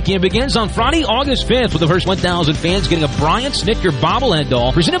Series weekend begins on Friday, August 5th, with the first 1,000 fans getting a Brian Snitker bobblehead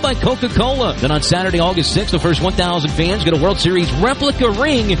doll presented by Coca-Cola. Then on Saturday, August 6th, the first 1,000 fans get a World Series replica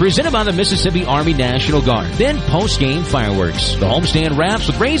ring presented by the Mississippi Army National Guard. Then post-game fireworks. The homestand wraps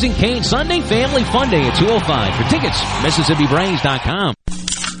with Raising Cane Sunday Family Fun Day at 2:05. For tickets, MississippiBraves.com.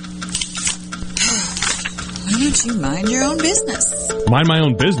 Why don't you mind your own business? Mind my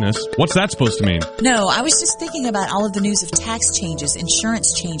own business? What's that supposed to mean? No, I was just thinking about all of the news of tax changes,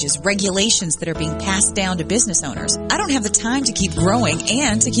 insurance changes, regulations that are being passed down to business owners. I don't have the time to keep growing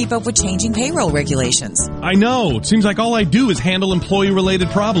and to keep up with changing payroll regulations. I know. It seems like all I do is handle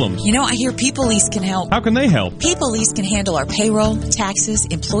employee-related problems. You know, I hear People Lease can help. How can they help? People Lease can handle our payroll, taxes,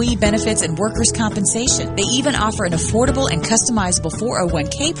 employee benefits, and workers' compensation. They even offer an affordable and customizable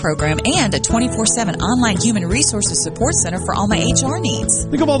 401k program and a 24/7 online human resources support center for all my HR needs.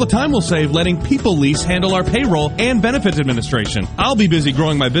 Think of all the time we'll save letting People Lease handle our payroll and benefits administration. I'll be busy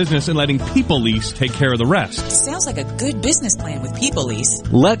growing my business and letting People Lease take care of the rest. Sounds like a good business plan with People Lease.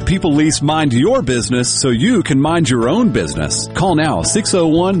 Let People Lease mind your business so you can mind your own business. Call now,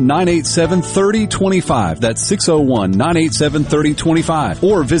 601-987-3025. That's 601-987-3025.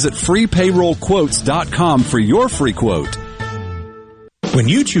 Or visit freepayrollquotes.com for your free quote. When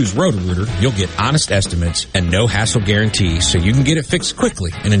you choose Roto-Rooter, you'll get honest estimates and no hassle guarantees so you can get it fixed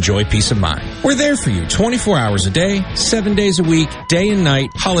quickly and enjoy peace of mind. We're there for you 24 hours a day, 7 days a week, day and night,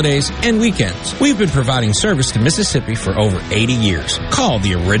 holidays, and weekends. We've been providing service to Mississippi for over 80 years. Call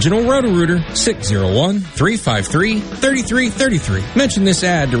the original Roto-Rooter, 601-353-3333. Mention this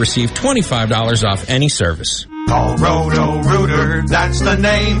ad to receive $25 off any service. Call Roto-Rooter, that's the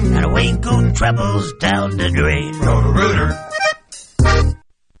name. And away good troubles down the drain. Roto-Rooter.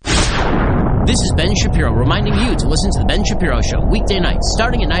 This is Ben Shapiro reminding you to listen to The Ben Shapiro Show weekday nights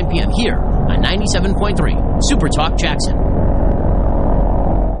starting at 9 p.m. here on 97.3 Super Talk Jackson.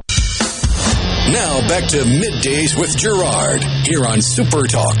 Now back to Middays with Gerard here on Super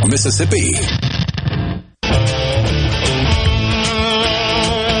Talk Mississippi. The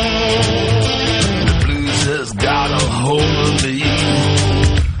blues has got a hold of me.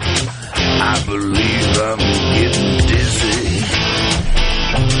 I believe I'm getting dizzy.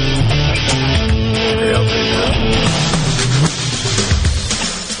 Help me now.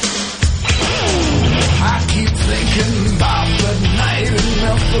 I keep thinking about the night in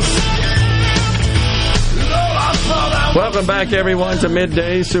Memphis. Welcome back, everyone, to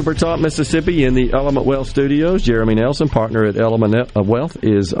Midday Super Talk Mississippi in the Element Wealth Studios. Jeremy Nelson, partner at Element Wealth,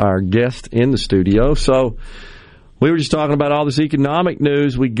 is our guest in the studio. So we were just talking about all this economic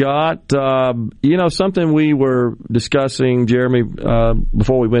news we got. Something we were discussing, Jeremy,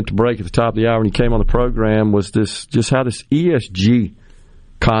 before we went to break at the top of the hour when you came on the program, was this just how this ESG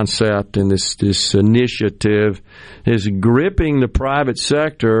concept and this initiative is gripping the private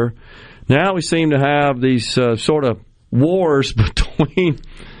sector. Now we seem to have these sort of wars between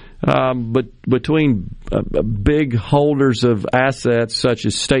big holders of assets such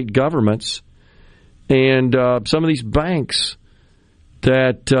as state governments and some of these banks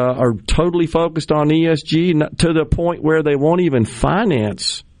that are totally focused on ESG to the point where they won't even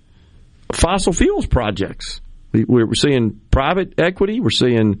finance fossil fuels projects. We're seeing private equity. We're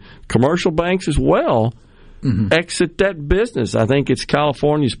seeing commercial banks as well exit that business. I think it's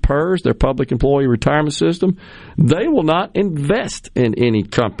California's PERS, their public employee retirement system. They will not invest in any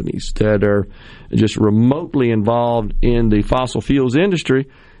companies that are just remotely involved in the fossil fuels industry.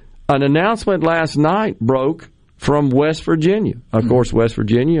 An announcement last night broke from West Virginia. Of course, West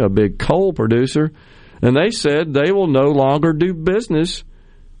Virginia, a big coal producer, and they said they will no longer do business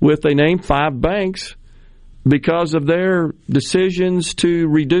with, they named 5 banks because of their decisions to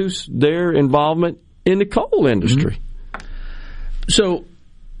reduce their involvement in the coal industry. So,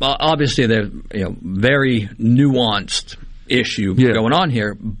 obviously, there's very nuanced issue going on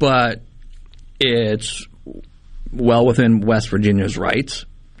here, but it's well within West Virginia's rights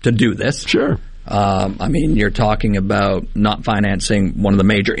to do this. Sure. You're talking about not financing one of the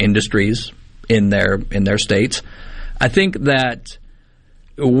major industries in their states. I think that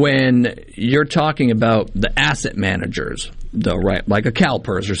when you're talking about the asset managers, though, right, like a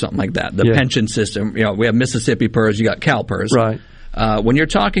CalPERS or something like that, the pension system, we have Mississippi PERS, you got CalPERS. Right. When you're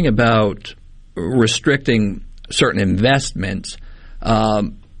talking about restricting certain investments,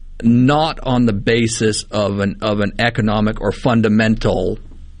 not on the basis of an economic or fundamental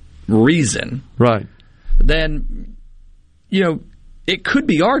reason, right, then it could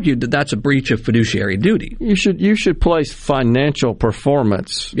be argued that that's a breach of fiduciary duty. You should place financial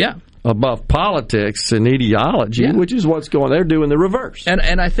performance above politics and ideology, which is what's going on. They're doing the reverse.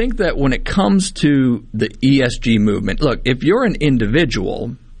 And I think that when it comes to the ESG movement, look, if you're an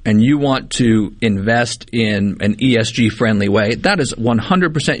individual and you want to invest in an ESG-friendly way, that is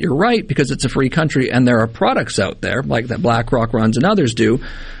 100% your right, because it's a free country and there are products out there, like that BlackRock runs and others do,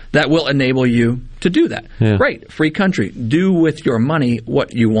 that will enable you to do that. Yeah. Great, free country. Do with your money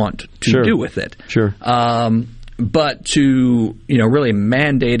what you want to do with it. Sure. But to really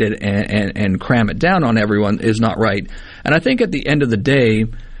mandate it and cram it down on everyone is not right. And I think at the end of the day,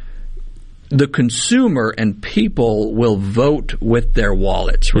 the consumer and people will vote with their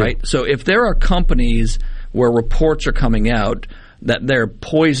wallets, right? Yeah. So if there are companies where reports are coming out that they're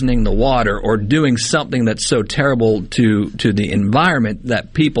poisoning the water or doing something that's so terrible to the environment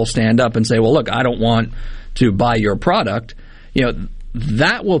that people stand up and say, well, look, I don't want to buy your product,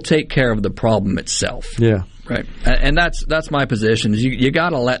 that will take care of the problem itself. Yeah. Right. And that's my position, is you got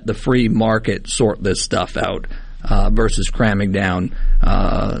to let the free market sort this stuff out versus cramming down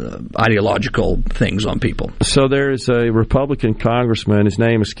ideological things on people. So there is a Republican congressman, his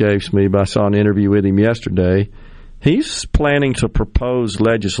name escapes me, but I saw an interview with him yesterday. He's planning to propose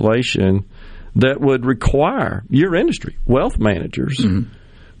legislation that would require your industry, wealth managers,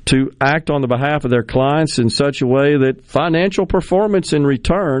 to act on the behalf of their clients in such a way that financial performance in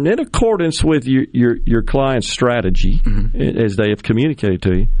return, in accordance with your client's strategy, as they have communicated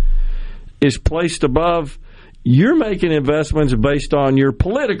to you, is placed above you're making investments based on your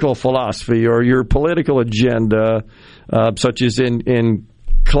political philosophy or your political agenda, such as in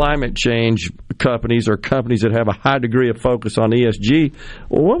climate change companies or companies that have a high degree of focus on ESG.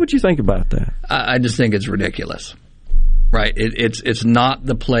 Well, what would you think about that? I just think it's ridiculous. Right. It's not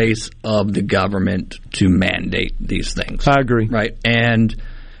the place of the government to mandate these things. I agree. Right. And,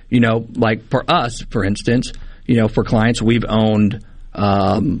 like for us, for instance, for clients, we've owned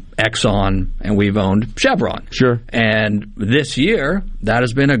Exxon and we've owned Chevron. Sure. And this year, that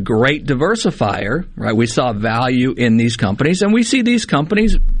has been a great diversifier. Right. We saw value in these companies, and we see these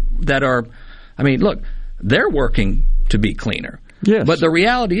companies that are I mean, look, they're working to be cleaner. Yes. But the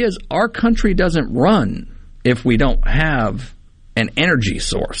reality is our country doesn't run if we don't have an energy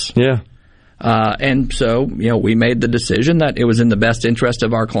source. Yeah. And so, we made the decision that it was in the best interest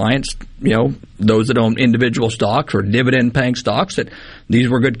of our clients, those that own individual stocks or dividend-paying stocks, that these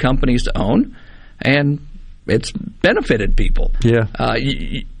were good companies to own, and it's benefited people. Yeah.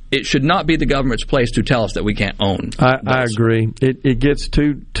 It should not be the government's place to tell us that we can't own. I agree. It gets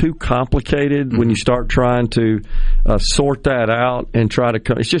too complicated when you start trying to sort that out and try to.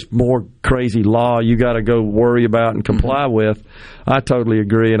 It's just more crazy law you got to go worry about and comply with. I totally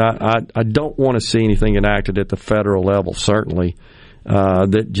agree, and I don't want to see anything enacted at the federal level. Certainly,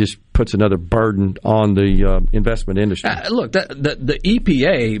 that just puts another burden on the investment industry. Look, the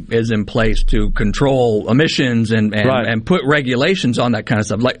EPA is in place to control emissions and put regulations on that kind of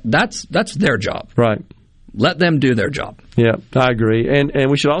stuff. Like that's their job. Right. Let them do their job. Yeah, I agree.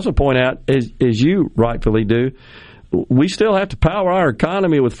 And we should also point out, as you rightfully do, we still have to power our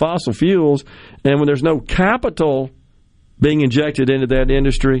economy with fossil fuels, and when there's no capital being injected into that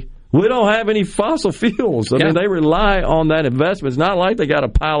industry, we don't have any fossil fuels. I mean, they rely on that investment. It's not like they got a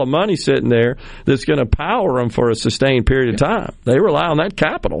pile of money sitting there that's going to power them for a sustained period of time. They rely on that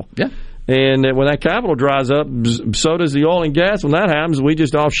capital. Yeah. And when that capital dries up, so does the oil and gas. When that happens, we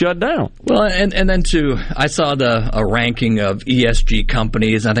just all shut down. Well, and then too, I saw a ranking of ESG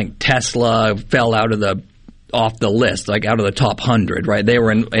companies. I think Tesla fell out of off the list, like out of the top 100, right? They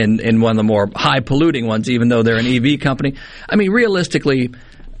were in one of the more high polluting ones, even though they're an EV company. I mean, realistically,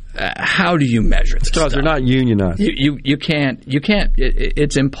 how do you measure this? Because they're not unionized. You can't.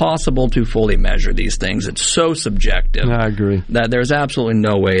 It's impossible to fully measure these things. It's so subjective. I agree that there's absolutely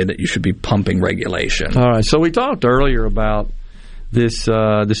no way that you should be pumping regulation. All right. So we talked earlier about this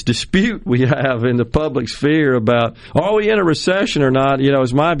dispute we have in the public sphere about are we in a recession or not?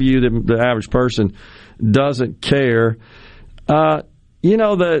 It's my view that the average person doesn't care.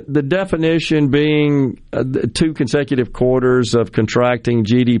 The definition being 2 consecutive quarters of contracting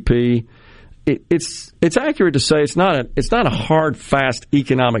GDP. It's accurate to say it's not a hard, fast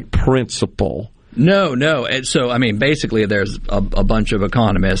economic principle. No. And so, I mean, basically, there's a bunch of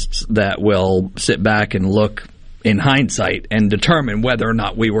economists that will sit back and look in hindsight and determine whether or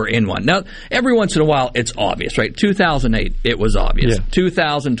not we were in one. Now, every once in a while, it's obvious, right? 2008, it was obvious. Yeah.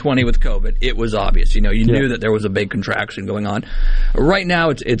 2020 with COVID, it was obvious. You knew that there was a big contraction going on. Right now,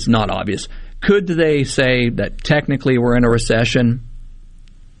 it's not obvious. Could they say that technically we're in a recession?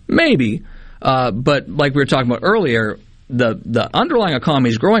 Maybe. But like we were talking about earlier, the underlying economy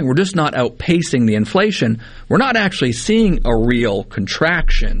is growing. We're just not outpacing the inflation. We're not actually seeing a real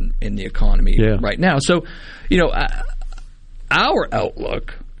contraction in the economy right now. So, our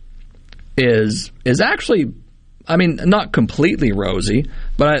outlook is actually, I mean, not completely rosy,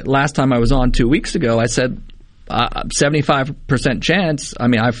 but last time I was on 2 weeks ago, I said 75% chance. I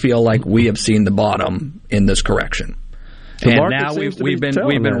mean, I feel like we have seen the bottom in this correction. And now we've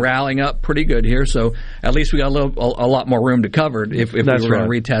been rallying up pretty good here, so at least we got a lot more room to cover if we were going to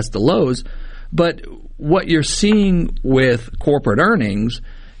retest the lows. But what you're seeing with corporate earnings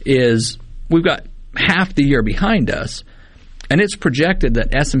is we've got half the year behind us, and it's projected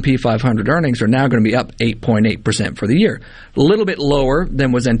that S&P 500 earnings are now going to be up 8.8% for the year. A little bit lower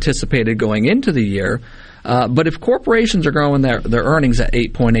than was anticipated going into the year, but if corporations are growing their earnings at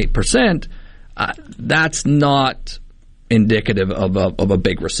 8.8%, that's not indicative of a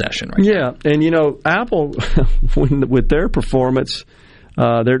big recession right now. And Apple, with their performance,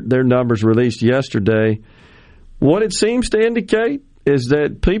 their numbers released yesterday, what it seems to indicate is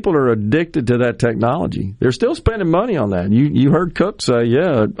that people are addicted to that technology. They're still spending money on that. You heard Cook say,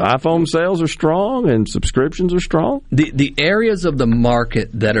 iPhone sales are strong and subscriptions are strong. The areas of the market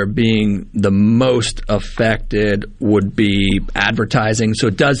that are being the most affected would be advertising. So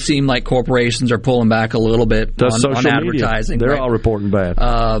it does seem like corporations are pulling back a little bit on advertising. Media. They're all reporting bad.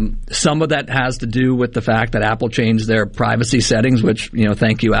 Some of that has to do with the fact that Apple changed their privacy settings, which,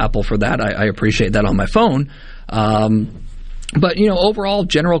 thank you, Apple, for that. I appreciate that on my phone. But, overall,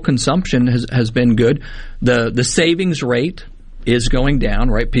 general consumption has been good. The savings rate is going down,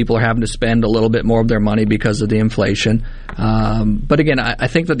 right? People are having to spend a little bit more of their money because of the inflation. But again, I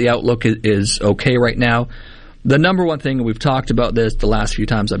think that the outlook is okay right now. The number one thing, we've talked about this the last few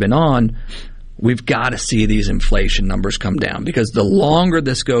times I've been on, we've got to see these inflation numbers come down, because the longer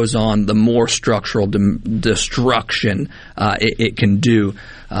this goes on, the more structural destruction it can do.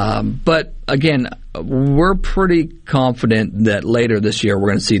 But again, we're pretty confident that later this year we're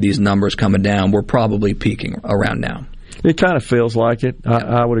going to see these numbers coming down. We're probably peaking around now. It kind of feels like it.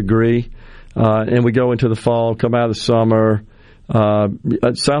 I would agree. And we go into the fall, come out of the summer.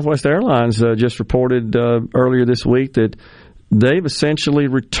 Southwest Airlines just reported earlier this week that they've essentially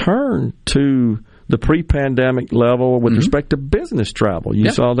returned to the pre-pandemic level with respect to business travel.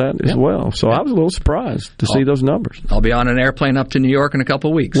 You saw that as well. So I was a little surprised to see those numbers. I'll be on an airplane up to New York in a couple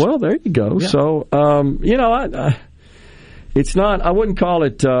of weeks. Well, there you go. Yeah. So, it's not, I wouldn't call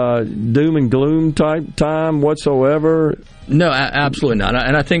it doom and gloom type time whatsoever. No, absolutely not.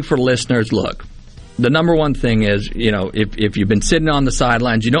 And I think for listeners, look, the number one thing is, if you've been sitting on the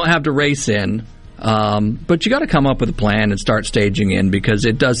sidelines, you don't have to race in. But you got to come up with a plan and start staging in, because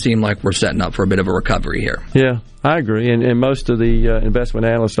it does seem like we're setting up for a bit of a recovery here. Yeah, I agree. And most of the investment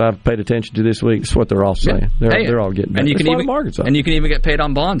analysts I've paid attention to this week, it's what they're all saying. Yeah. They're all getting better. And you can even get paid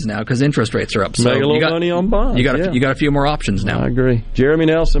on bonds now because interest rates are up. So make a little money on bonds. You got a few more options now. I agree. Jeremy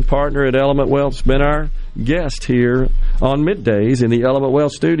Nelson, partner at Element Wealth, has been our guest here on Middays in the Element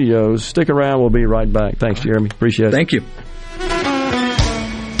Wealth Studios. Stick around. We'll be right back. Thanks, Jeremy. Appreciate it. Thank you.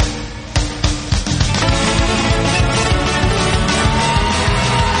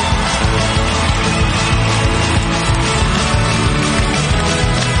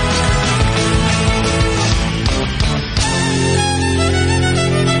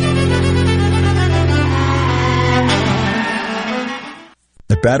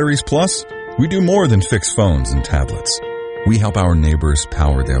 At Batteries Plus, we do more than fix phones and tablets. We help our neighbors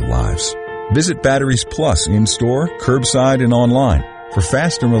power their lives. Visit Batteries Plus in-store, curbside, and online for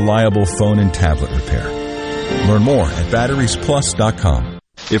fast and reliable phone and tablet repair. Learn more at batteriesplus.com.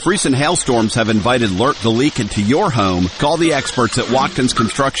 If recent hailstorms have invited Lurk the Leak into your home, call the experts at Watkins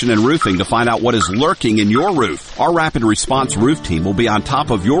Construction and Roofing to find out what is lurking in your roof. Our rapid response roof team will be on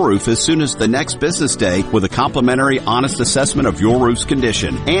top of your roof as soon as the next business day with a complimentary, honest assessment of your roof's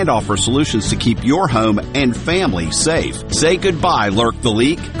condition and offer solutions to keep your home and family safe. Say goodbye, Lurk the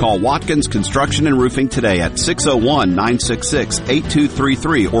Leak. Call Watkins Construction and Roofing today at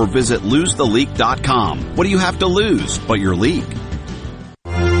 601-966-8233 or visit losetheleak.com. What do you have to lose but your leak?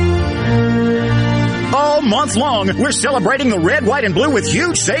 All month long, we're celebrating the red, white, and blue with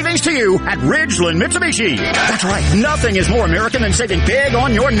huge savings to you at Ridgeland Mitsubishi. That's right. Nothing is more American than saving big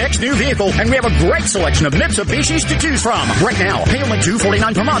on your next new vehicle, and we have a great selection of Mitsubishis to choose from. Right now, pay only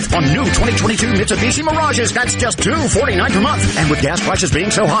 $249 per month on new 2022 Mitsubishi Mirages. That's just $249 per month. And with gas prices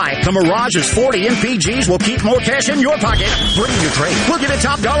being so high, the Mirage's 40 MPGs will keep more cash in your pocket. Bring your trade. We'll give you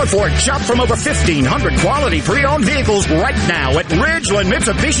top dollar for it. Shop from over 1,500 quality pre-owned vehicles right now at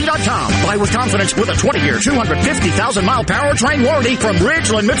RidgelandMitsubishi.com. Buy with confidence with a 20-year, 250,000-mile powertrain warranty from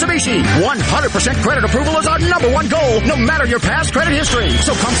Ridgeland Mitsubishi. 100% credit approval is our number one goal, no matter your past credit history.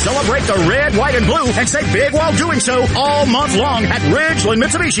 So come celebrate the red, white, and blue and save big while doing so all month long at Ridgeland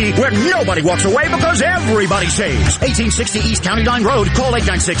Mitsubishi, where nobody walks away because everybody saves. 1860 East County Line Road. Call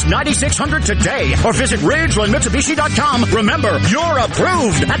 896-9600 today or visit RidgelandMitsubishi.com. Remember, you're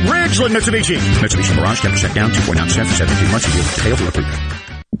approved at Ridgeland Mitsubishi. Mitsubishi Mirage, 10% down, 2.9% for 17 months. If you pay over approved.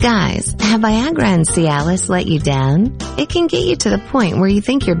 Guys, have Viagra and Cialis let you down? It can get you to the point where you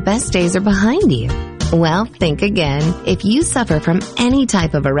think your best days are behind you. Well, think again. If you suffer from any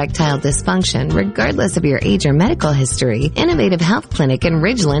type of erectile dysfunction, regardless of your age or medical history, Innovative Health Clinic in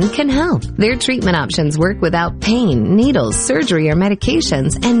Ridgeland can help. Their treatment options work without pain, needles, surgery, or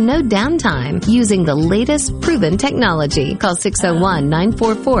medications, and no downtime, using the latest proven technology. Call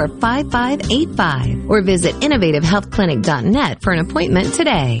 601-944-5585 or visit innovativehealthclinic.net for an appointment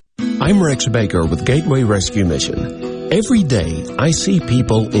today. I'm Rex Baker with Gateway Rescue Mission. Every day, I see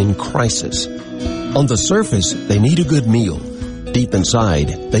people in crisis. On the surface, they need a good meal. Deep inside,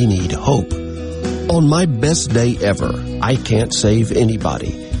 they need hope. On my best day ever, I can't save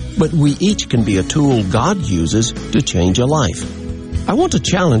anybody, but we each can be a tool God uses to change a life. I want to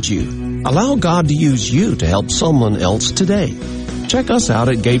challenge you. Allow God to use you to help someone else today. Check us out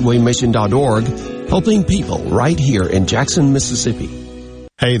at gatewaymission.org, helping people right here in Jackson, Mississippi.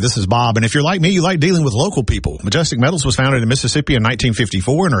 Hey, this is Bob, and if you're like me, you like dealing with local people. Majestic Metals was founded in Mississippi in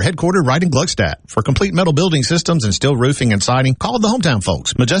 1954 and are headquartered right in Gluckstadt. For complete metal building systems and steel roofing and siding, call the hometown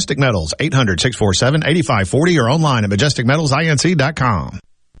folks. Majestic Metals, 800-647-8540 or online at majesticmetalsinc.com.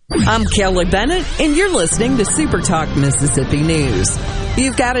 I'm Kelly Bennett, and you're listening to Super Talk Mississippi News.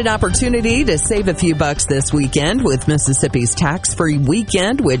 You've got an opportunity to save a few bucks this weekend with Mississippi's tax-free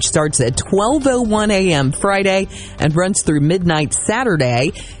weekend, which starts at 12:01 a.m. Friday and runs through midnight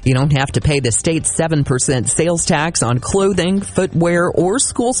Saturday. You don't have to pay the state's 7% sales tax on clothing, footwear, or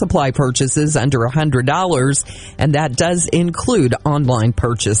school supply purchases under $100, and that does include online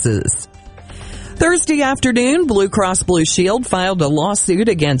purchases. Thursday afternoon, Blue Cross Blue Shield filed a lawsuit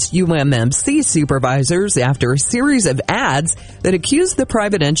against UMMC supervisors after a series of ads that accused the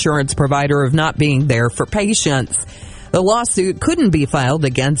private insurance provider of not being there for patients. The lawsuit couldn't be filed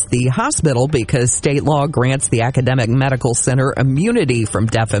against the hospital because state law grants the Academic Medical Center immunity from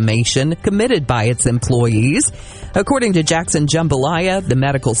defamation committed by its employees. According to Jackson Jambalaya, the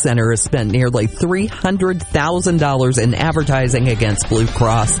medical center has spent nearly $300,000 in advertising against Blue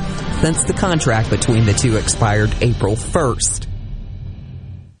Cross since the contract between the two expired April 1st.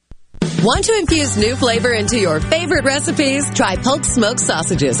 Want to infuse new flavor into your favorite recipes? Try Polk's smoked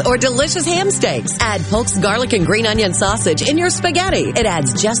sausages or delicious ham steaks. Add Polk's garlic and green onion sausage in your spaghetti. It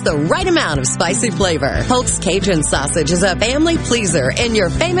adds just the right amount of spicy flavor. Polk's Cajun sausage is a family pleaser in your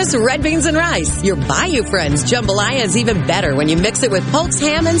famous red beans and rice. Your Bayou Friends jambalaya is even better when you mix it with Polk's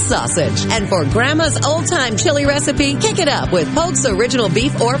ham and sausage. And for Grandma's old-time chili recipe, kick it up with Polk's original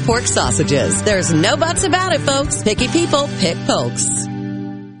beef or pork sausages. There's no buts about it, folks. Picky people pick Polk's.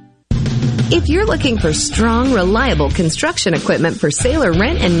 If you're looking for strong, reliable construction equipment for sale or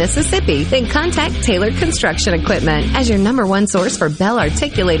rent in Mississippi, then contact Taylor Construction Equipment. As your number one source for Bell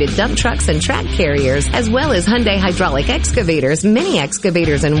articulated dump trucks and track carriers, as well as Hyundai hydraulic excavators, mini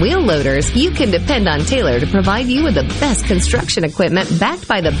excavators, and wheel loaders, you can depend on Taylor to provide you with the best construction equipment backed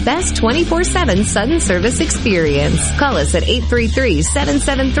by the best 24/7 sudden service experience. Call us at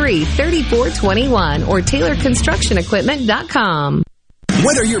 833-773-3421 or TaylorConstructionEquipment.com.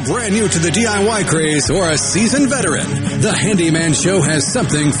 Whether you're brand new to the DIY craze or a seasoned veteran, the Handyman Show has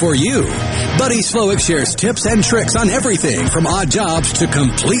something for you. Buddy Slowick shares tips and tricks on everything from odd jobs to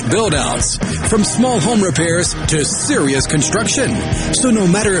complete build-outs, from small home repairs to serious construction. So no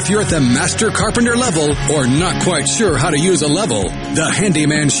matter if you're at the master carpenter level or not quite sure how to use a level, the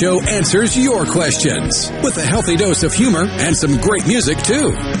Handyman Show answers your questions with a healthy dose of humor and some great music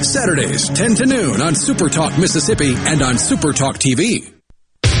too. Saturdays, 10 to noon on Super Talk Mississippi and on Super Talk TV.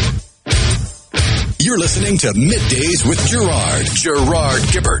 You're listening to Middays with Gerard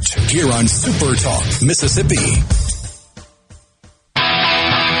Gibbert, here on Super Talk Mississippi.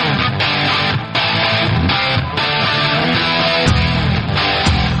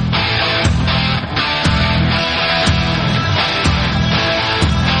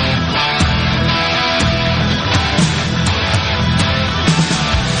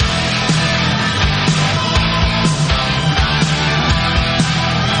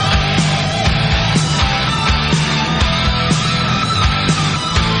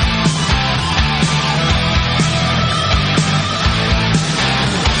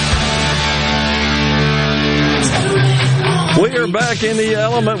 We are back in the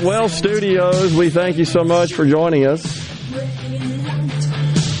Element Wealth Studios. We thank you so much for joining us.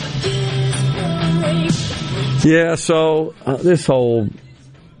 Yeah, so this whole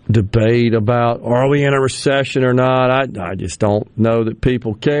debate about are we in a recession or not, I just don't know that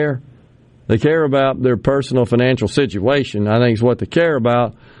people care. They care about their personal financial situation. I think it's what they care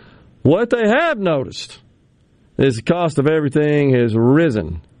about. What they have noticed is the cost of everything has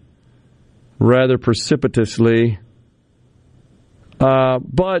risen rather precipitously.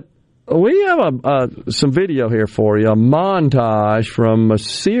 But we have some video here for you, a montage from a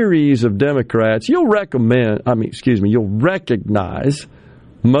series of Democrats. You'll recognize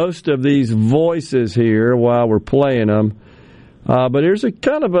most of these voices here while we're playing them. But here's a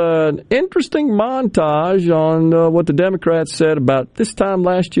kind of an interesting montage on what the Democrats said about this time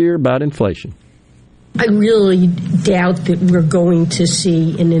last year about inflation. I really doubt that we're going to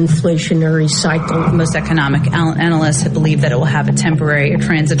see an inflationary cycle. Most economic analysts believe that it will have a temporary or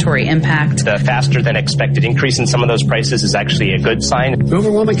transitory impact. The faster than expected increase in some of those prices is actually a good sign. The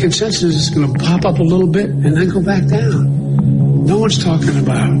overwhelming consensus is going to pop up a little bit and then go back down. No one's talking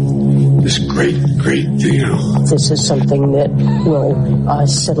about this great, This is something that will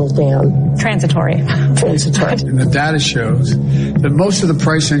settle down. Transitory. And the data shows that most of the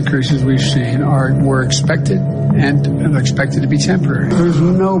price increases we've seen were expected and expected to be temporary. There's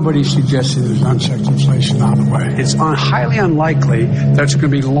nobody suggesting there's unchecked inflation on the way. It's highly unlikely that's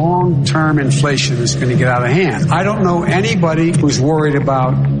going to be long-term inflation that's going to get out of hand. I don't know anybody who's worried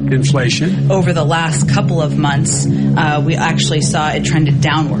about inflation. Over the last couple of months, we actually saw it trended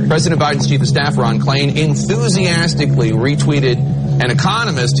downward. President Biden's chief of staff, Ron Klain, enthusiastically retweeted an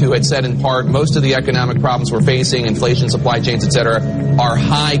economist who had said in part most of the economic problems we're facing, inflation, supply chains, etc., are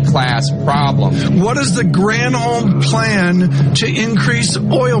high-class problems. What is the Granholm plan to increase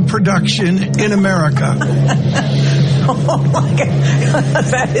oil production in America? Oh my God,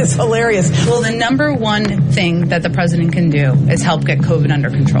 that is hilarious. Well, the number one thing that the president can do is help get COVID under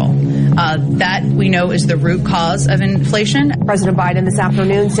control. That we know is the root cause of inflation. President Biden this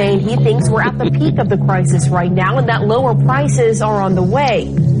afternoon saying he thinks we're at the peak of the crisis right now and that lower prices are on the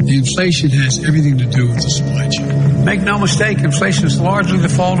way. The inflation has everything to do with the supply chain. Make no mistake, inflation is largely the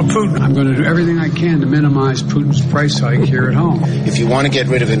fault of Putin. I'm going to do everything I can to minimize Putin's price hike here at home. If you want to get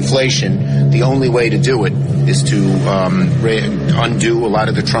rid of inflation, the only way to do it is to undo a lot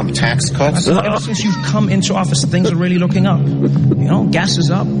of the Trump tax cuts. Ever since you've come into office, things are really looking up. You know, gas is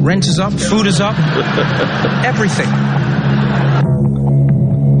up, rent is up, food is up, everything.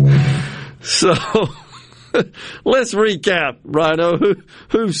 So, let's recap, Rhino,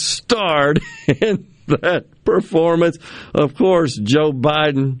 who starred in that performance. Of course, Joe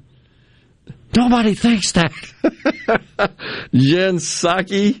Biden. Nobody thinks that. Jen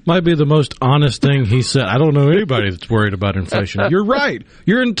Psaki. Might be the most honest thing he said. I don't know anybody that's worried about inflation. You're right.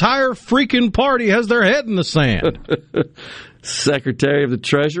 Your entire freaking party has their head in the sand. Secretary of the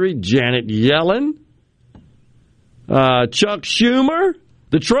Treasury, Janet Yellen. Chuck Schumer.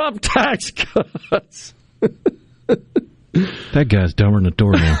 The Trump tax cuts. That guy's dumber than a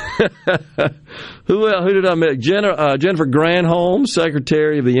doornail. Who did I miss? Jennifer Granholm,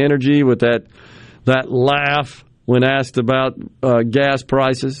 Secretary of the Energy, with that laugh when asked about gas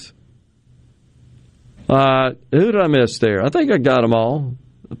prices. Who did I miss there? I think I got them all,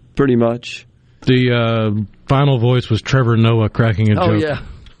 pretty much. The final voice was Trevor Noah cracking a joke. Oh, yeah.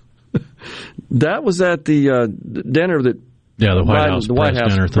 That was at the dinner that... Yeah, the White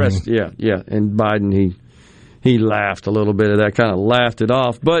House dinner thing. Yeah. And Biden, he laughed a little bit of that, kind of laughed it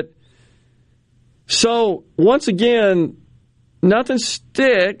off. But, so, once again, nothing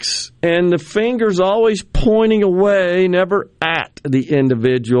sticks, and the finger's always pointing away, never at the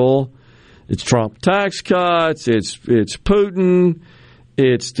individual. It's Trump tax cuts, it's Putin,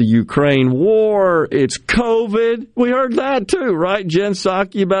 it's the Ukraine war, it's COVID. We heard that too, right? Jen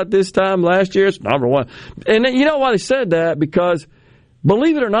Psaki about this time last year. It's number one. And you know why they said that? Because,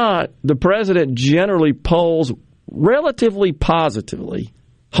 believe it or not, the president generally polls relatively positively,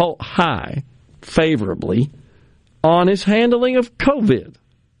 high, favorably, on his handling of COVID.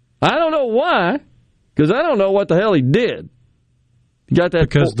 I don't know why, because I don't know what the hell he did. Got that?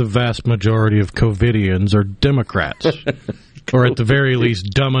 Because the vast majority of COVIDians are Democrats. Or at the very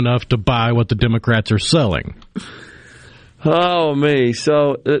least, dumb enough to buy what the Democrats are selling. Oh, me.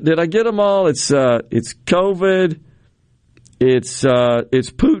 So, did I get them all? It's COVID. It's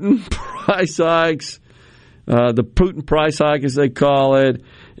Putin price hikes. The Putin price hike, as they call it.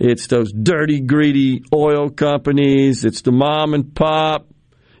 It's those dirty, greedy oil companies. It's the mom and pop.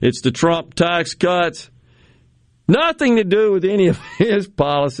 It's the Trump tax cuts. Nothing to do with any of his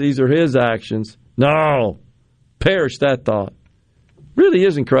policies or his actions. No. Perish that thought. Really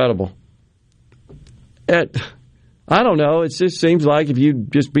is incredible. I don't know. It just seems like if you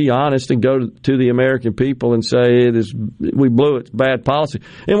just be honest and go to the American people and say, we blew it, it's bad policy.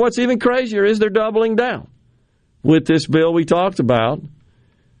 And what's even crazier is they're doubling down with this bill we talked about,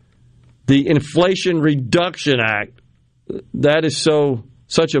 the Inflation Reduction Act. That is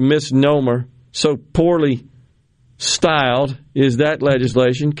such a misnomer, so poorly styled is that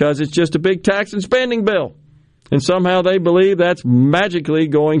legislation, because it's just a big tax and spending bill. And somehow they believe that's magically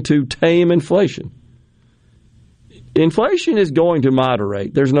going to tame inflation. Inflation is going to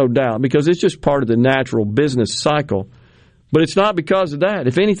moderate, there's no doubt, because it's just part of the natural business cycle. But it's not because of that.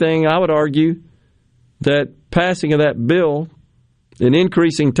 If anything, I would argue that passing of that bill and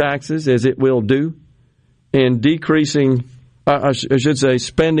increasing taxes, as it will do, and decreasing, I should say,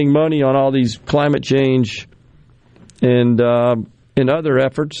 spending money on all these climate change and other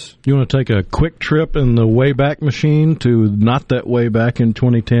efforts. You want to take a quick trip in the Wayback Machine to not that way back in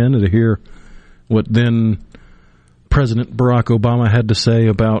 2010 to hear what then President Barack Obama had to say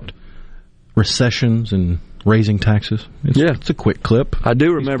about recessions and raising taxes? It's a quick clip. I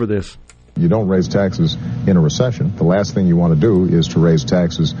do remember this. You don't raise taxes in a recession. The last thing you want to do is to raise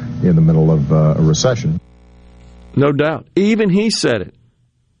taxes in the middle of a recession. No doubt. Even he said it.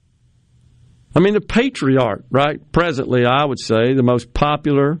 I mean, the patriarch, right? Presently, I would say, the most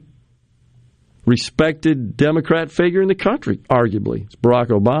popular, respected Democrat figure in the country, arguably. It's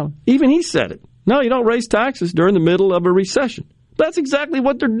Barack Obama. Even he said it. No, you don't raise taxes during the middle of a recession. That's exactly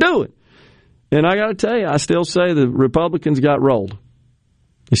what they're doing. And I got to tell you, I still say the Republicans got rolled.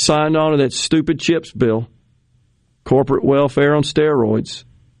 They signed on to that stupid CHIPS bill, corporate welfare on steroids.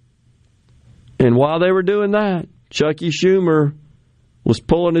 And while they were doing that, Chucky Schumer was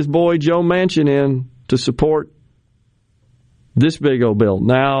pulling his boy Joe Manchin in to support this big old bill.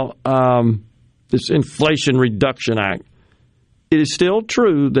 Now, this Inflation Reduction Act. It is still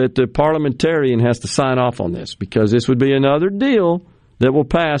true that the parliamentarian has to sign off on this, because this would be another deal that will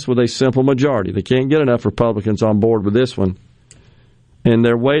pass with a simple majority. They can't get enough Republicans on board with this one. And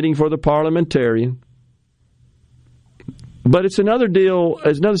they're waiting for the parliamentarian. But it's another deal,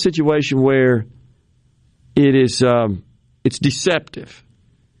 it's another situation where it's deceptive,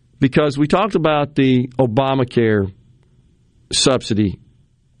 because we talked about the Obamacare subsidy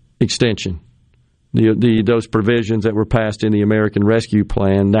extension. Those provisions that were passed in the American Rescue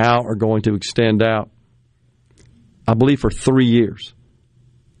Plan now are going to extend out, I believe, for 3 years.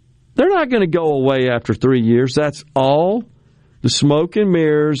 They're not going to go away after 3 years. That's all the smoke and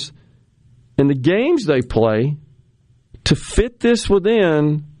mirrors and the games they play to fit this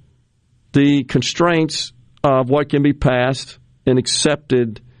within the constraints of what can be passed and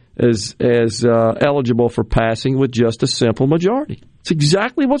accepted as eligible for passing with just a simple majority. It's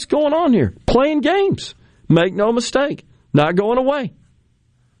exactly what's going on here. Playing games. Make no mistake. Not going away.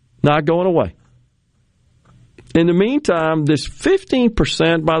 Not going away. In the meantime, this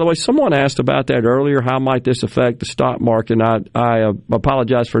 15%, by the way, someone asked about that earlier. How might this affect the stock market? And I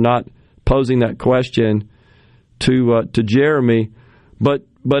apologize for not posing that question to Jeremy. But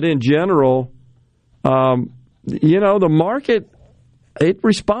in general, the market, it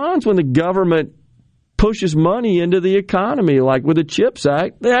responds when the government pushes money into the economy, like with the CHIPS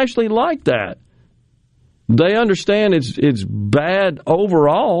Act. They actually like that. They understand it's bad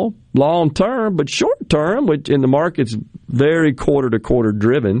overall, long term, but short term, which in the market's very quarter to quarter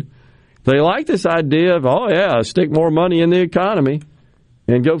driven. They like this idea of, stick more money in the economy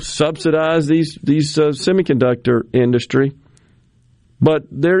and go subsidize these semiconductor industry. But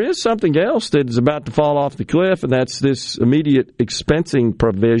there is something else that is about to fall off the cliff, and that's this immediate expensing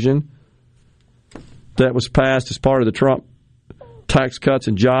provision that was passed as part of the Trump Tax Cuts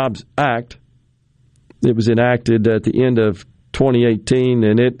and Jobs Act. It was enacted at the end of 2018,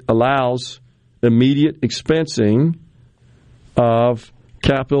 and it allows immediate expensing of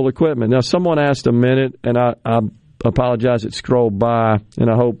capital equipment. Now, someone asked a minute, and I apologize it scrolled by, and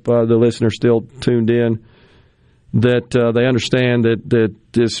I hope the listener still tuned in, that they understand that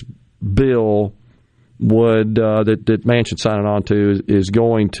this bill would that Manchin's signing on to is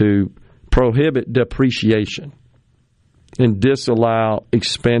going to prohibit depreciation and disallow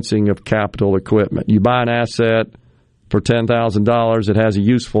expensing of capital equipment. You buy an asset for $10,000, it has a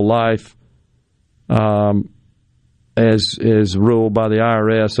useful life, as ruled by the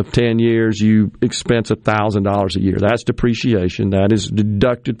IRS, of 10 years, you expense $1,000 a year. That's depreciation. That is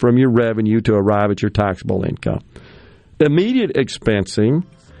deducted from your revenue to arrive at your taxable income. Immediate expensing,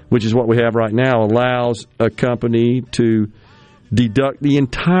 which is what we have right now, allows a company to deduct the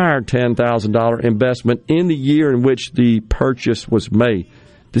entire $10,000 investment in the year in which the purchase was made.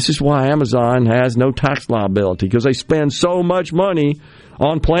 This is why Amazon has no tax liability, because they spend so much money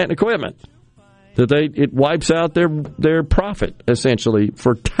on plant and equipment that it wipes out their profit, essentially,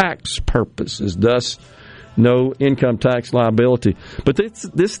 for tax purposes, thus no income tax liability. But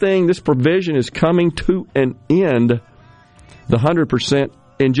this provision is coming to an end, the 100%,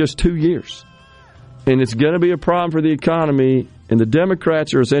 in just 2 years. And it's going to be a problem for the economy, and the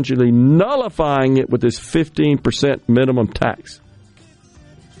Democrats are essentially nullifying it with this 15% minimum tax.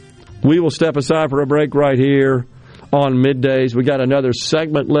 We will step aside for a break right here on Middays. We got another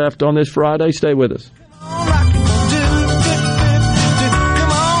segment left on this Friday. Stay with us.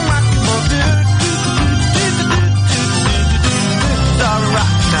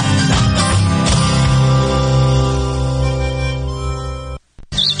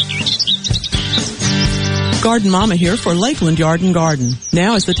 Garden Mama here for Lakeland Yard and Garden.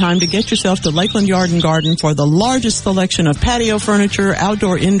 Now is the time to get yourself to Lakeland Yard and Garden for the largest selection of patio furniture,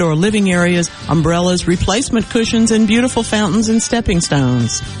 outdoor, indoor living areas, umbrellas, replacement cushions, and beautiful fountains and stepping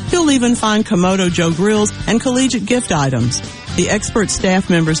stones. You'll even find Komodo Joe grills and collegiate gift items. The expert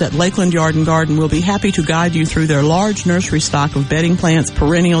staff members at Lakeland Yard and Garden will be happy to guide you through their large nursery stock of bedding plants,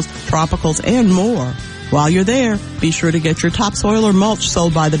 perennials, tropicals, and more. While you're there, be sure to get your topsoil or mulch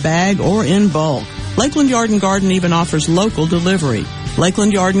sold by the bag or in bulk. Lakeland Yard and Garden even offers local delivery.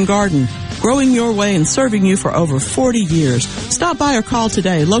 Lakeland Yard and Garden, growing your way and serving you for over 40 years. Stop by or call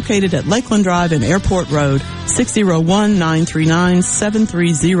today, located at Lakeland Drive and Airport Road,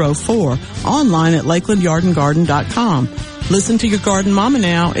 601-939-7304. Online at lakelandyardandgarden.com. Listen to your Garden Mama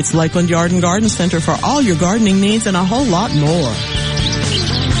now. It's Lakeland Yard and Garden Center for all your gardening needs and a whole lot more.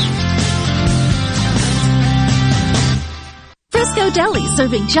 Frisco Deli,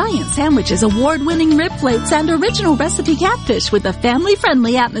 serving giant sandwiches, award-winning rib plates, and original recipe catfish with a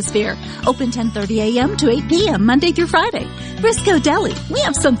family-friendly atmosphere. Open 10:30 a.m. to 8 p.m. Monday through Friday. Frisco Deli, we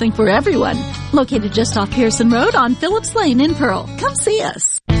have something for everyone. Located just off Pearson Road on Phillips Lane in Pearl. Come see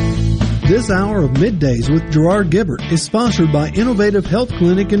us. This hour of Middays with Gerard Gibbert is sponsored by Innovative Health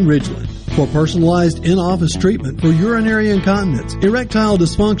Clinic in Ridgeland. For personalized in-office treatment for urinary incontinence, erectile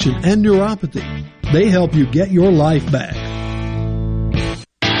dysfunction, and neuropathy, they help you get your life back.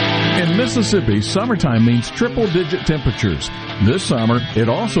 In Mississippi, summertime means triple-digit temperatures. This summer, it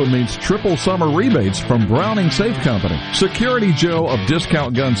also means triple summer rebates from Browning Safe Company. Security Joe of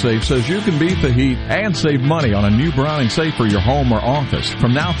Discount Gun Safe says you can beat the heat and save money on a new Browning Safe for your home or office.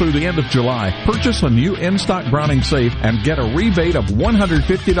 From now through the end of July, purchase a new in-stock Browning Safe and get a rebate of $150,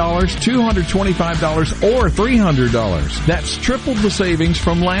 $225, or $300. That's triple the savings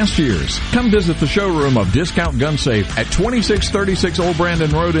from last year's. Come visit the showroom of Discount Gun Safe at 2636 Old Brandon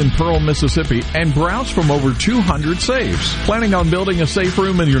Road in Pearl, Mississippi, and browse from over 200 safes. Planning on building a safe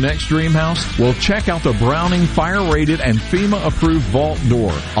room in your next dream house? Well, check out the Browning fire-rated and FEMA-approved vault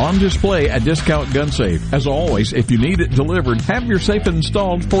door on display at Discount Gun Safe. As always, if you need it delivered, have your safe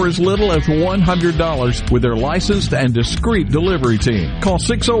installed for as little as $100 with their licensed and discreet delivery team. Call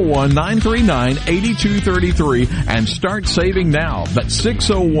 601-939-8233 and start saving now. That's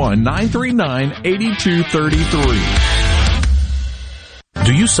 601-939-8233.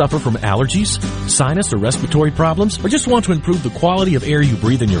 Do you suffer from allergies, sinus, or respiratory problems, or just want to improve the quality of air you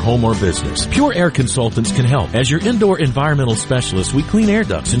breathe in your home or business? Pure Air Consultants can help. As your indoor environmental specialist, we clean air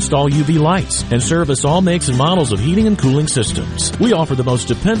ducts, install UV lights, and service all makes and models of heating and cooling systems. We offer the most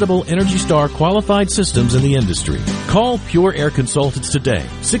dependable Energy Star qualified systems in the industry. Call Pure Air Consultants today,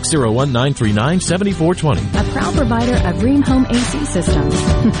 601-939-7420. A proud provider of Rheem Home AC systems.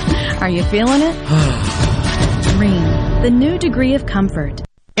 Are you feeling it? Rheem, the new degree of comfort.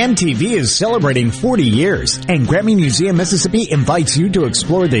 MTV is celebrating 40 years, and Grammy Museum Mississippi invites you to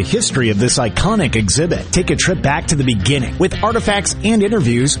explore the history of this iconic exhibit. Take a trip back to the beginning with artifacts and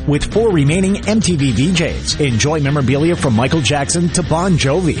interviews with 4 remaining MTV VJs. Enjoy memorabilia from Michael Jackson to Bon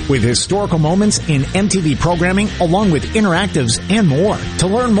Jovi, with historical moments in MTV programming along with interactives and more. To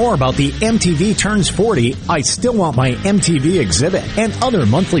learn more about the MTV Turns 40, I Still Want My MTV exhibit, and other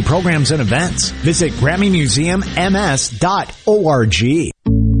monthly programs and events, visit GrammyMuseumMS.org.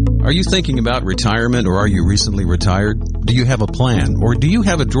 Are you thinking about retirement, or are you recently retired? Do you have a plan, or do you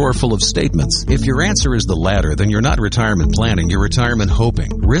have a drawer full of statements? If your answer is the latter, then you're not retirement planning, you're retirement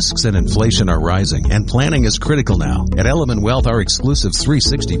hoping. Risks and inflation are rising, and planning is critical now. At Element Wealth, our exclusive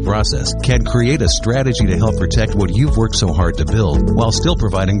 360 process can create a strategy to help protect what you've worked so hard to build while still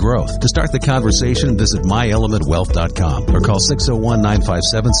providing growth. To start the conversation, visit myelementwealth.com or call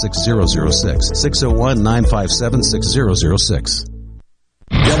 601-957-6006, 601-957-6006.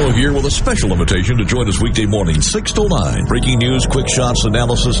 Gallo here with a special invitation to join us weekday morning, 6 to 9. Breaking news, quick shots,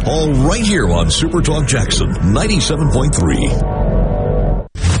 analysis, all right here on Super Talk Jackson 97.3.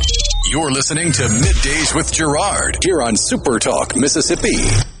 You're listening to Middays with Gerard here on Super Talk Mississippi.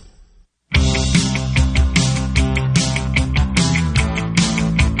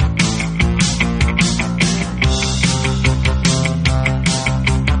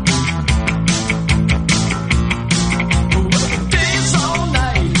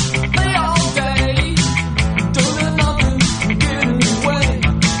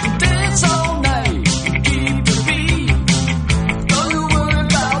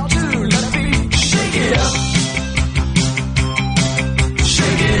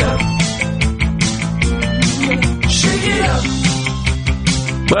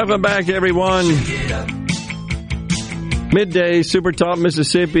 Welcome back, everyone. Midday, Super Talk,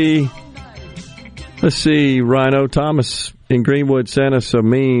 Mississippi. Let's see, Rhino Thomas in Greenwood sent us a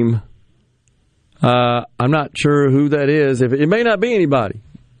meme. I'm not sure who that is. It may not be anybody,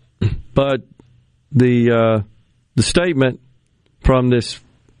 but the statement from this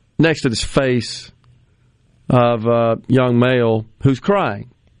next to this face of a young male who's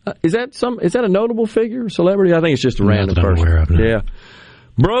crying. Is that a notable figure, celebrity? I think it's just a random person. Aware of it. Yeah.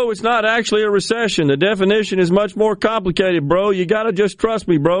 Bro, it's not actually a recession. The definition is much more complicated, bro. You got to just trust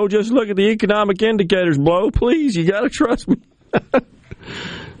me, bro. Just look at the economic indicators, bro. Please, you got to trust me.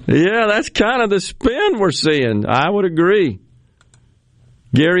 Yeah, that's kind of the spin we're seeing. I would agree.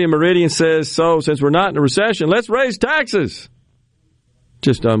 Gary in Meridian says, so since we're not in a recession, let's raise taxes.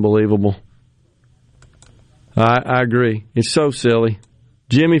 Just unbelievable. I agree. It's so silly.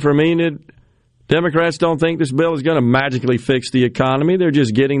 Jimmy from Enid, Democrats don't think this bill is going to magically fix the economy. They're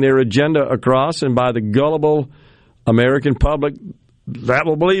just getting their agenda across, and by the gullible American public, that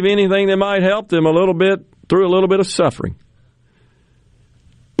will believe anything that might help them a little bit through a little bit of suffering.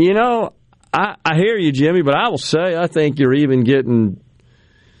 You know, I hear you, Jimmy, but I will say I think you're even getting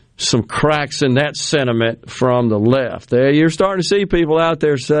some cracks in that sentiment from the left. You're starting to see people out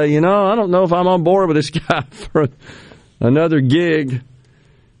there say, you know, I don't know if I'm on board with this guy for another gig.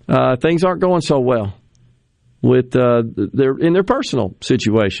 Things aren't going so well with their personal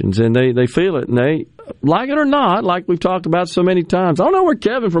situations, and they feel it, and they like it or not, like we've talked about so many times. I don't know where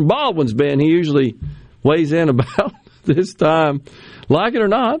Kevin from Baldwin's been. He usually weighs in about this time, like it or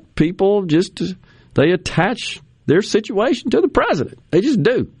not, people just, they attach their situation to the president. They just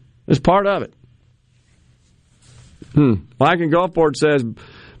do. It's part of it. Mike in Gulfport says,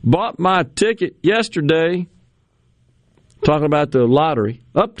 bought my ticket yesterday, talking about the lottery,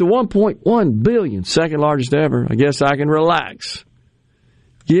 up to $1.1 billion, second largest ever. I guess I can relax.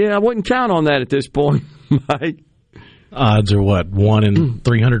 Yeah, I wouldn't count on that at this point, Mike. Odds are what, 1 in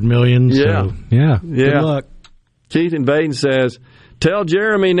 300 million? Yeah. So, yeah. Good luck. Keith in Baden says, tell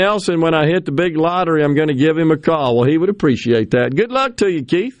Jeremy Nelson when I hit the big lottery, I'm going to give him a call. Well, he would appreciate that. Good luck to you,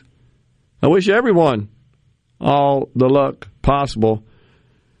 Keith. I wish everyone all the luck possible.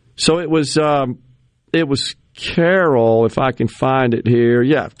 So it was Carol, if I can find it here.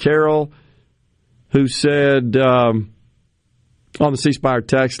 Yeah, Carol, who said on the C Spire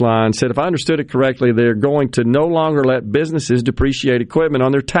text line, said, if I understood it correctly, they're going to no longer let businesses depreciate equipment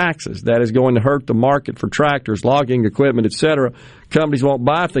on their taxes. That is going to hurt the market for tractors, logging equipment, etc. Companies won't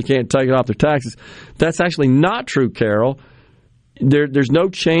buy if they can't take it off their taxes. That's actually not true, Carol. There's no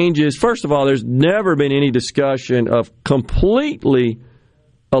changes. First of all, there's never been any discussion of completely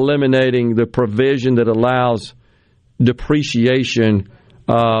eliminating the provision that allows depreciation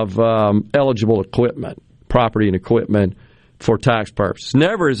of eligible equipment, property and equipment, for tax purposes.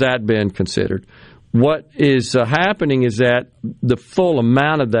 Never has that been considered. What is happening is that the full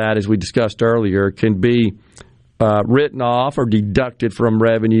amount of that, as we discussed earlier, can be written off or deducted from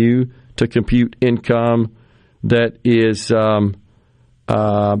revenue to compute income that is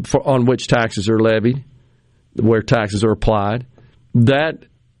on which taxes are levied, where taxes are applied. That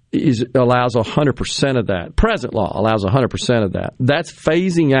allows 100% of that. Present law allows 100% of that. That's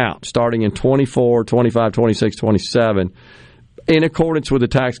phasing out starting in 24, 25, 26, 27 in accordance with the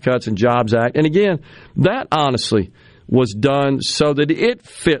Tax Cuts and Jobs Act. And again, that honestly was done so that it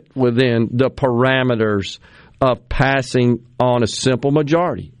fit within the parameters of passing on a simple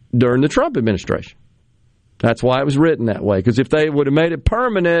majority during the Trump administration. That's why it was written that way, because if they would have made it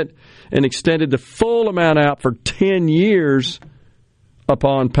permanent and extended the full amount out for 10 years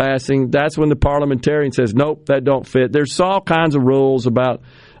upon passing, that's when the parliamentarian says, nope, that don't fit. There's all kinds of rules about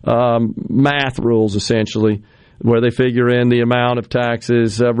math rules, essentially, where they figure in the amount of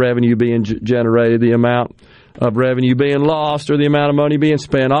taxes, revenue being generated, the amount of revenue being lost, or the amount of money being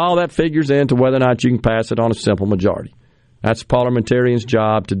spent. All that figures into whether or not you can pass it on a simple majority. That's the parliamentarian's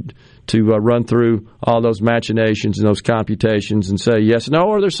job to run through all those machinations and those computations and say yes, no,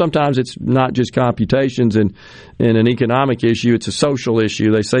 or there's sometimes it's not just computations and in an economic issue, it's a social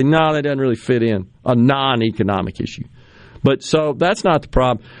issue. They say, no, that doesn't really fit in, a non-economic issue. But so that's not the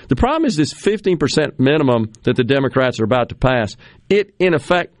problem. The problem is this 15% minimum that the Democrats are about to pass. It, in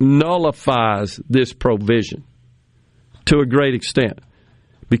effect, nullifies this provision to a great extent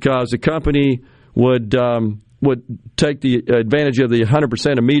because the company would take the advantage of the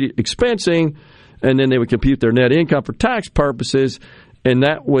 100% immediate expensing, and then they would compute their net income for tax purposes, and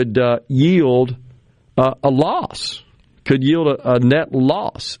that would yield a loss, could yield a net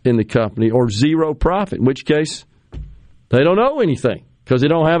loss in the company or zero profit, in which case they don't owe anything because they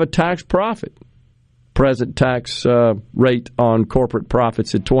don't have a tax profit. Present tax rate on corporate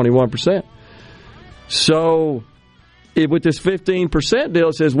profits at 21%. So with this 15% deal,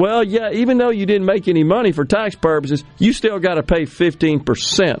 it says, well, yeah, even though you didn't make any money for tax purposes, you still got to pay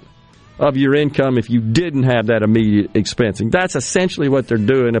 15% of your income if you didn't have that immediate expensing. That's essentially what they're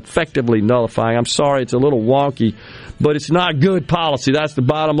doing, effectively nullifying. I'm sorry, it's a little wonky, but it's not good policy. That's the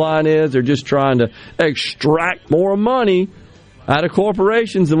bottom line is they're just trying to extract more money out of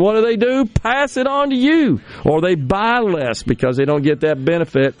corporations. And what do? Pass it on to you. Or they buy less because they don't get that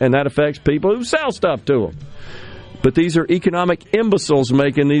benefit, and that affects people who sell stuff to them. But these are economic imbeciles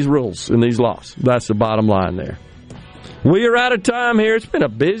making these rules and these laws. That's the bottom line there. We are out of time here. It's been a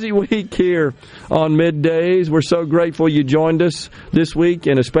busy week here on Middays. We're so grateful you joined us this week,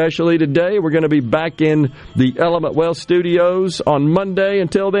 and especially today. We're going to be back in the Element Wealth Studios on Monday.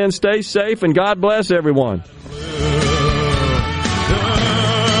 Until then, stay safe, and God bless everyone.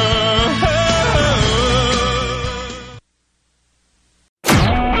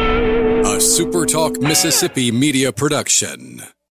 A SuperTalk Mississippi media production.